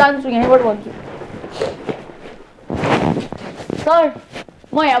भन्छु म जान्छु यहीँबाट भन्छु सर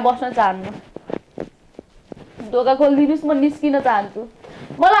म यहाँ बस्न चाहन्न ढोका खोलिदिनुहोस् म निस्किन चाहन्छु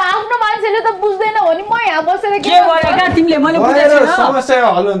मलाई आफ्नो मान्छेले त बुझ्दैन भने म यहाँ बसेर के गरे क्या तिमीले मैले बुझेको छैन समस्या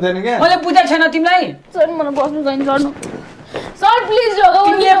हल हुँदैन के मैले बुझेको छैन तिमीलाई सर मलाई बस्नु छैन सर प्लिज ढोका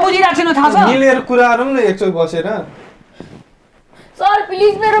तिमीले बुझिरहेको छैन थाहा छ मिलेर कुरा गरौँ न एकचोटि बसेर सर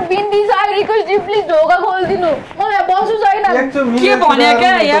प्लिज मेरो बिन्दी छ आई रिक्वेस्ट यु प्लिज ढोका खोलिदिनु मलाई बस्नु छैन के भने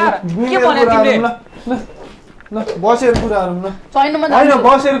क्या यार के भने तिमीले ल बसेर कुरा गरौँ न छैन म हैन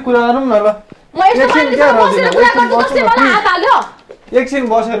बसेर कुरा गरौँ न ल म यस्तो मान्छेसँग बसेर कुरा गर्छु जस्तै मलाई हात हाल्यो एकछिन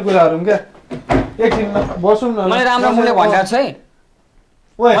बसेर कुरा गरौँ क्या एकछिन ल बसौँ न मैले राम्रो मुखले भनिरहेको छु है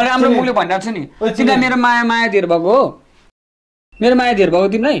मैले राम्रो मुखले भनिरहेको छु नि तिमीलाई मेरो माया धेर भएको हो मेरो माया धेर भएको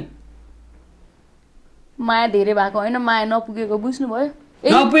तिमीलाई माया धेरै भएको होइन माया नपुगेको बुझ्नुभयो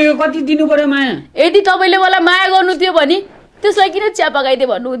नपुगेको कति दिनु पर्यो माया यदि तपाईँले मलाई माया गर्नु थियो भने त्यसलाई किन चिया पकाइदिए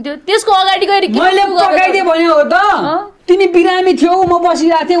भन्नुहुन्थ्यो त्यसको अगाडि गएर मैले पकाइदिए भने हो त तिमी बिरामी थियौ म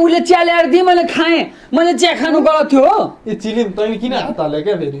बसिरहेको थिएँ उसले चिया ल्याएर दिए मैले खाएँ मैले चिया खानु गलत थियो ए चिलिम तैँले किन हात हाल्यो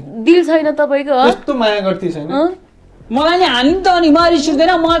क्या फेरि दिल छैन तपाईँको त्यस्तो माया गर्थी छैन मलाई नि हानि नि त अनि म रिस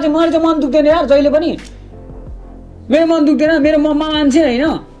उठ्दैन मलाई चाहिँ मन दुख्दैन यार जहिले पनि मेरो मन दुख्दैन मेरो म मान्छे होइन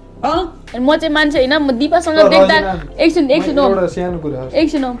म चाहिँ मान्छे होइन म दिपासँग देख्दा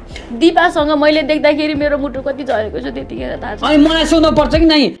एकछिन दिपासँग मैले देख्दाखेरि मेरो मुटु कति झरेको छ त्यतिखेर थाहा छ अनि मलाई सोध्नु पर्छ कि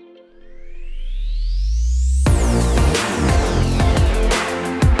नै